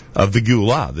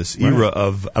Geulah, this era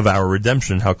of our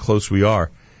redemption, how close we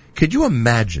are. Could you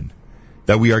imagine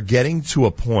that we are getting to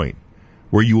a point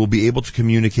where you will be able to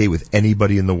communicate with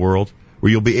anybody in the world, where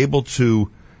you'll be able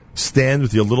to stand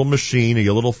with your little machine or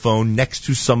your little phone next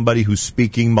to somebody who's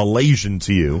speaking Malaysian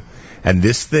to you, and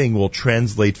this thing will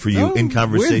translate for you in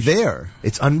conversation. We're there.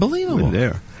 It's unbelievable. We're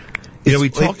there. We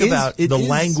talk about the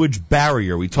language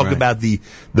barrier. We talk about the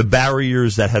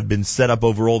barriers that have been set up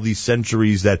over all these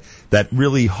centuries that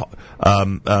really,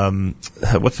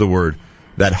 what's the word?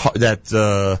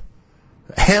 That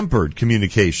hampered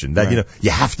communication. That,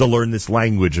 you have to learn this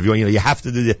language. If you have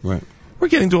to do that. Right. We're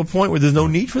getting to a point where there's no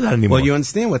need for that anymore. Well, you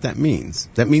understand what that means.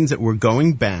 That means that we're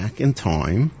going back in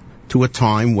time to a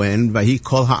time when Vahi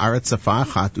kol ha'aretz safa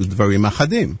achat udvarim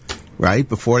achadim, right?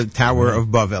 Before the Tower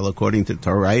of Babel, according to the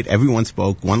Torah, right? Everyone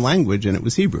spoke one language, and it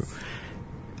was Hebrew.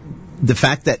 The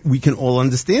fact that we can all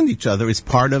understand each other is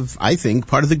part of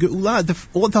the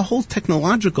Geulah. The whole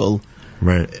technological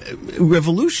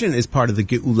revolution is part of the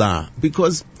Geulah,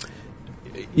 because,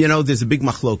 there's a big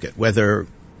machloket, whether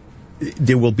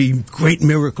there will be great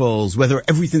miracles, whether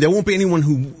there won't be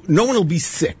no one will be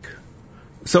sick.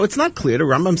 So it's not clear. The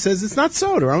Rambam says it's not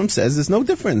so. The Rambam says there's no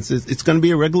difference. It's going to be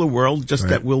a regular world, just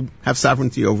that we'll have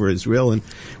sovereignty over Israel, and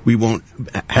we won't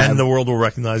have... And the world will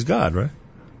recognize God, right?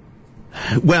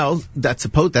 Well, that's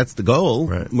the goal,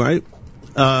 right?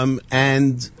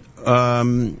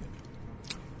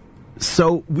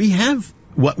 So we have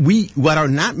what are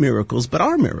not miracles, but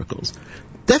are miracles.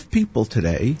 Deaf people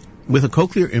today with a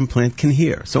cochlear implant can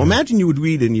hear. So imagine you would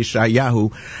read in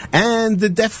Yeshayahu, and the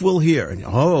deaf will hear. And,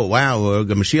 oh, wow,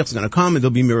 the Mashiach's going to come and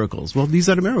there'll be miracles. Well, these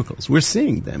are the miracles. We're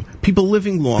seeing them. People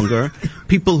living longer,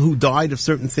 people who died of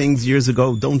certain things years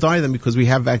ago don't die of them because we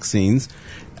have vaccines.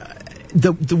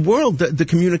 The world, the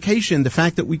communication, the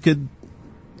fact that we could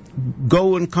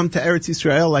go and come to Eretz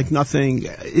Yisrael like nothing,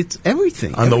 it's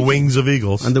everything. On the wings of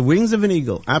eagles. On the wings of an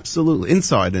eagle, absolutely.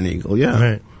 Inside an eagle, yeah.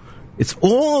 Right. It's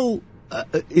all...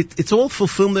 it's all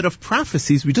fulfillment of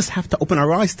prophecies. We just have to open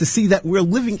our eyes to see that we're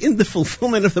living in the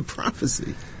fulfillment of the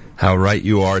prophecy. How right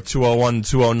you are.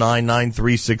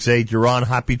 201-209-9368. You're on.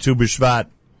 Happy Tu B'Shvat.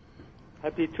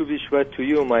 Happy Tu B'Shvat to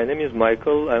you. My name is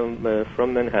Michael. I'm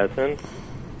from Manhattan.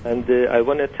 And I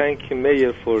want to thank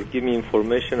Meir for giving me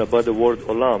information about the word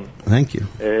Olam. Thank you.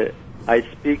 I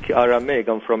speak Aramaic.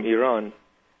 I'm from Iran.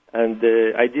 And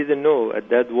I didn't know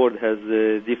that word has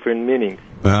different meanings.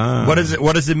 What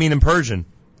does it mean in Persian?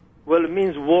 Well, it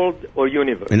means world or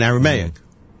universe. In Aramaic?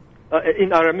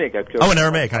 In Aramaic, actually. Oh, in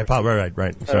Aramaic. I apologize.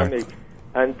 Right. Sorry. Aramaic.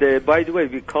 And by the way,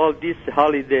 we call this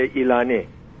holiday Ilaneh.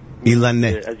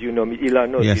 Ilaneh. As you know,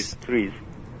 Ilanot is trees.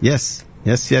 Yes.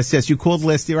 You called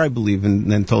last year, I believe,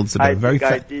 and then told us about it.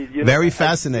 Very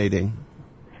fascinating.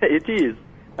 It is.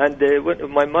 And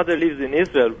when my mother lives in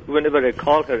Israel, whenever I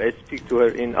call her, I speak to her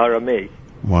in Aramaic.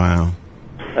 Wow.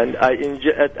 And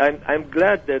I'm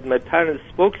glad that my parents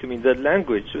spoke to me in that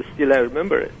language. Still, I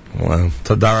remember it. Wow.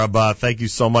 Tadar Rabba. Thank you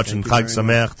so much, and Chag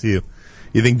Sameach to you.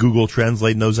 You think Google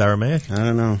Translate knows Aramaic? I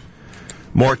don't know.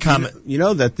 More comment. You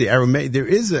know that there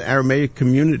is an Aramaic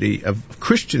community of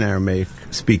Christian Aramaic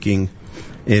speaking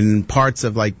in parts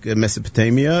of like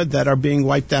Mesopotamia that are being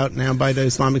wiped out now by the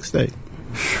Islamic State.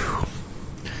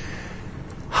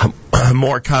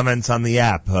 More comments on the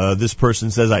app. This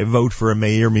person says, I vote for a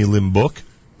Meir Milim book.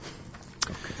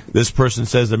 This person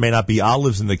says there may not be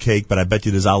olives in the cake, but I bet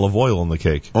you there's olive oil in the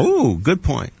cake. Oh, good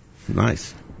point.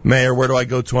 Nice. Meir, where do I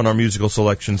go to on our musical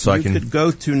selection so I can... You could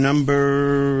go to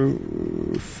number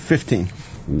 15. Wow.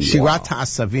 Shirat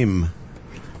HaAsavim.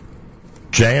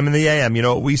 JM in the AM. You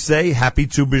know what we say? Happy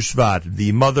Tu B'Shvat.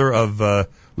 The mother of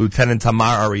Lieutenant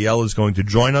Tamar Ariel is going to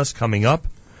join us coming up.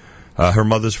 Her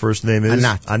mother's first name is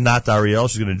Anat Ariel.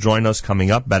 She's going to join us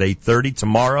coming up about 8:30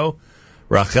 tomorrow.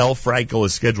 Rachel Frankel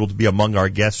is scheduled to be among our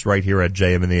guests right here at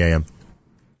JM in the AM.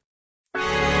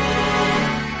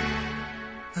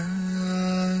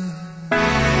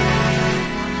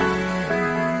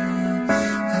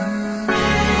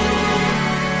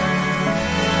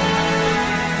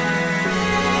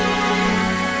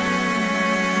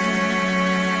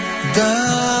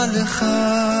 דע לך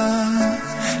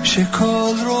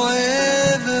שכל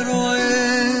רואה ורואה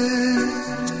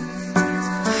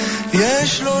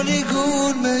יש לו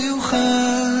ניגון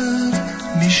מיוחד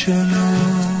משלו.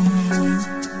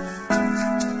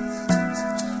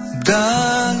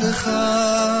 דע לך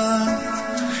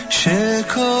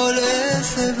שכל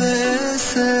עשב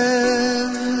ועשב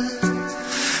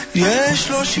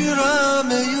יש לו שירה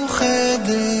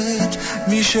מיוחדת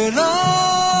משלו.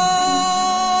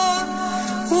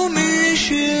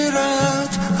 ומשיר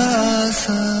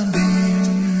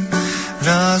העשבים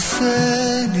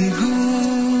נעשה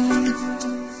ניגון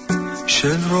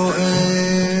של רועה.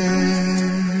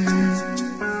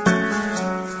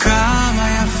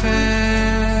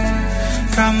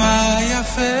 כמה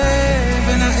יפה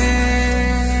ונאה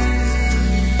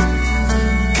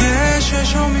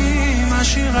כששומעים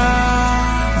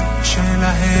השירה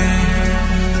שלהם.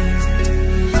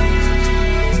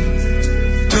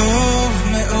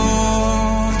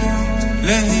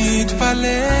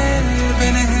 להתפלל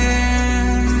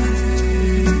ביניהם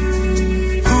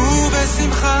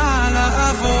ובשמחה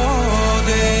לעבוד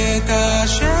את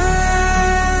השם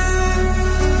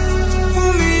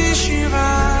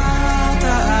ומשירת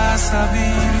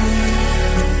העשבים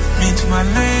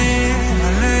מתמלא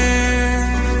הלב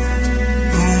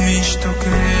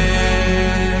ומשתוקק.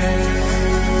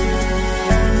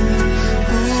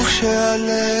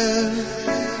 וכשהלב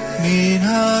מן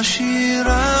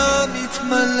השירה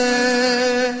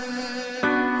מתמלא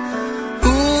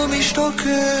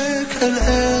ומשתוקק אל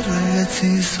ארץ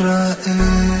ישראל.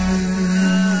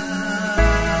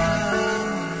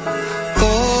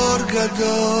 אור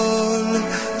גדול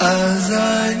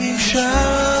אזי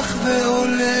נמשך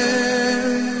ועולה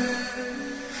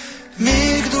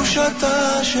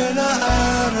מקדושתה של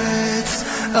הארץ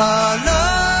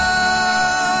עליו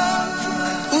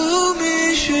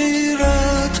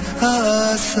ומשירת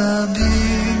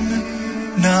העשבים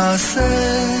נעשה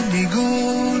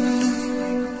ניגון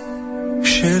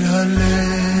של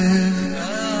הלב.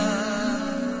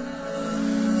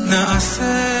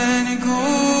 נעשה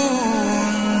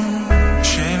ניגון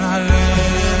של הלב.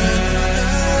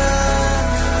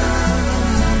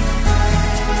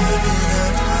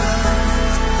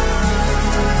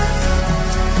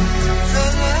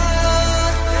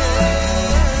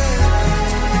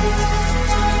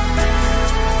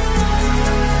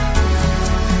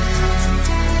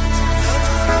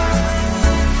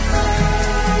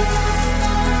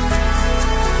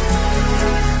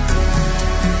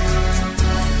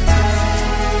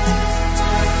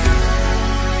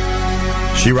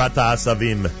 Shirat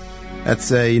HaAsavim.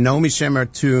 That's a Naomi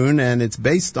Shemer tune, and it's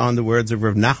based on the words of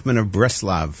Rav Nachman of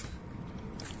Breslav.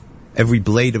 Every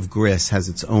blade of grass has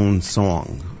its own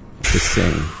song to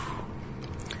sing.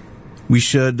 We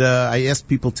should, I asked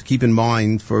people to keep in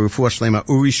mind for Refuah Shlema,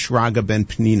 Uri Shraga ben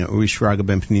Pnina. Uri Shraga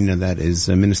ben Pnina, that is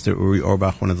Minister Uri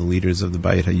Orbach, one of the leaders of the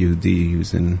Bayit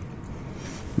HaYehudi,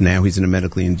 now he's in a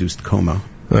medically induced coma.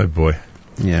 Oh boy.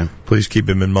 Yeah. Please keep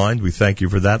him in mind. We thank you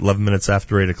for that. 11 minutes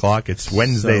after 8 o'clock. It's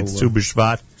Wednesday. It's Tu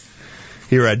B'Shvat.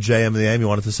 Here at JM in the AM, you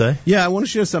wanted to say? Yeah, I want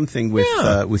to share something with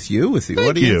you, with the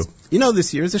audience. You know,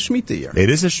 this year is a Shemitah year. It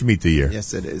is a Shemitah year.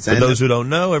 Yes, it is. For those who don't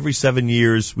know, every 7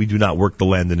 years we do not work the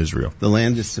land in Israel. The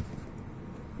land is...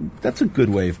 That's a good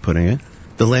way of putting it.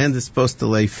 The land is supposed to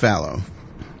lay fallow.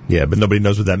 Yeah, but nobody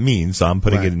knows what that means, so I'm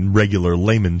putting it in regular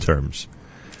layman terms.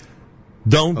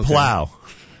 Don't plow.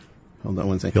 Hold on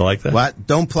one second. You like that? What?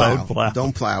 Don't plow. Don't plow.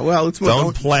 Don't plow. Well, it's more...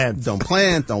 Don't plant. Don't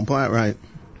plant. Don't plant, right.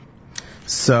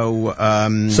 So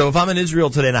if I'm in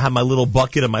Israel today and I have my little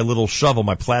bucket and my little shovel,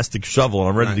 my plastic shovel, and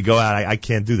I'm ready to go out, I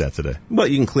can't do that today. Well,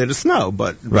 you can clear the snow,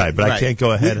 but... I can't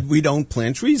go ahead. We don't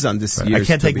plant trees on this year's I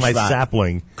can't take my B'Shvat.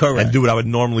 sapling and do what I would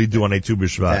normally do on a Tu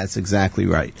B'Shvat. That's exactly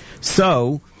right.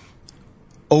 So,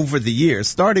 over the years,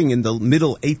 starting in the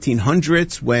middle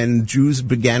 1800s, when Jews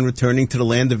began returning to the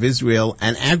land of Israel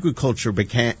and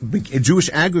Jewish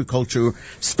agriculture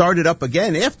started up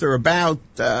again after about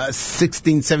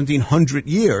 1700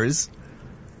 years,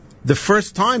 the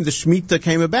first time the Shemitah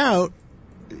came about,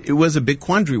 it was a big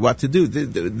quandary what to do.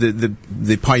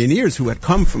 The pioneers who had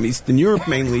come from Eastern Europe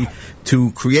mainly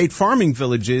to create farming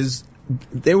villages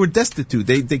they were destitute.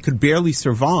 They could barely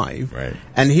survive. Right.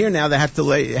 And here now they have to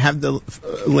have the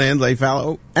land lay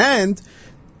fallow. And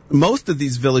most of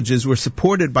these villages were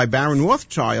supported by Baron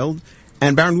Rothschild.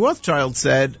 And Baron Rothschild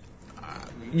said,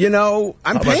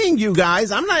 I'm paying you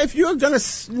guys. I'm not. If you're going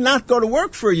to not go to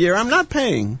work for a year, I'm not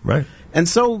paying. Right. And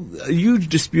so a huge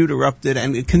dispute erupted,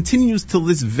 and it continues till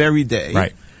this very day.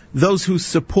 Right. Those who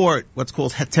support what's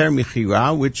called heter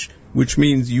mechira, which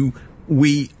means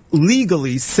we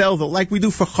legally sell like we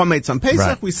do for chometz on Pesach,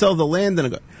 right. We sell the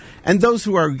land and those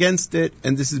who are against it,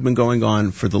 and this has been going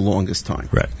on for the longest time.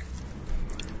 Right.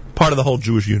 Part of the whole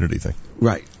Jewish unity thing.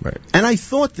 Right. Right. And I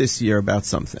thought this year about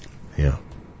something. Yeah.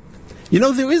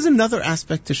 There is another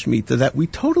aspect to Shemitah that we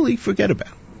totally forget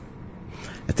about.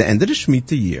 At the end of the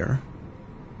Shemitah year,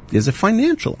 there's a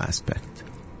financial aspect.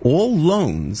 All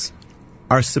loans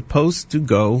are supposed to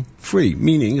go free,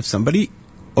 meaning if somebody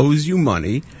owes you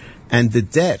money and the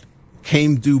debt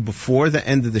came due before the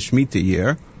end of the Shemitah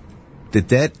year, the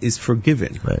debt is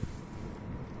forgiven. Right.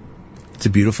 It's a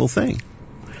beautiful thing.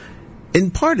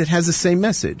 In part, it has the same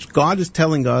message. God is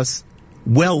telling us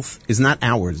wealth is not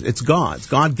ours, it's God's.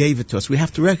 God gave it to us. We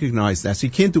have to recognize that. So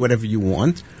you can't do whatever you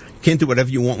want. You can't do whatever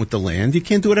you want with the land. You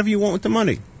can't do whatever you want with the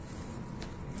money.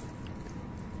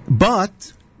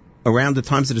 But around the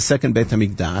times of the second Beit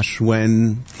HaMikdash,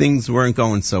 when things weren't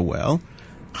going so well,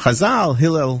 Chazal,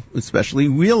 Hillel especially,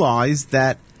 realized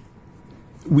that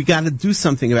we got to do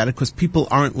something about it because people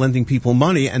aren't lending people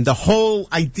money, and the whole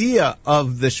idea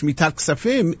of the Shmitat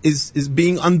Ksafim is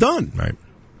being undone. Right.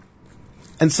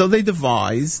 And so they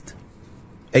devised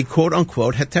a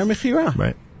quote-unquote heter mechira,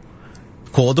 right,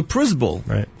 called a prisbul.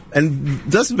 Right. And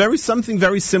does something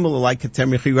very similar like heter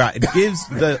mechira. It gives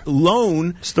the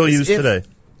loan... Still used today.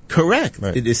 Correct.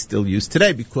 Right. It is still used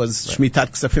today because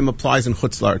Shmitat Ksafim applies in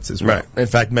Chutz La'aretz as well. Right. In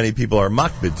fact, many people are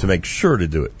makbid to make sure to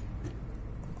do it.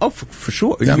 Oh, for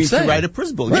sure. You mean to write a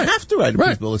prisbul. Right. You have to write a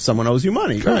prisbul if someone owes you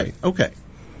money. Sure. Right. Okay.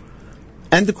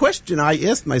 And the question I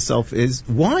asked myself is,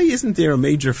 why isn't there a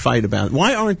major fight about it?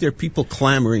 Why aren't there people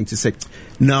clamoring to say,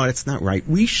 no, that's not right.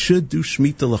 We should do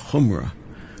Shemitah L'chumra.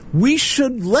 We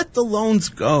should let the loans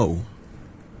go.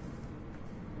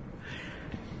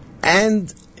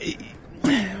 And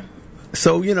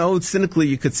so, cynically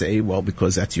you could say, well,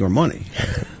 because that's your money.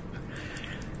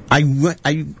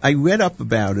 I read up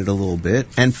about it a little bit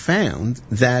and found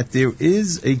that there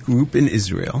is a group in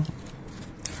Israel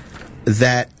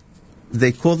that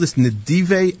they call this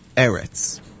Nedivei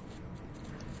Eretz.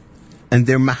 And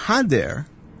they're mahader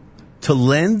to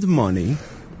lend money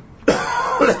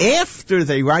after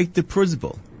they write the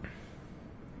prisbul.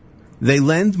 They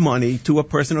lend money to a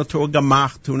person or to a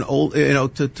gamach, to an old,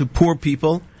 to poor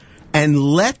people, and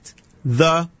let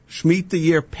the Shemitah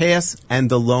year pass and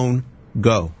the loan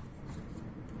go.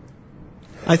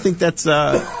 I think that's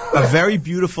a very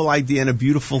beautiful idea and a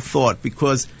beautiful thought,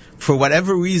 because for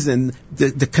whatever reason,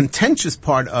 the contentious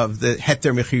part of the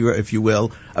heter mechira, if you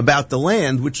will, about the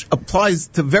land, which applies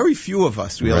to very few of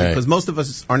us, really, because most of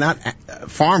us are not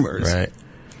farmers. Right.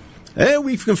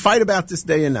 We can fight about this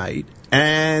day and night.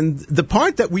 And the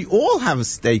part that we all have a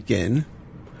stake in,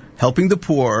 helping the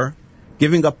poor,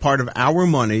 giving up part of our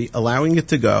money, allowing it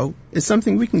to go, is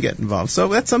something we can get involved. So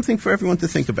that's something for everyone to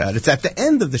think about. It's at the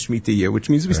end of the Shemitah year, which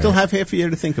means we still have half a year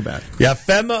to think about it.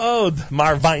 Yafeh ma'od,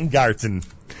 Mar Weingarten.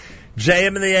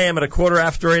 JM in the AM at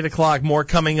 8:15. More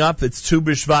coming up. It's Tu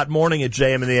B'Shvat morning at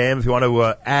JM in the AM. If you want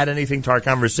to add anything to our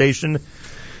conversation,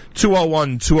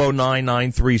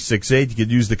 201-209-9368. You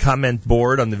could use the comment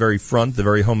board on the very front, the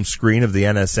very home screen of the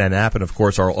NSN app. And, of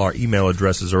course, our email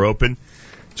addresses are open.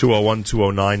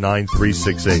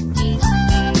 201-209-9368.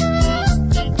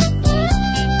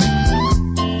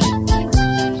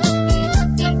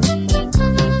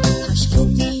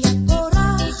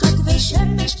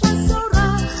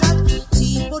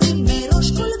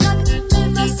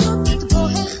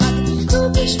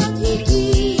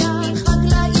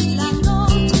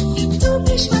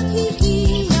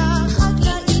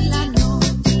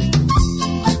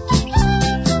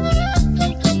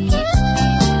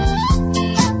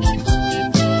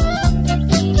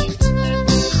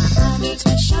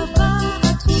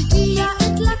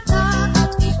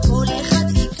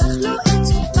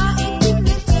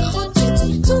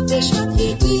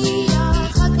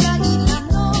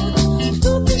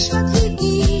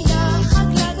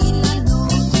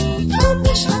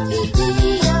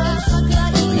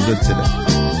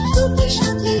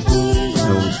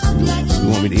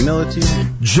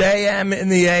 JM in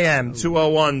the AM,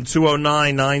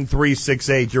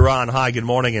 201-209-9368. You're on. Hi, good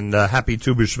morning, and happy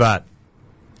Tu B'Shvat.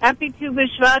 Happy Tu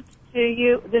B'Shvat to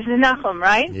you. This is Nachum,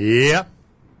 right? Yep.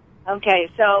 Okay,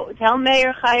 so tell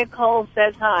Meir Chaya Cole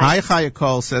says hi. Hi, Chaya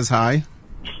Cole says hi.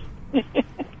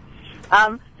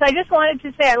 So I just wanted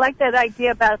to say I like that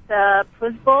idea about the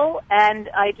Pruzbul, and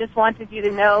I just wanted you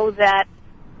to know that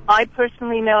I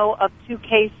personally know of 2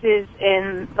 cases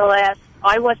in the last,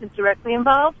 I wasn't directly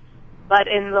involved, but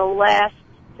in the last,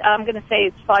 I'm going to say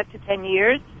it's 5 to 10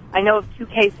 years, I know of 2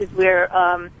 cases where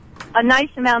a nice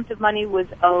amount of money was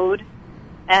owed,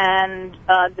 and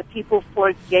the people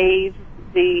forgave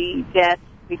the debt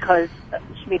because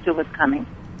Shemitah was coming.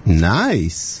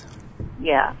 Nice.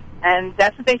 Yeah. And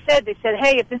that's what they said. They said,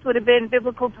 hey, if this would have been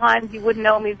biblical times, you wouldn't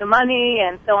owe me the money,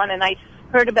 and so on. And I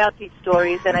heard about these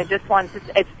stories, and I just wanted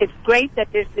to, it's great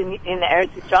that this in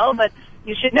Eretz Yisrael, but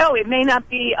you should know it may not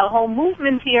be a whole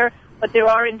movement here, but there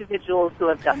are individuals who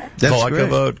have done it.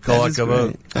 That's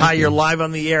great. Hi, you're live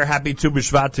on the air. Happy Tu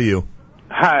B'Shvat to you.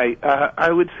 Hi.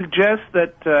 I would suggest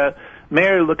that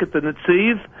Meir look at the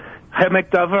Netziv, Hemek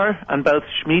Davar, on both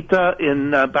Shemitah in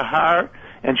Bahar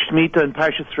and Shemitah in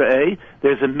Parshas Re'eh.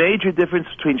 There's a major difference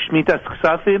between Shmitas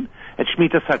Ksafim and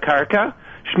Shmitas HaKarka.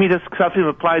 Shmitas Ksafim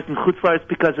applies in Chutzlaretz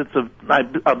because it's an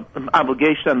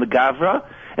obligation on the Gavra,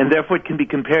 and therefore it can be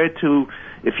compared to,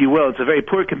 if you will, it's a very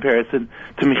poor comparison,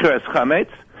 to Mechuras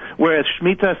Chametz, whereas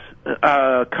Shmitas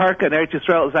Karka in Eretz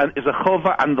Yisrael is a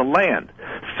chova on the land.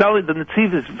 Selling, the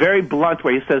Netziv is very blunt,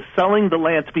 where he says selling the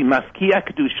land to be Maskiya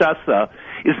Kedushasa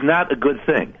is not a good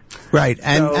thing. Right,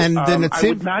 and the Netziv, I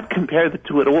would not compare the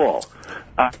two at all.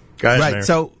 Right, Mayor.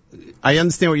 so I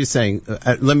understand what you're saying.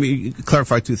 Let me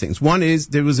clarify 2 things. One is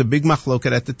there was a big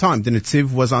machloket at the time. The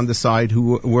Netziv was on the side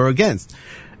who were against.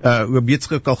 Rabbi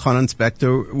Yitzchak Elchanan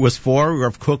Spector was for,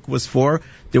 Rav Kook was for.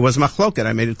 There was machloket.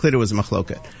 I made it clear there was a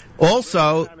machloket.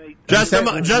 Also, Just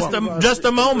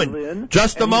a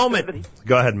moment.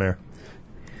 Go ahead, Mayor.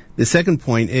 The second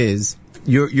point is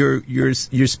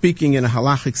you're speaking in a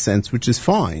halachic sense, which is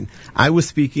fine. I was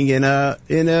speaking in a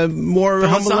more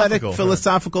homiletic,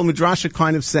 philosophical, midrashic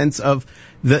kind of sense of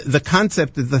the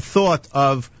concept, of the thought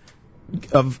of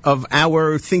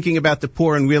our thinking about the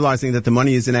poor and realizing that the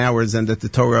money is in ours and that the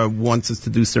Torah wants us to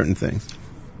do certain things.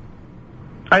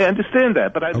 I understand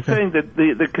that, but I'm saying that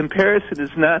the comparison is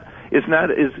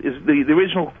the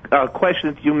original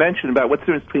question that you mentioned about what's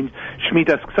the difference between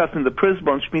Shemitas Ksaf and the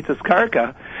Prisbon and Shemitas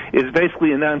Karka is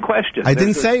basically a non-question. I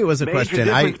didn't say it was a question. There's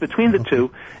a major difference between the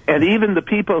two, and even the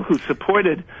people who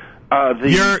supported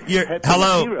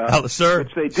hello, sir,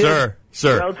 which they did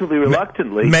relatively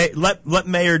reluctantly. Let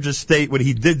Meir just state what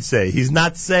he did say. He's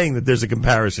not saying that there's a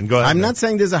comparison. Go ahead. I'm not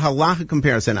saying there's a halachic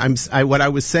comparison. What I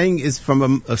was saying is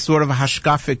from a sort of a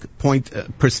hashkafic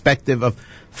perspective of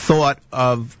thought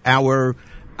of our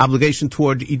obligation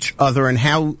toward each other and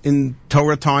how in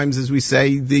Torah times, as we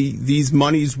say, these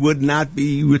monies would not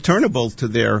be returnable to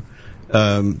their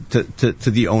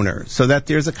to the owner, so that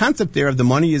there's a concept there of the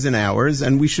money isn't ours,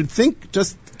 and we should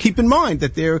keep in mind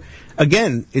that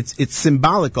again, it's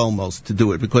symbolic almost to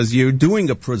do it, because you're doing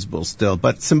a pruzbul still,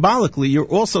 but symbolically you're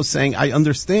also saying, I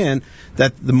understand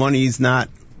that the money is not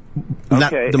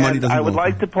the money doesn't. I would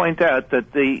like to point out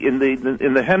that in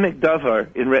the Hemek Davar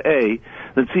in Re'eh,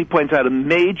 the Tzvi points out a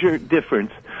major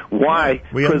difference. Why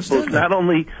Pruzbul is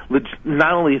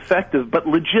not only effective but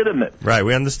legitimate. Right,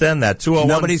 we understand that. 201.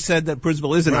 Nobody said that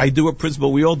Pruzbul isn't. Right. I do a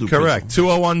Pruzbul. We all do. Correct.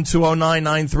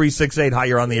 201-209-9368. Hi,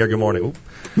 you're on the air. Good morning.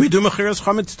 We do Mechiras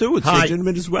Chametz too. It's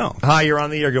legitimate as well. Hi, you're on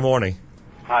the air. Good morning.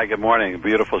 Hi, good morning.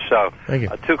 Beautiful show. Thank you.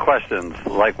 2 questions.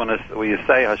 Like when you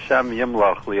say Hashem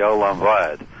Yimloch Liolam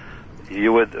Vaed,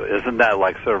 isn't that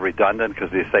like sort of redundant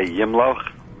because you say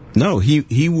Yimloch? No,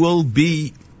 he will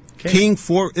be king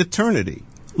for eternity.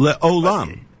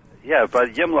 Le'olam. Yeah,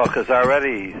 but Yimloch is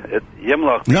already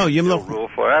Yimloch. No, Yimloch will rule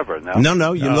forever. No,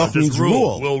 Yimloch means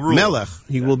rule. Melech.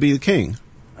 He will be the king.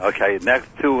 Okay. Next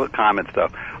 2 comments though.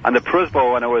 On the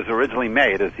Pruzbul, when it was originally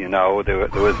made, as you know, there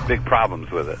was big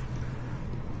problems with it.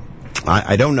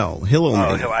 I don't know. Hillel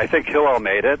made it. I think Hillel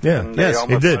made it. Yeah. And they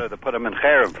almost wanted to put him in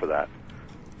Cherem for that.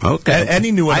 Okay.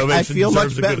 Any new innovation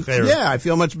deserves a good Cherem. Yeah, I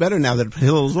feel much better now that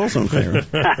Hillel is also in Cherem.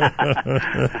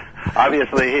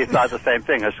 Obviously, he thought the same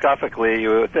thing. Hashkafically,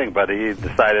 you would think, but he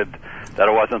decided that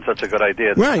it wasn't such a good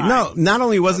idea. Right. No, not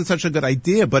only wasn't such a good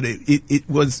idea, but it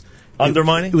was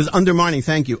undermining. It was undermining.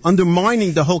 Thank you.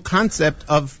 Undermining the whole concept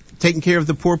of taking care of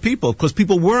the poor people, because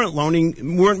people weren't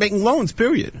making loans.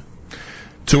 Period.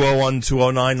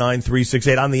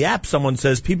 201-209-9368. On the app, someone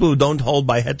says people who don't hold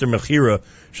by Heter Mechira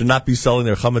should not be selling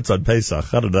their chametz on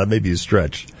Pesach. I don't know, that may be a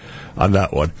stretch on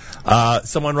that one.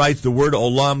 Someone writes, the word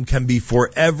olam can be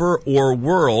forever or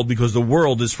world because the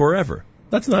world is forever.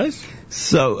 That's nice.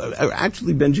 So,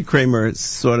 actually, Benji Kramer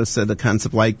sort of said the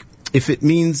concept like, if it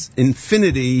means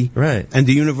infinity, right, and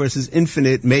the universe is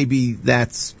infinite, maybe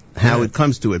that's how it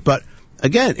comes to it. But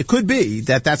again, it could be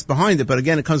that that's behind it. But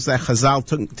again, it comes to that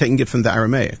Chazal taking it from the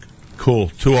Aramaic. Cool.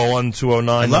 201-209.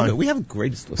 I love it. We have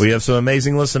greatest listeners. We have some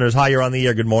amazing listeners. Hi, you're on the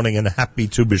air. Good morning and happy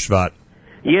Tu B'Shvat.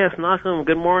 Yes, Nachum.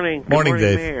 Good morning. Morning,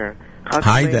 Dave. Mayor.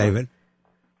 Hi, David.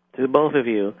 To both of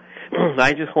you,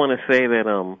 I just want to say that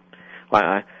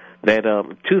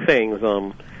two things.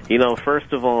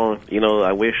 First of all,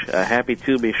 I wish a happy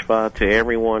Tu B'Shvat to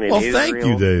everyone in Israel. Well, thank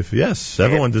you, Dave. Yes,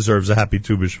 everyone deserves a happy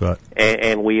Tu B'Shvat.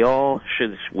 And we all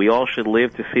should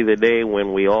live to see the day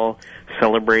when we all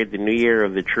celebrate the New Year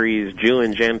of the Trees, Jew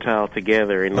and Gentile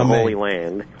together in the Holy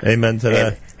Land. Amen to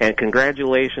that. And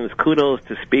congratulations, kudos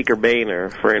to Speaker Boehner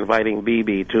for inviting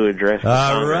Bibi to address the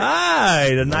All Congress.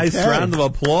 right, a nice round of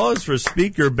applause for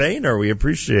Speaker Boehner. We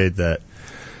appreciate that.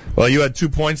 Well, you had 2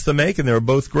 points to make, and they were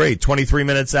both great. 23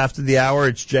 minutes after the hour,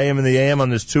 it's JM in the AM on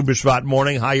this Tu B'Shvat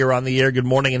morning. Hi, you're on the air. Good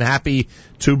morning and happy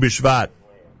Tu B'Shvat.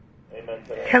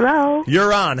 Hello.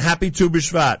 You're on. Happy Tu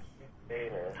B'Shvat.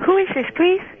 Who is this,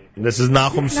 please? This is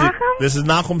Nachum. This is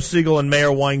Nachum Segal and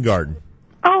Meir Weingarten.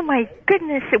 Oh my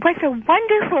goodness! It was a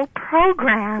wonderful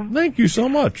program. Thank you so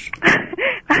much.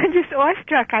 I'm just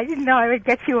awestruck. I didn't know I would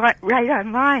get you right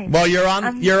online. Well, you're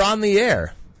on. You're on the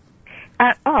air.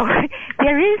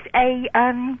 There is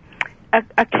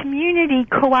a community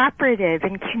cooperative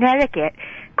in Connecticut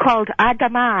called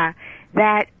Adama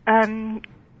that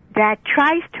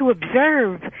tries to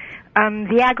observe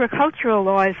the agricultural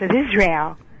laws of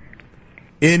Israel.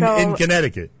 In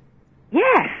Connecticut.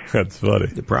 Yes. That's funny.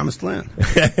 The promised land.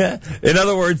 In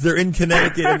other words, they're in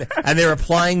Connecticut and they're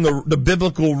applying the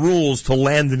biblical rules to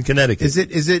land in Connecticut.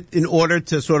 Is it in order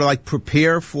to sort of like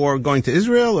prepare for going to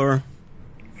Israel, or?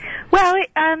 Well,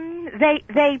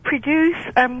 they produce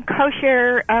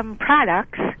kosher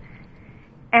products,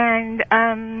 and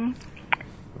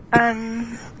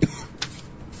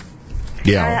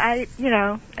yeah.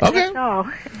 Okay. That's all.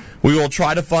 We will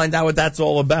try to find out what that's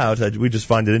all about. We just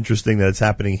find it interesting that it's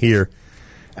happening here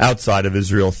outside of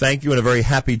Israel. Thank you, and a very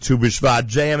happy Tu B'Shvat.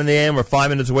 JM in the AM, we're 5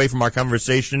 minutes away from our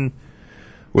conversation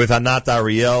with Anat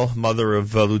Ariel, mother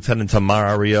of Lieutenant Tamar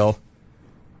Ariel,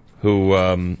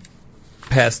 who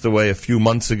passed away a few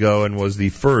months ago and was the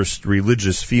first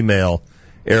religious female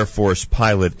Air Force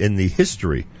pilot in the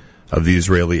history of the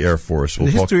Israeli Air Force. The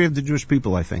history of the Jewish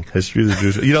people, I think. History of the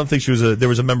Jewish. You don't think there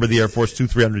was a member of the Air Force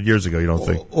 200-300 years ago? You don't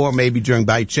think? Or maybe during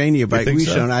Beit Sheni or Beit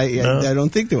Rishon. So? I don't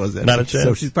think there was that. Not a chance.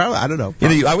 So she's probably, I don't know.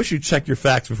 I wish you'd check your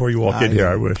facts before you walk in here.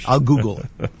 I wish. I'll Google.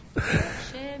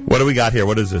 What do we got here?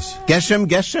 What is this?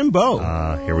 Geshem Bo.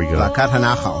 Here we go. Lakat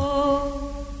Hanachal.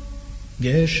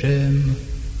 Geshem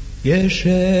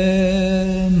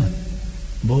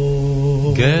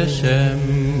Bo. Geshem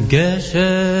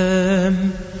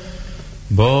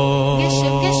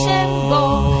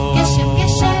Bo. Geshem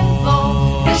Bo.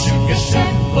 Geshem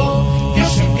Bo.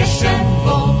 Geshem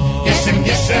Bo.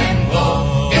 Geshem Bo.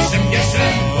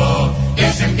 Geshem Bo.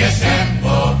 Geshem Bo. Geshem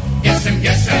Bo.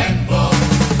 Geshem Bo.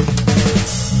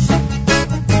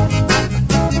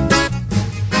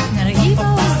 נרגיבו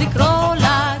זכרו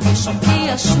לגשם כי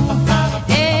ישוב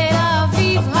אל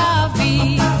אביב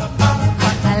האביב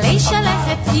עלי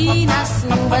שלכת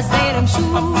ינסו בזרם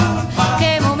שוב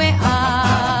כמו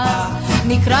מאז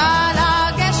נקרא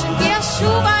לגשם כי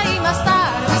ישובה עם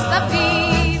הסתר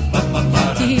מסביב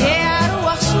תהיה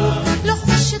הרוח שוב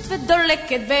לוחשת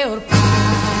ודולקת בעורפה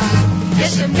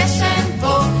גשם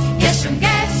בו גשם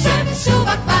שוב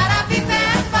כבר אביב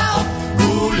והפעות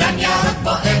כולן ירוק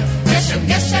בוער גשם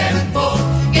בו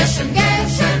גשם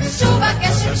שוב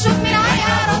הגשם שוב מן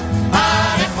הירוק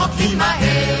הרחוקים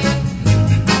מהר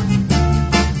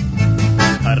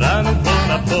הרנו בוא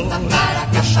נבוא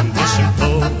גשם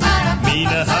פה מן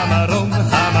המרום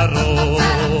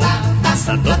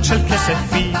שדות של כסף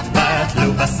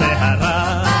התבטלו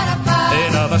בסערה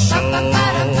אין ושוב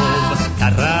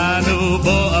קראנו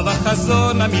בו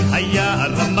בחזון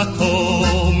מהיער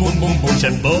המקום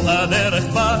שבו הדרך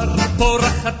כבר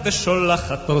פורחת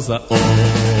ושולחת אור זאור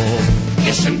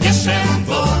גשם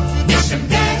בו גשם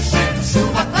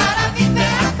שוב כבר אביב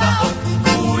והפעות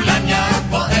כולן ירוק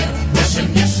בוער גשם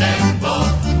בו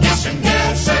גשם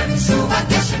שוב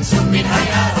הגשם שוב מן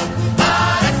הירוק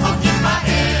הרחוקים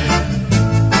מהר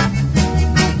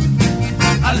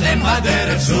עליהם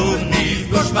הדרך שוב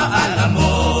נפגוש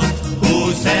בעלמות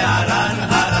ושערן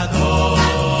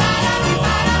הרדות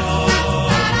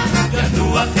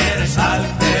גדוע חרש על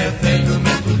כתפינו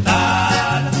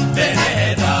מטולטל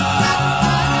ונהדר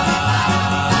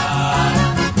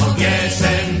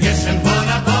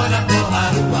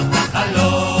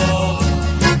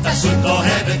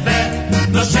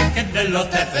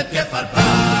מלוטפת כפרפר.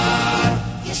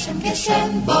 גשם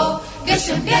גשם בוא,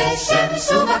 גשם גשם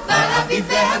שובה כבר אביב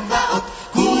והגבעות,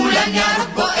 כולן ירוק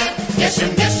בוער. גשם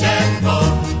גשם בוא,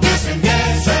 גשם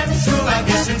גשם שובה,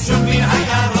 גשם שוב מן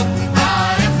הירוק,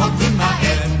 הרחוקים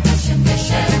מהר. גשם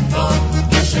גשם בוא,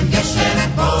 גשם גשם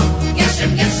בוא,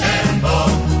 גשם גשם בוא,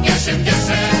 גשם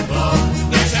גשם בוא,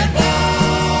 גשם בוא.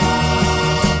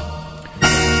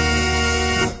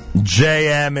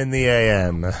 JM in the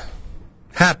AM.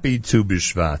 Happy Tu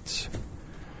B'Shvat.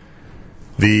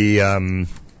 The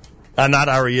Anat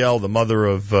Ariel, the mother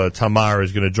of Tamar,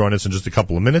 is going to join us in just a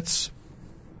couple of minutes.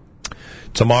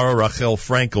 Tomorrow, Rachel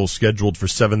Frankel scheduled for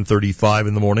 7:35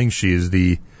 in the morning. She is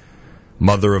the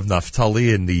mother of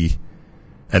Naphtali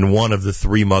and one of the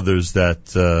three mothers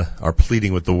that are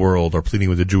pleading with the world, are pleading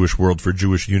with the Jewish world for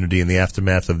Jewish unity in the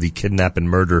aftermath of the kidnap and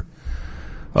murder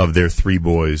of their three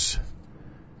boys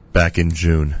back in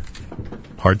June.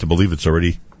 Hard to believe it's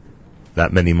already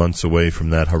that many months away from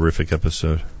that horrific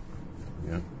episode.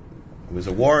 Yeah. There was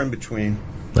a war in between.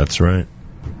 That's right.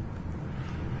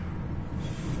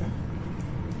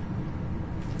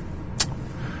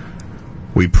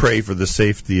 We pray for the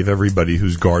safety of everybody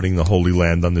who's guarding the Holy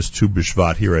Land on this Tu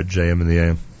B'Shvat here at JM in the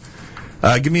AM.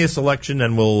 Give me a selection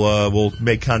and we'll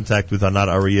make contact with Anat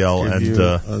Ariel Give and you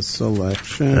a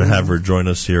selection and have her join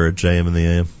us here at JM in the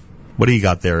AM. What do you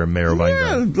got there, Meir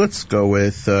Weingarten? Yeah, let's go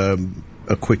with a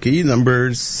quickie,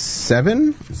 number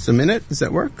 7. It's a minute. Does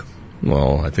that work?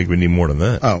 Well, I think we need more than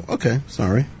that. Oh, okay.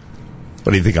 Sorry.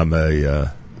 What do you think? I'm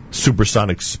a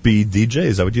supersonic speed DJ?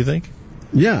 Is that what you think?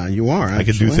 Yeah, you are. Actually. I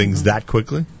can do things that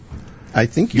quickly? I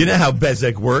think you know how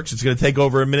Bezek works. It's going to take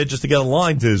over a minute just to get a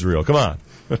line to Israel. Come on.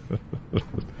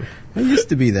 I used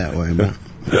to be that way, but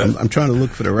I'm trying to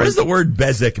look for the right... What does the word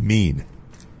Bezek mean?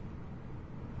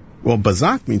 Well,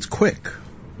 Bazak means quick.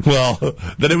 Well,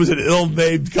 then it was an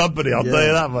ill-named company, I'll tell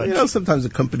you that much. You know, sometimes a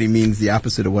company means the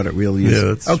opposite of what it really is. Yeah,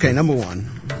 that's okay, true. Number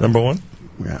 1. Number 1?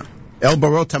 Yeah. El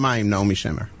Barot Hamayim, Naomi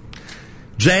Shemer.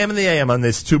 JM in the AM on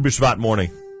this Tu B'Shvat morning.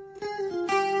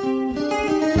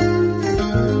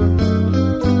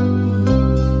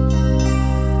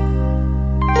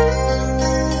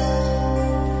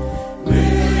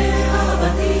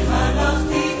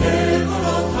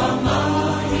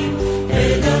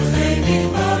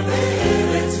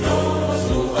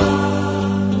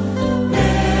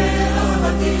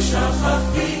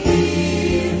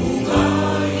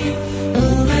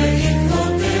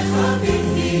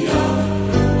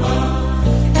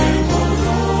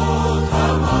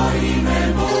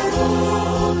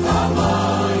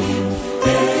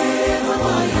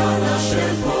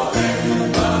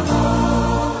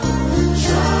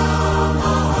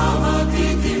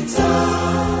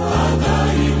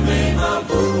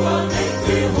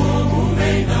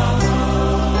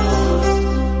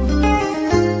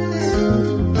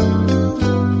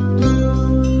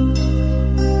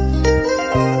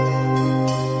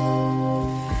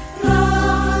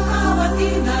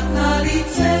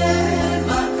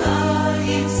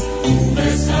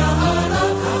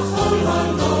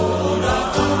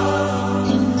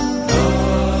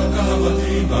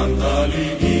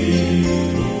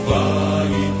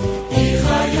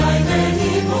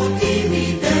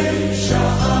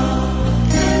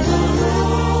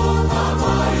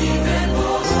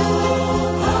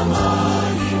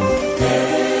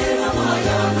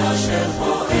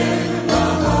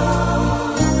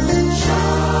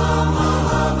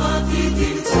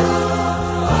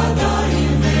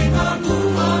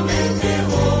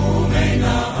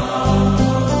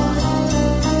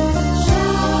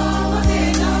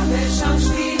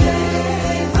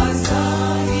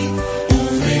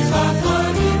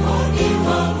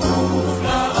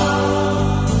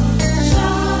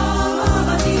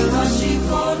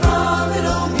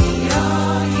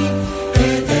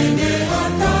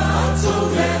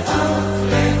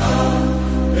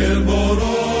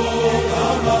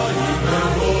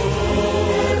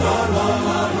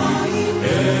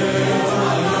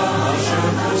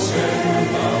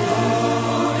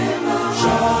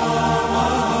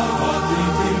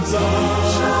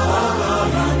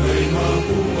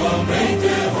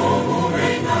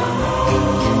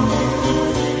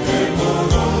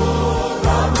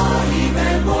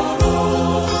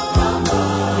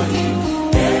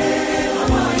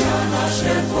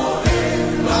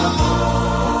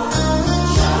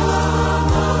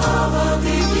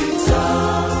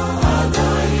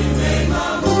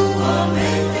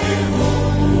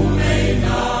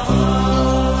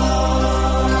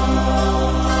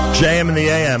 JM in the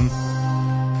AM.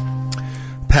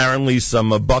 Apparently some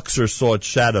Buxer saw its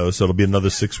shadow, so it'll be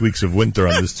another 6 weeks of winter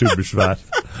on this Tu B'Shvat.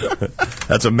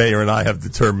 That's what Meir and I have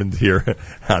determined here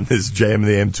on this JM and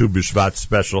the AM 2 Bishvat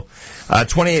special.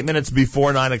 28 minutes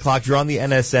before 9 o'clock. You're on the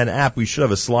NSN app. We should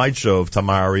have a slideshow of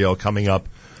Tamar Ariel coming up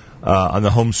on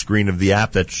the home screen of the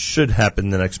app. That should happen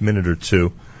in the next minute or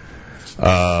two.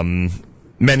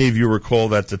 Many of you recall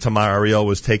that Tamar Ariel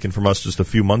was taken from us just a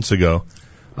few months ago.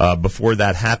 Before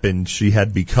that happened, she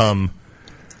had become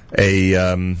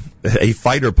a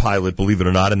fighter pilot, believe it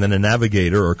or not, and then a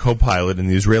navigator or co-pilot in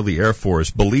the Israeli Air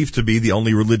Force, believed to be the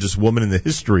only religious woman in the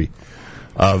history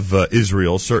of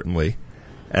Israel, certainly,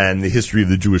 and the history of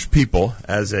the Jewish people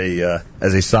as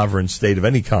a sovereign state of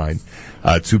any kind,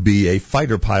 to be a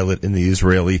fighter pilot in the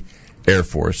Israeli Air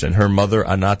Force. And her mother,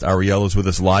 Anat Ariel, is with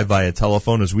us live via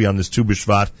telephone as we on this Tu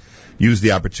B'Shvat use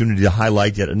the opportunity to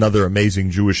highlight yet another amazing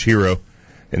Jewish hero,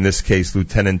 in this case,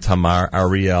 Lieutenant Tamar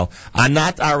Ariel.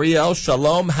 Anat Ariel,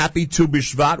 shalom, happy Tu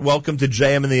B'Shvat. Welcome to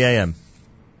JM and the AM.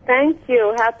 Thank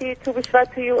you. Happy Tu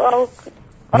B'Shvat to you all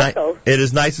also. It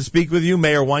is nice to speak with you.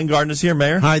 Mayor Weingarten is here.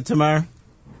 Mayor. Hi, Tamar.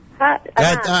 Hi,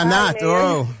 Anat.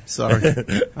 Oh, sorry.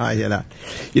 Hi, Anat.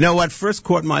 You know what first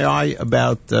caught my eye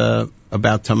about Tamar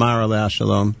Aleh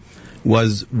Shalom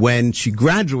was when she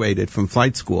graduated from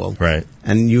flight school. Right.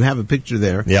 And you have a picture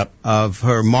there of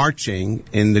her marching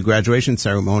in the graduation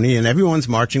ceremony, and everyone's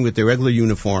marching with their regular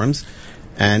uniforms,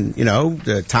 and, you know,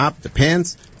 the top, the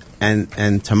pants,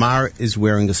 and Tamar is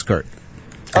wearing a skirt.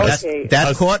 Okay.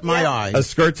 That caught my eye. A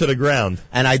skirt to the ground.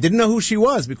 And I didn't know who she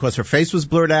was because her face was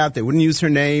blurred out. They wouldn't use her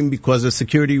name because of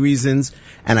security reasons.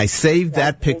 And I saved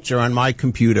that picture on my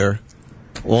computer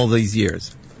all these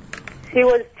years. She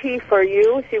was T for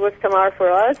you. She was Tamar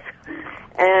for us.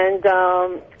 And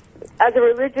as a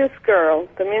religious girl,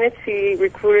 the minute she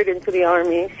recruited into the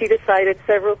army, she decided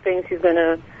several things she's going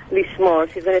to lishmor.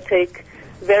 She's going to take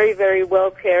very, very well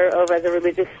care of as a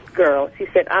religious girl. She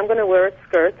said, I'm going to wear a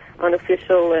skirt on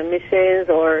official missions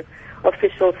or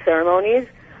official ceremonies.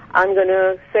 I'm going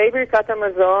to say Birkat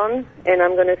HaMazon, and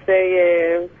I'm going to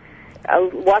say, I'll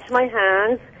wash my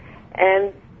hands,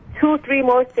 and 2-3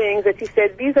 more things that she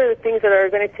said, these are the things that are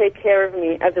going to take care of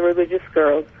me as a religious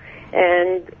girl.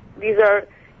 And these are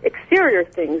exterior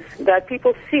things that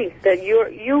people see, that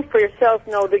you for yourself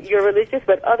know that you're religious,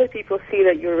 but other people see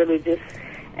that you're religious.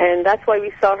 And that's why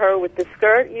we saw her with the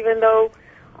skirt, even though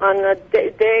on a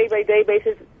day-by-day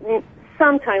basis,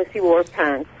 sometimes she wore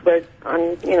pants, but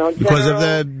on, because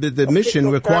of the mission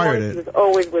required it. She was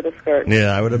always with a skirt. Yeah,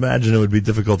 I would imagine it would be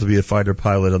difficult to be a fighter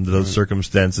pilot under those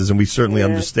circumstances, and we certainly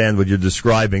understand what you're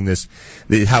describing,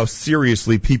 how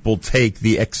seriously people take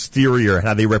the exterior,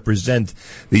 how they represent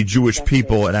the Jewish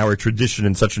people and our tradition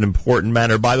in such an important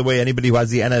manner. By the way, anybody who has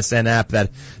the NSN app,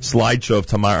 that slideshow of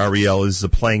Tamar Ariel is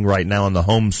playing right now on the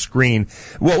home screen.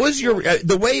 What was your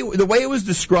the way it was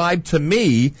described to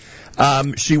me?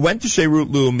 She went to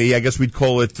Sheirut Leumi. I guess we'd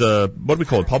call it, what do we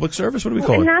call it? Public service? What do we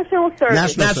call it? National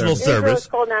service. National service. It's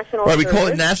called national right, service. We call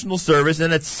it national service.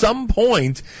 And at some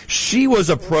point, she was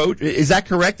approached. Is that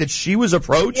correct, that she was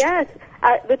approached? Yes.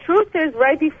 The truth is,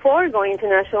 right before going to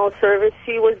national service,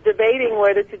 she was debating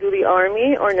whether to do the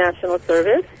army or national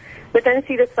service. But then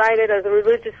she decided, as a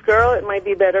religious girl, it might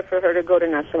be better for her to go to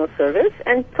national service.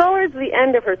 And towards the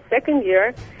end of her second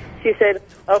year, she said,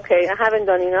 okay, I haven't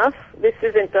done enough. This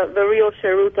isn't the real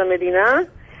Sherut HaMedina.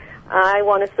 I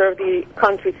want to serve the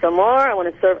country some more. I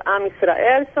want to serve Am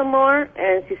Yisrael some more.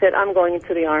 And she said, I'm going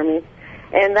into the army.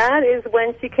 And that is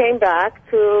when she came back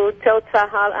to tell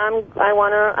Tzahal, I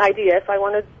want IDF, I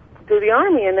want to do the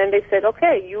army. And then they said,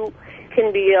 okay, you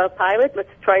can be a pilot. Let's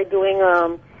try doing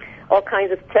all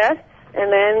kinds of tests.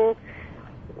 And then,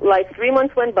 like 3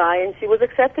 months went by, and she was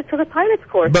accepted to the pilot's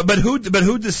course. But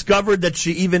who discovered that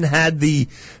she even had the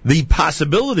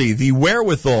possibility, the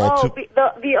wherewithal?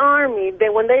 The army.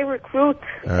 When they recruit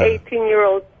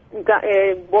 18-year-old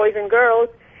boys and girls,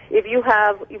 if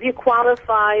you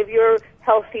qualify, if you're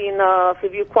healthy enough,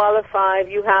 if you qualify, if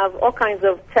you have all kinds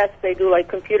of tests they do, like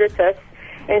computer tests,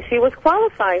 and she was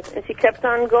qualified, and she kept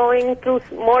on going through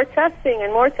more testing,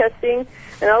 and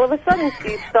all of a sudden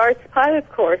she starts pilot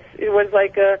course. It was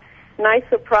like a nice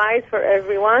surprise for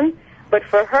everyone, but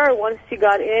for her, once she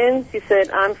got in, she said,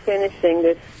 I'm finishing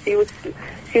this.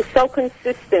 She's so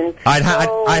consistent. I'd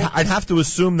have to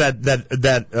assume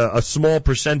that a small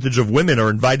percentage of women are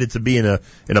invited to be in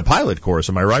a pilot course.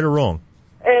 Am I right or wrong?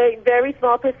 A very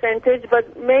small percentage,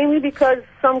 but mainly because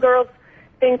some girls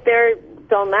think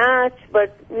don't match,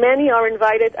 but many are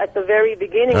invited at the very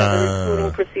beginning of the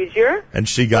recruiting procedure. And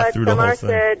she got through the whole thing.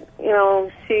 Tamar said,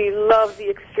 she loved the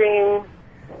extreme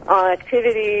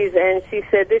activities, and she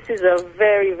said, this is a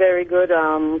very, very good,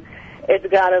 it's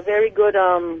got a very good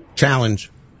challenge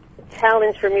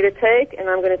for me to take, and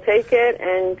I'm going to take it,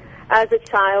 and as a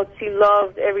child, she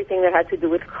loved everything that had to do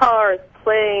with cars,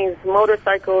 planes,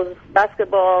 motorcycles,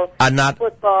 basketball,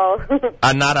 football.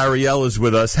 Anat Ariel is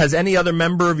with us. Has any other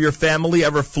member of your family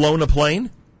ever flown a plane?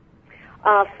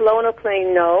 Flown a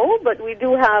plane, no, but we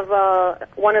do have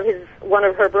one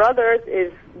of her brothers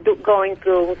is going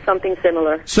through something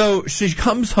similar. So she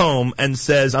comes home and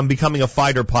says, "I'm becoming a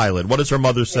fighter pilot." What does her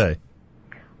mother say?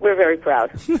 We're very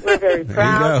proud. We're very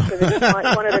proud because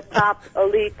it's one of the top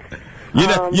elite.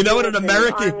 You know what an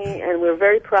American Army, and we're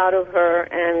very proud of her.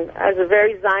 And as a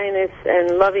very Zionist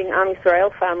and loving Am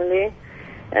Yisrael family,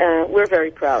 we're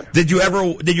very proud. Did you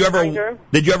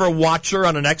ever watch her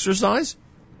on an exercise?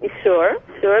 Sure.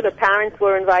 The parents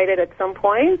were invited at some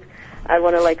point. I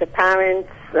wanted like a parents'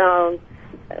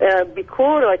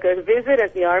 bikur, like a visit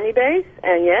at the army base,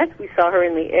 and yes, we saw her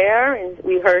in the air, and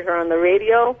we heard her on the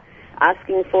radio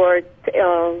asking for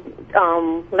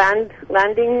landing,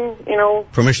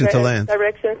 permission to land,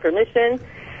 permission,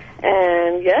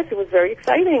 and yes, it was very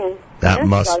exciting. That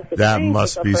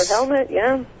must be her helmet,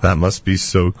 yeah. That must be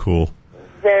so cool.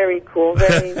 Very cool,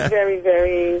 very, very,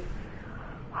 very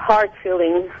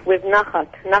heart-filling with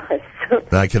nachas.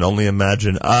 I can only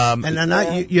imagine. And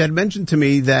Anat, you had mentioned to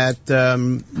me that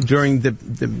during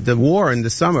the war in the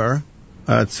summer,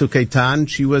 Tzuk Eitan,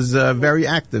 she was very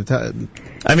active.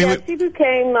 She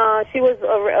became. She was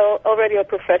already a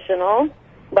professional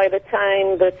by the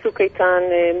time the Tzuk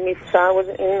Eitan Mifsa was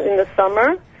in the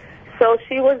summer. So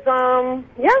she was.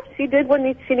 She did what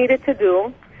she needed to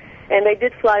do, and they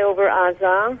did fly over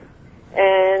Gaza.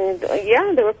 And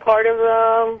they were part of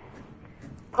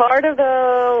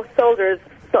the soldiers.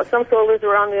 So some soldiers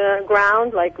were on the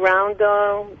ground, like ground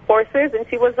forces, and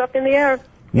she was up in the air.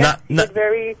 She did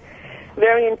very,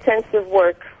 very intensive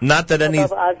work. Not that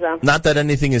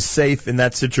anything is safe in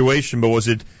that situation, but was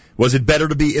it better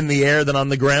to be in the air than on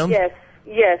the ground?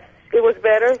 Yes, it was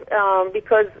better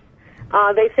because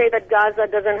they say that Gaza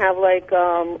doesn't have like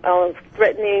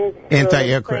threatening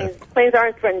anti-aircraft. Planes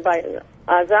aren't threatened by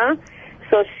Gaza.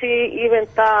 So she even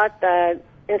thought that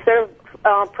instead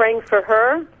of praying for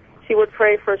her, she would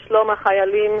pray for Shlom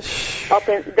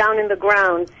HaChayalim down in the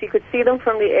ground. She could see them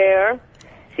from the air.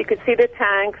 She could see the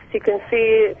tanks. She could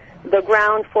see the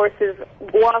ground forces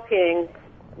walking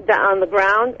down on the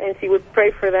ground, and she would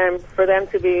pray for them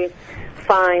to be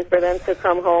fine, for them to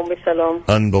come home with shalom.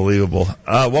 Unbelievable.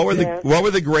 What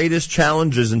were the greatest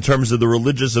challenges in terms of the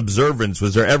religious observance?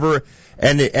 Was there ever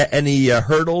any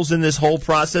hurdles in this whole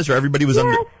process, or everybody was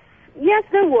under? Yes,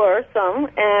 there were some,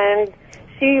 and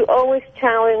she always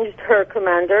challenged her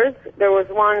commanders. There was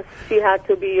once she had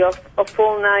to be a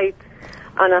full night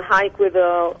on a hike with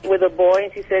a boy,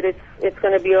 and she said it's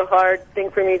going to be a hard thing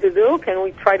for me to do. Can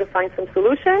we try to find some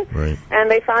solution? Right.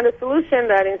 And they found a solution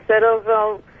that instead of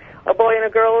a boy and a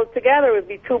girl together, it would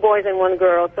be two boys and one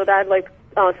girl. So that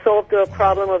solved the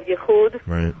problem of yichud.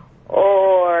 Right.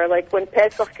 Or like when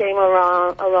Pesach came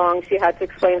along, she had to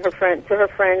explain to her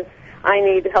friends, I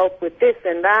need help with this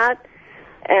and that.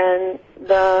 And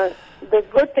the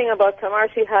good thing about Tamar,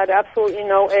 she had absolutely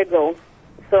no ego.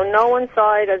 So no one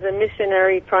saw it as a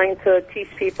missionary trying to teach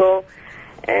people.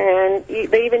 And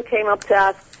they even came up to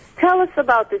ask, tell us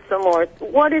about this some more.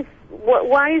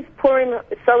 Why is Purim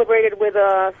celebrated with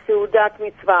a Seudat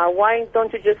Mitzvah? Why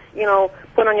don't you just,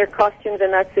 put on your costumes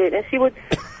and that's it? And she would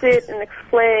sit and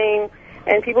explain,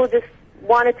 and people just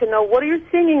wanted to know, what are you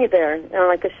singing there?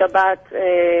 Like a Shabbat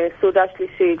Seudat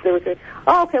Shlishit. They would say,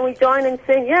 can we join and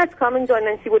sing? Yes, come and join.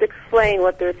 And she would explain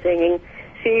what they're singing.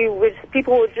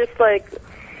 People would just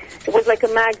it was like a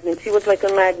magnet. She was like a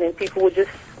magnet. People would just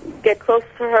get close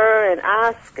to her and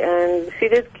ask, and she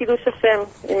did Kiddush Hashem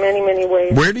in many, many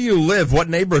ways. Where do you live? What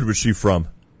neighborhood was she from?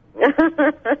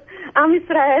 Am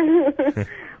Yisrael.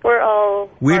 We're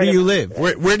all... Where do you live?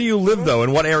 Where do you live, though?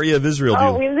 In what area of Israel do you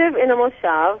live? We live in a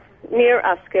moshav near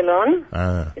Askelon.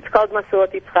 It's called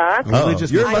Masorot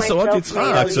Yitzchak. You're Masorot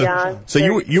Yitzchak. So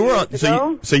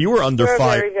you were under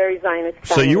fire. We're a very, very Zionist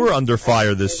family. So you were under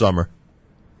fire this summer.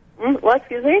 What?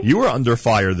 Excuse me? You were under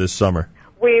fire this summer.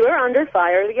 We were under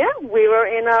fire. Yeah, we were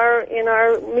in our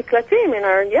miklatim,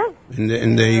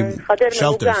 in the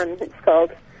shelters. It's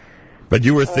called. But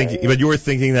you were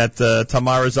thinking that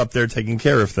Tamara's up there taking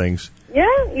care of things. Yeah,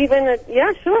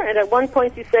 sure. And at one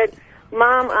point she said,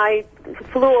 Mom, I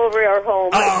flew over our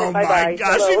home. Oh, my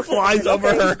gosh, she flies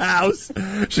over her house.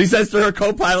 She says to her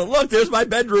co-pilot, look, there's my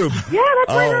bedroom. Yeah, that's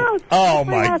my house. Oh,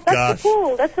 my gosh. That's the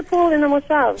pool. That's the pool in the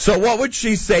moshav. So what would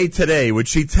she say today? Would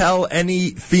she tell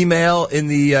any female in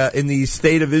the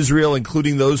state of Israel,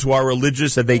 including those who are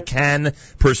religious, that they can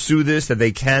pursue this, that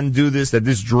they can do this, that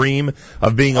this dream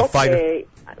of being a fighter?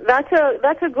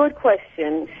 That's a good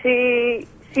question. She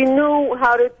knew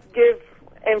how to give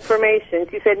information.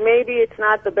 She said maybe it's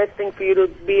not the best thing for you to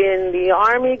be in the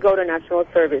Army, go to National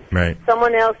Service. Right.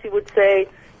 Someone else, she would say,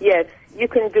 yes, you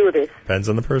can do this. Depends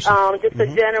on the person. Just a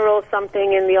general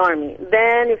something in the Army.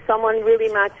 Then if someone really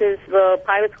matches the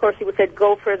pilot's course, she would say,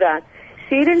 go for that.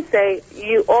 She didn't say,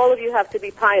 all of you have to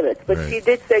be pilots, but she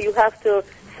did say you have to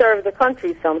serve the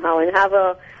country somehow and have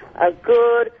a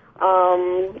good,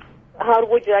 how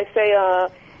would I say,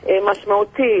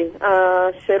 משמעותי,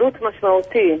 שירות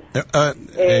משמעותי.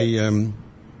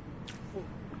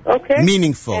 Okay.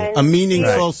 Meaningful. A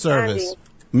meaningful service.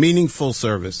 Meaningful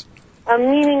service. A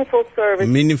meaningful service. A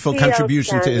meaningful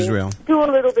contribution to Israel. Do a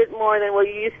little bit more than what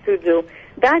you used to do.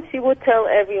 That she would tell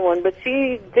everyone, but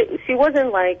she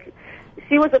wasn't like,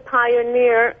 she was a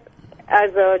pioneer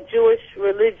as a Jewish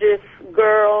religious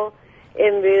girl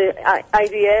in the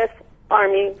IDF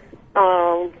Army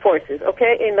forces,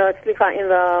 okay? In the Segal, in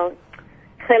the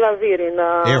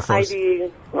Air Force.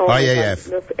 IAF.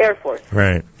 The Air Force.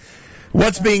 Right.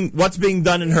 What's being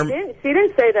done in her... She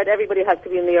didn't say that everybody has to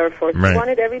be in the Air Force. Right. She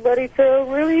wanted everybody to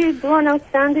really do an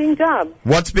outstanding job.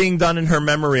 What's being done in her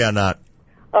memory or not?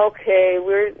 Okay,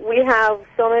 we have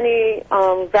so many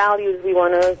values we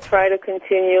want to try to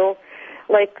continue,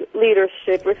 like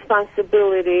leadership,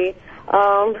 responsibility,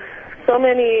 so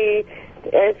many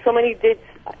did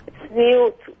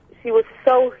new. She was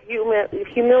so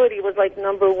humility was like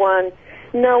number one.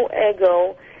 No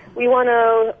ego. We want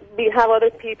to have other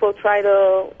people try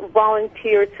to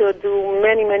volunteer to do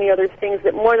many other things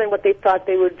that more than what they thought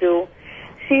they would do.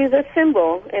 She's a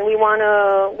symbol, and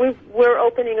we're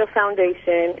opening a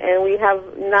foundation, and we have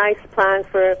nice plans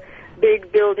for a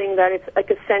big building that it's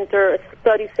like a center, a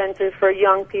study center for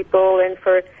young people and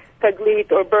for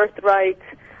Taglit or birthright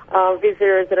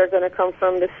visitors that are going to come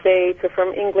from the States or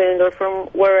from England or from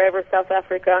wherever, South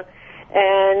Africa.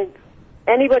 And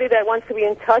anybody that wants to be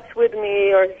in touch with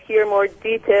me or hear more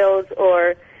details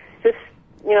or just,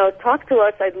 talk to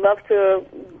us, I'd love to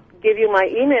give you my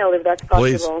email if that's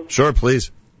possible. Please. Sure, please.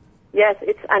 Yes,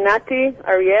 it's Anati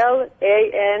Ariel,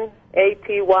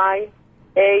 ANATYARIEL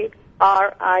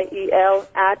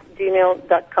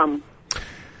 @gmail.com.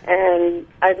 And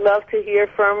I'd love to hear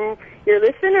from your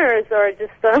listeners, or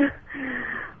just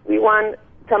we want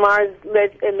Tamar's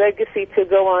legacy to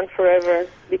go on forever,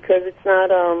 because it's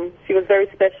not. She was very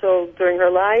special during her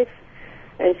life,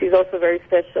 and she's also very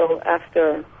special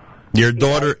after. Your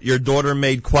daughter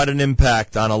made quite an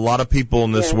impact on a lot of people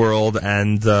in this world,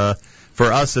 and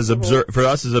for us as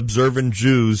observant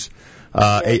Jews,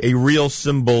 a real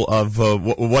symbol of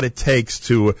what it takes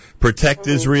to protect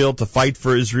Israel, to fight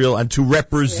for Israel, and to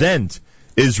represent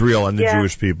Israel and the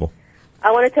Jewish people.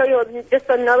 I want to tell you just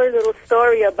another little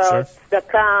story about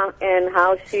Tzedakah and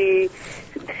how she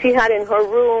had in her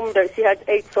room that she had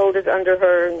 8 soldiers under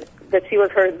her, that she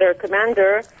was their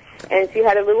commander, and she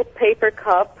had a little paper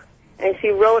cup, and she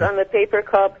wrote on the paper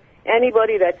cup,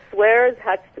 anybody that swears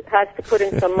has to put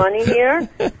in some money here,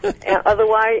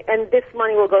 otherwise, and this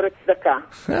money will go to tzedakah.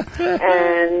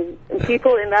 And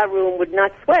people in that room would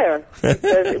not swear, because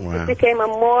it became a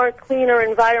more cleaner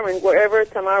environment wherever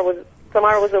Tamar was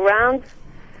around.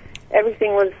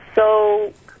 Everything was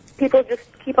so. People just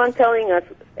keep on telling us.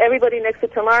 Everybody next to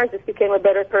Tamar just became a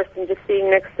better person just being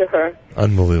next to her.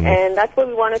 Unbelievable. And that's what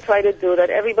we want to try to do. That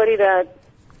everybody that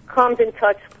comes in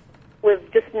touch with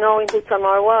just knowing who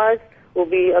Tamar was will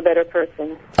be a better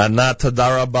person. Anat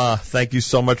Tadarabah, thank you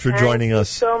so much for joining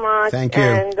us. Thank you so much. Thank you.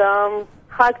 And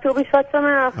Chag Tu B'Shvat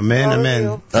Sameach. Amen,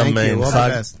 amen. Thank you. All the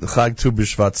best. Chag Tu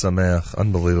B'Shvat Sameach.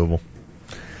 Unbelievable.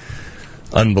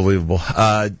 Unbelievable.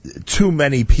 Too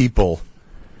many people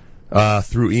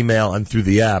through email and through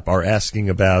the app are asking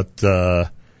about Tamar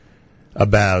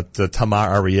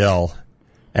Ariel.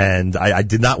 And I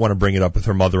did not want to bring it up with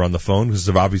her mother on the phone because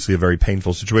it's obviously a very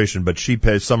painful situation. But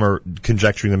some are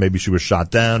conjecturing that maybe she was shot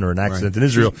down or an accident in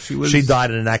Israel. She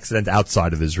died in an accident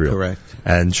outside of Israel. Correct.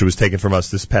 And she was taken from us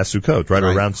this past Sukkot, right?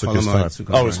 Or around Sukkot time.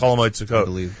 It was Cholamoid Sukkot. I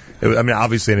believe.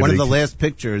 Obviously, one of the last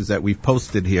pictures that we've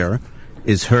posted here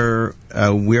is her.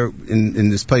 We're in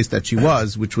this place that she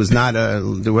was, which was not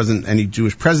there wasn't any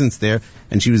Jewish presence there,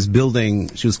 and she was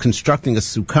constructing a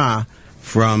sukkah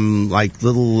from like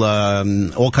little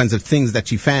all kinds of things that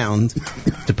she found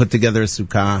to put together a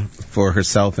sukkah for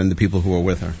herself and the people who were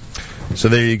with her. So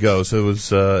there you go. So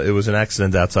it was an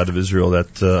accident outside of Israel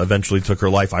that eventually took her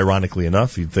life. Ironically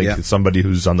enough, you'd think that somebody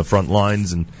who's on the front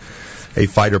lines and a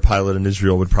fighter pilot in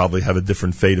Israel would probably have a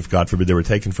different fate if, God forbid, they were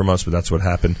taken from us, but that's what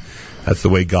happened. That's the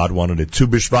way God wanted it. Tu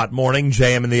B'Shvat morning,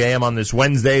 JM in the AM on this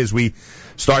Wednesday as we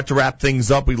start to wrap things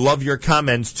up. We love your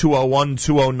comments.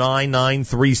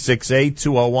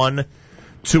 201-209-9368.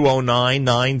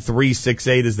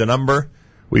 201-209-9368 is the number.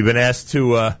 We've been asked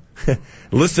to,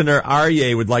 listener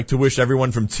Aryeh would like to wish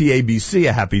everyone from TABC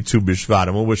a happy Tu B'Shvat,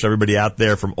 and we'll wish everybody out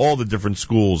there from all the different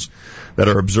schools that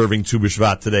are observing Tu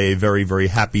B'Shvat today a very, very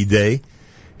happy day.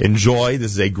 Enjoy.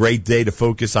 This is a great day to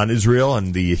focus on Israel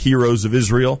and the heroes of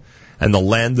Israel and the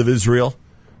land of Israel.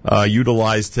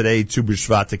 Utilize today Tu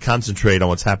B'Shvat to concentrate on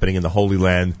what's happening in the Holy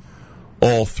Land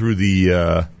all through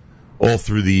the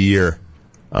year.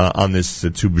 On this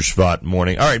Tu B'Shvat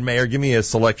morning. All right, Meir, give me a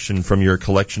selection from your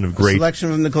collection of great... A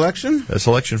selection from the collection? A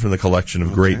selection from the collection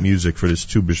of great music for this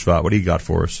Tu B'Shvat. What do you got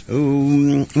for us?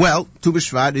 Well, Tu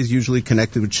B'Shvat is usually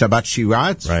connected with Shabbat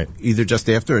Shirah. It's right. Either just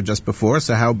after or just before.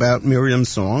 So how about Miriam's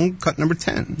song, cut number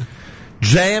 10?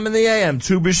 JM in the AM,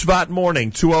 Tu B'Shvat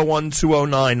morning,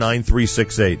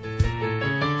 201-209-9368.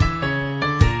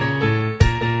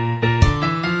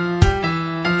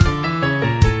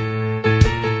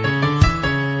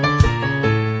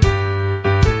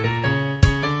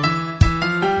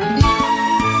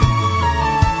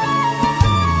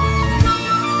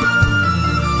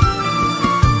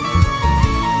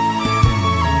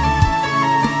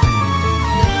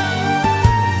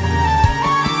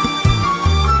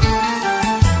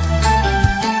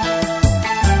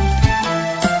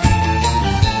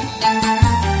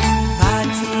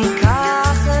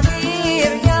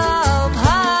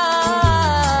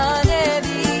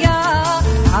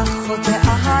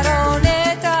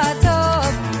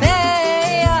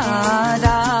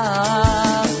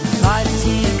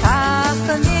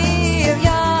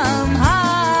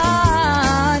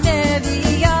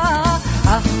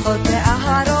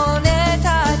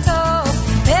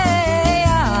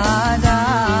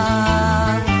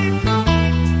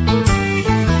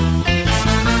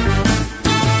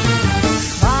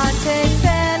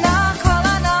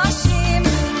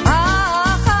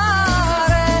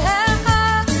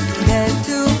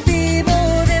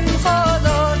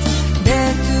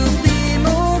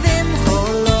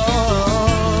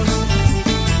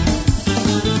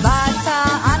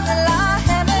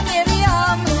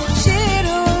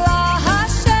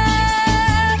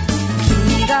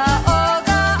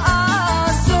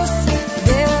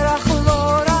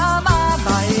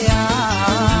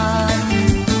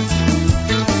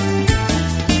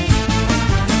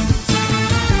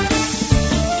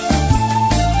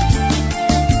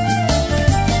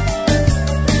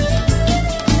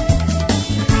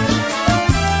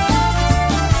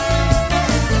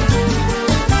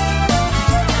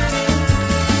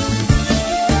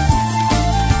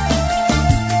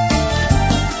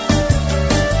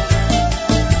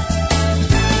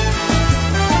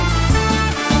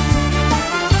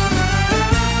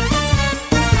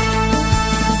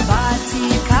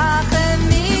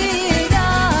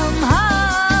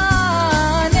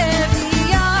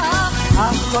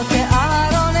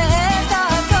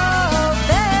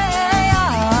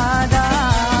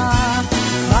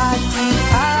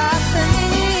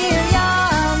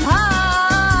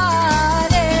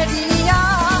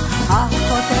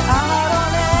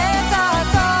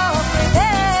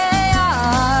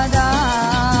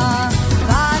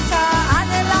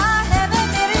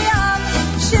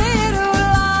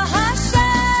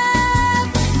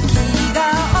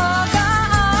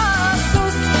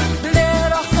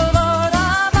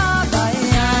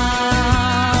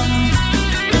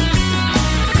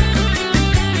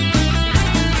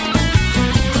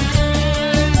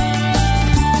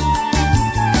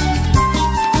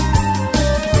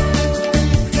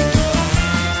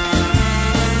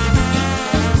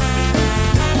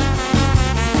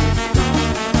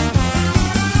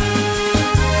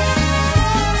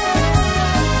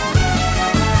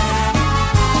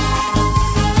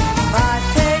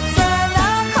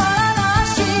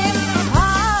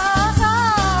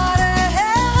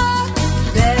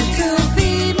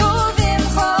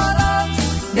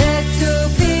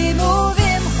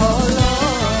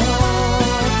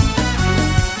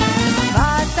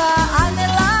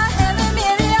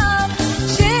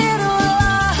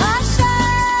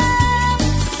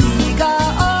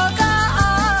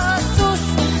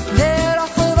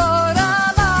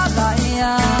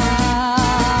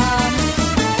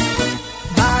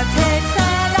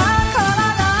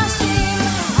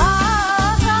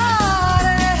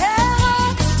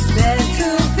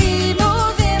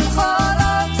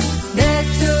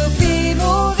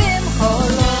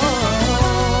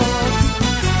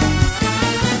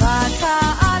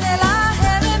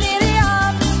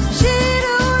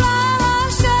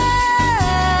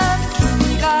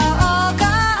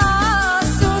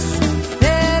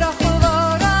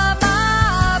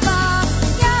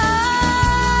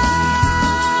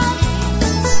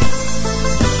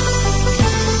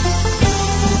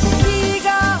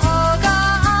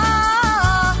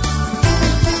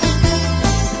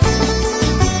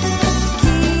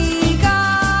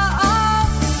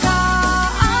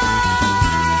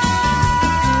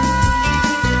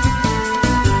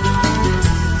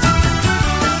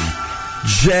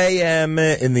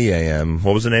 JM in the AM.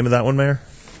 What was the name of that one, Meir?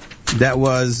 That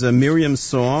was Miriam's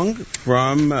song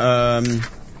from,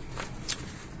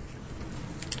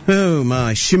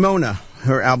 Shimona,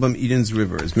 her album Eden's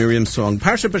Rivers. Miriam's song.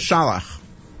 Parsha B'Shalach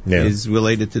is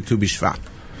related to Tu B'Shvat.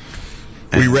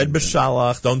 We read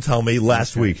B'Shalach, don't tell me,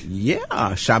 last week. Yeah,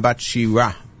 Shabbat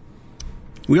Shirah.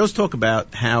 We always talk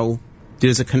about how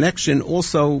there's a connection,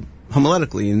 also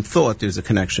homiletically in thought there's a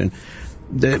connection.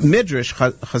 The Midrash,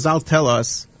 Chazal tell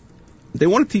us, they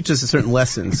want to teach us a certain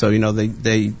lesson, so,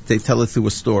 they tell it through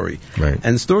a story. Right.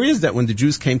 And the story is that when the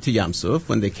Jews came to Yam Suf,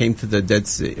 when they came to the Dead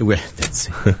Sea,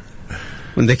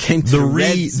 when they came to the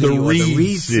Reed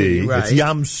Sea, right. It's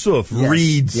Yam Suf,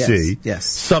 Reed Sea. Yes.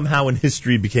 Somehow in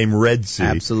history became Red Sea.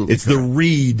 Absolutely. It's correct. The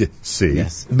Reed Sea.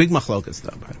 Yes. Big machlokas,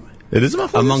 though, by the way. It is a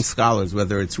machlokas? Among scholars,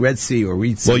 whether it's Red Sea or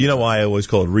Reed Sea. Well, you know why I always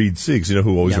call it Reed Sea, because you know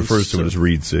who always refers to it as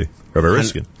Reed Sea? Rabbi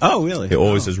Riskin. Oh, really? He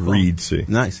always says Reed Sea.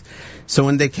 Nice. So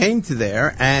when they came to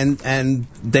there, and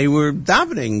they were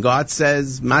davening, God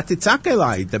says,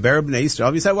 Matitzakelai, the Ber B'nai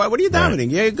Yisrael. He said, what are you davening?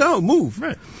 Right. Here you go, move.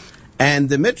 Right. And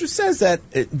the Midrash says that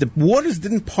the waters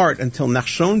didn't part until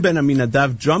Nachshon ben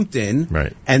Aminadav jumped in,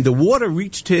 right. And the water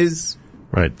reached his...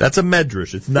 Right, that's a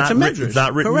medrash. It's not written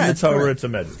in the Torah, it's a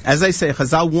medrash. As I say,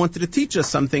 Chazal wanted to teach us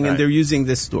something, and they're using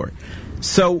this story.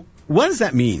 So, what does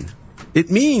that mean? It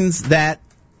means that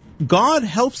God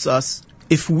helps us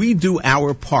if we do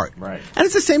our part. Right. And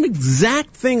it's the same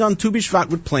exact thing on Tu B'Shvat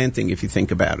with planting, if you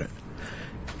think about it.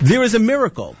 There is a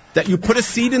miracle that you put a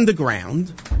seed in the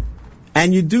ground,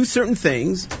 and you do certain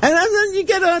things, and then you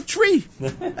get a tree,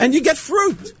 and you get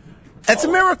fruit. That's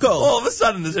a miracle. All of a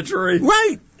sudden, there's a tree.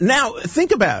 Right. Now,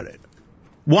 think about it.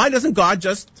 Why doesn't God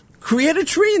just create a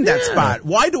tree in that spot?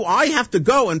 Why do I have to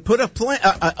go and put a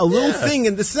little thing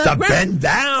in the center? To bend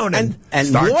down and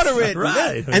water it.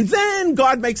 Right. And then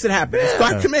God makes it happen. Yeah.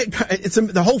 God can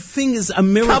the whole thing is a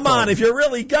miracle. Come on, if you're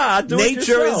really God, do it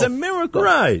yourself. Nature is a miracle.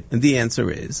 Right. And the answer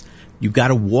is, you've got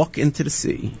to walk into the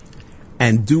sea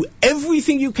and do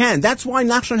everything you can. That's why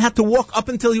Nachum had to walk up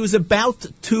until he was about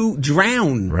to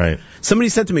drown. Right. Somebody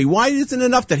said to me, why isn't it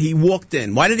enough that he walked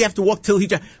in? Why did he have to walk till he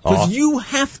drowned? Because you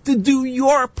have to do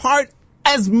your part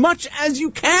as much as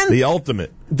you can. The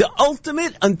ultimate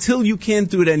until you can't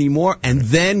do it anymore, and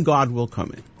then God will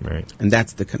come in. Right. And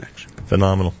that's the connection.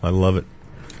 Phenomenal. I love it.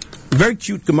 Very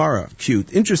cute Gemara.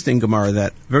 Interesting Gemara,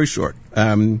 that very short.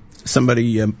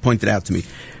 Somebody pointed out to me.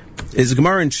 There's a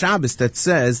Gemara in Shabbos that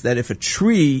says that if a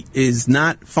tree is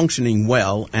not functioning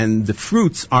well and the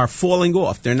fruits are falling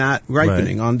off, they're not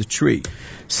ripening on the tree.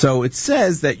 So it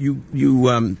says that you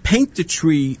paint the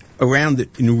tree around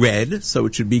it in red, so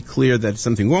it should be clear that there's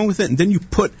something wrong with it, and then you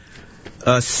put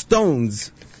tie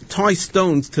stones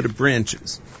to the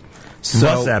branches.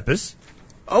 So,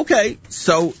 okay,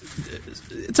 so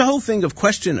it's a whole thing of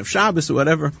question of Shabbos or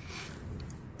whatever.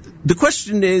 The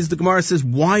question is, the Gemara says,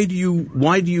 why do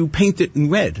you paint it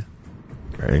in red?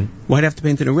 Right. Why'd you have to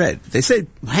paint it in red? They say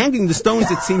hanging the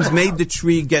stones, it seems, made the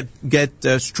tree get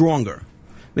stronger.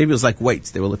 Maybe it was like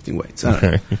weights. They were lifting weights. I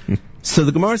don't know. So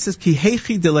the Gemara says, Ki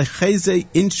heichi delecheze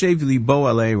inshev libo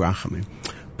alei rachamim.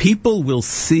 People will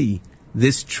see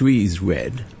this tree is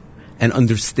red and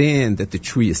understand that the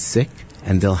tree is sick,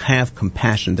 and they'll have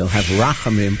compassion. They'll have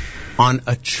rachamim on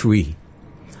a tree.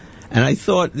 And I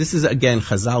thought, this is, again,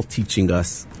 Chazal teaching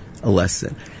us a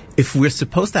lesson. If we're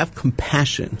supposed to have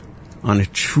compassion on a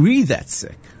tree that's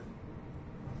sick.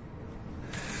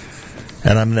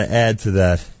 And I'm going to add to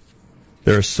that,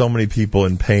 there are so many people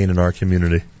in pain in our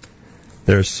community.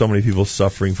 There are so many people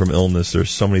suffering from illness. There are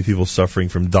so many people suffering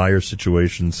from dire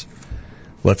situations.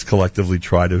 Let's collectively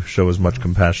try to show as much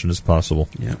compassion as possible.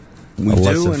 Yeah. We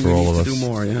do, and we need to do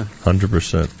more, yeah.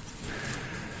 100%.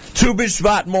 Tu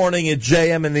B'Shvat morning at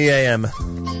JM in the AM.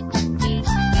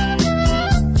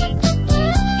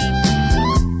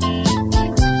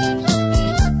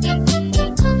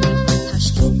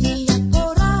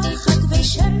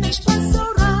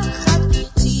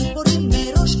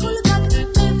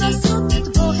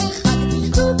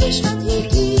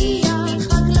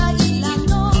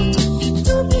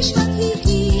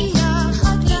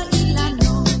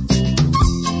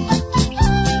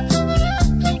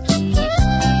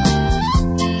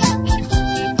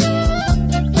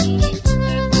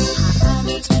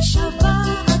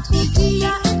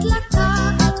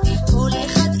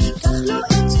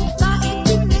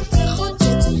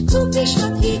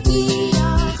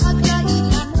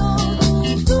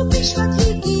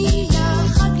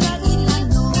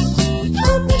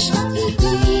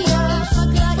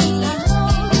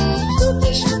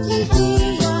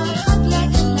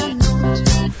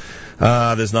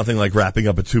 There's nothing like wrapping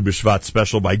up a Tu B'Shvat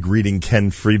special by greeting Ken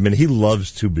Friedman. He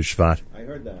loves Tu B'Shvat.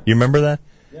 heard that. You remember that?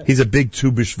 Yeah. He's a big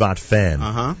Tu B'Shvat fan.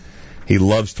 Uh-huh. He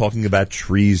loves talking about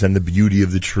trees and the beauty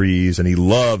of the trees, and he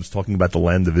loves talking about the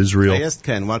land of Israel. I asked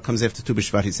Ken, what comes after Tu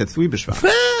B'Shvat? He said 3 B'Shvat.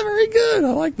 Very good.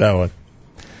 I like that one.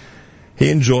 He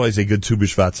enjoys a good Tu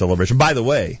B'Shvat celebration. By the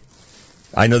way,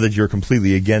 I know that you're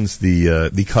completely against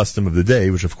the custom of the day,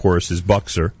 which of course is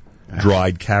Buxer,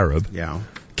 dried carob. Yeah.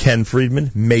 Ken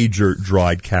Friedman, major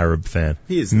dried carob fan.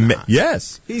 He is not.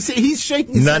 Yes. He's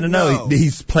shaking his head. No.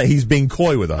 He's being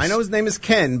coy with us. I know his name is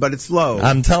Ken, but it's low.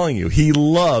 I'm telling you, he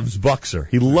loves Buxer.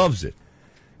 He loves it.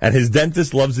 And his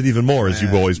dentist loves it even more, as you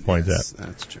always point out.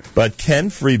 That's true. But Ken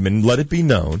Friedman, let it be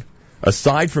known,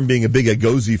 aside from being a big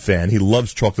Agozi fan, he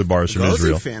loves chocolate bars from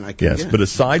Israel. Agozi fan, I can get. But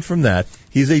aside from that,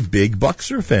 he's a big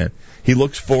Buxer fan. He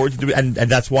looks forward to doing, and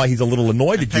that's why he's a little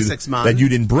annoyed at you that you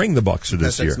didn't bring the Buxer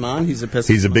this year.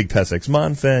 He's a big Pesach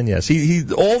Zman fan. Yes, he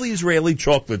all the Israeli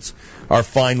chocolates are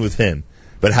fine with him,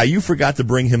 but how you forgot to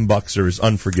bring him Buxer is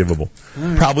unforgivable.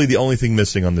 Right. Probably the only thing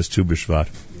missing on this Tu B'Shvat.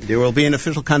 There will be an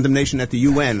official condemnation at the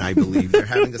UN, I believe. They're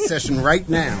having a session right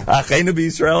now. Acheinu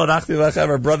b'Yisrael and Achti Lachem,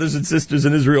 our brothers and sisters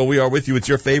in Israel, we are with you. It's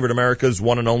your favorite, America's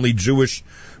one and only Jewish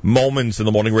Moments in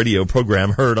the Morning radio program,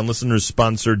 heard on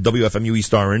listeners-sponsored WFMU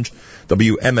East Orange,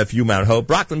 WMFU Mount Hope,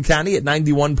 Rockland County at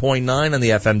 91.9 on the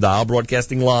FM dial,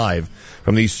 broadcasting live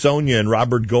from the Sonia and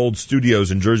Robert Gold studios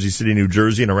in Jersey City, New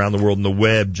Jersey, and around the world on the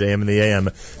web,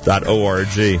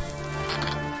 jmandtheam.org.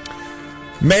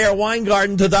 Meir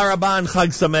Weingarten, Toda Rabah and Chag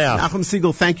Sameach. Nachum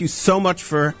Segal, thank you so much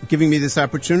for giving me this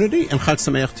opportunity, and Chag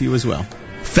Sameach to you as well.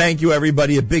 Thank you,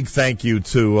 everybody. A big thank you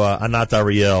to Anat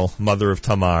Ariel, mother of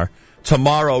Tamar.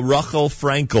 Tomorrow, Rachel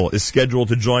Frankel is scheduled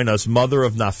to join us, mother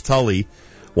of Naftali,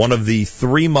 one of the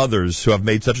 3 mothers who have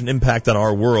made such an impact on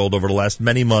our world over the last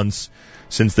many months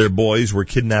since their boys were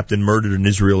kidnapped and murdered in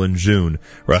Israel in June.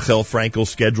 Rachel Frankel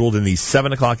scheduled in the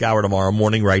 7 o'clock hour tomorrow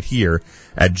morning right here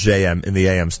at JM in the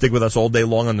AM. Stick with us all day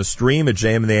long on the stream at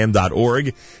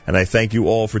jmintheam.org, and I thank you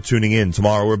all for tuning in.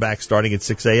 Tomorrow we're back starting at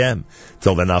 6 a.m.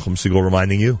 Till then, Nachum Segal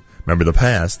reminding you, remember the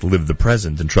past, live the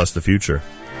present, and trust the future.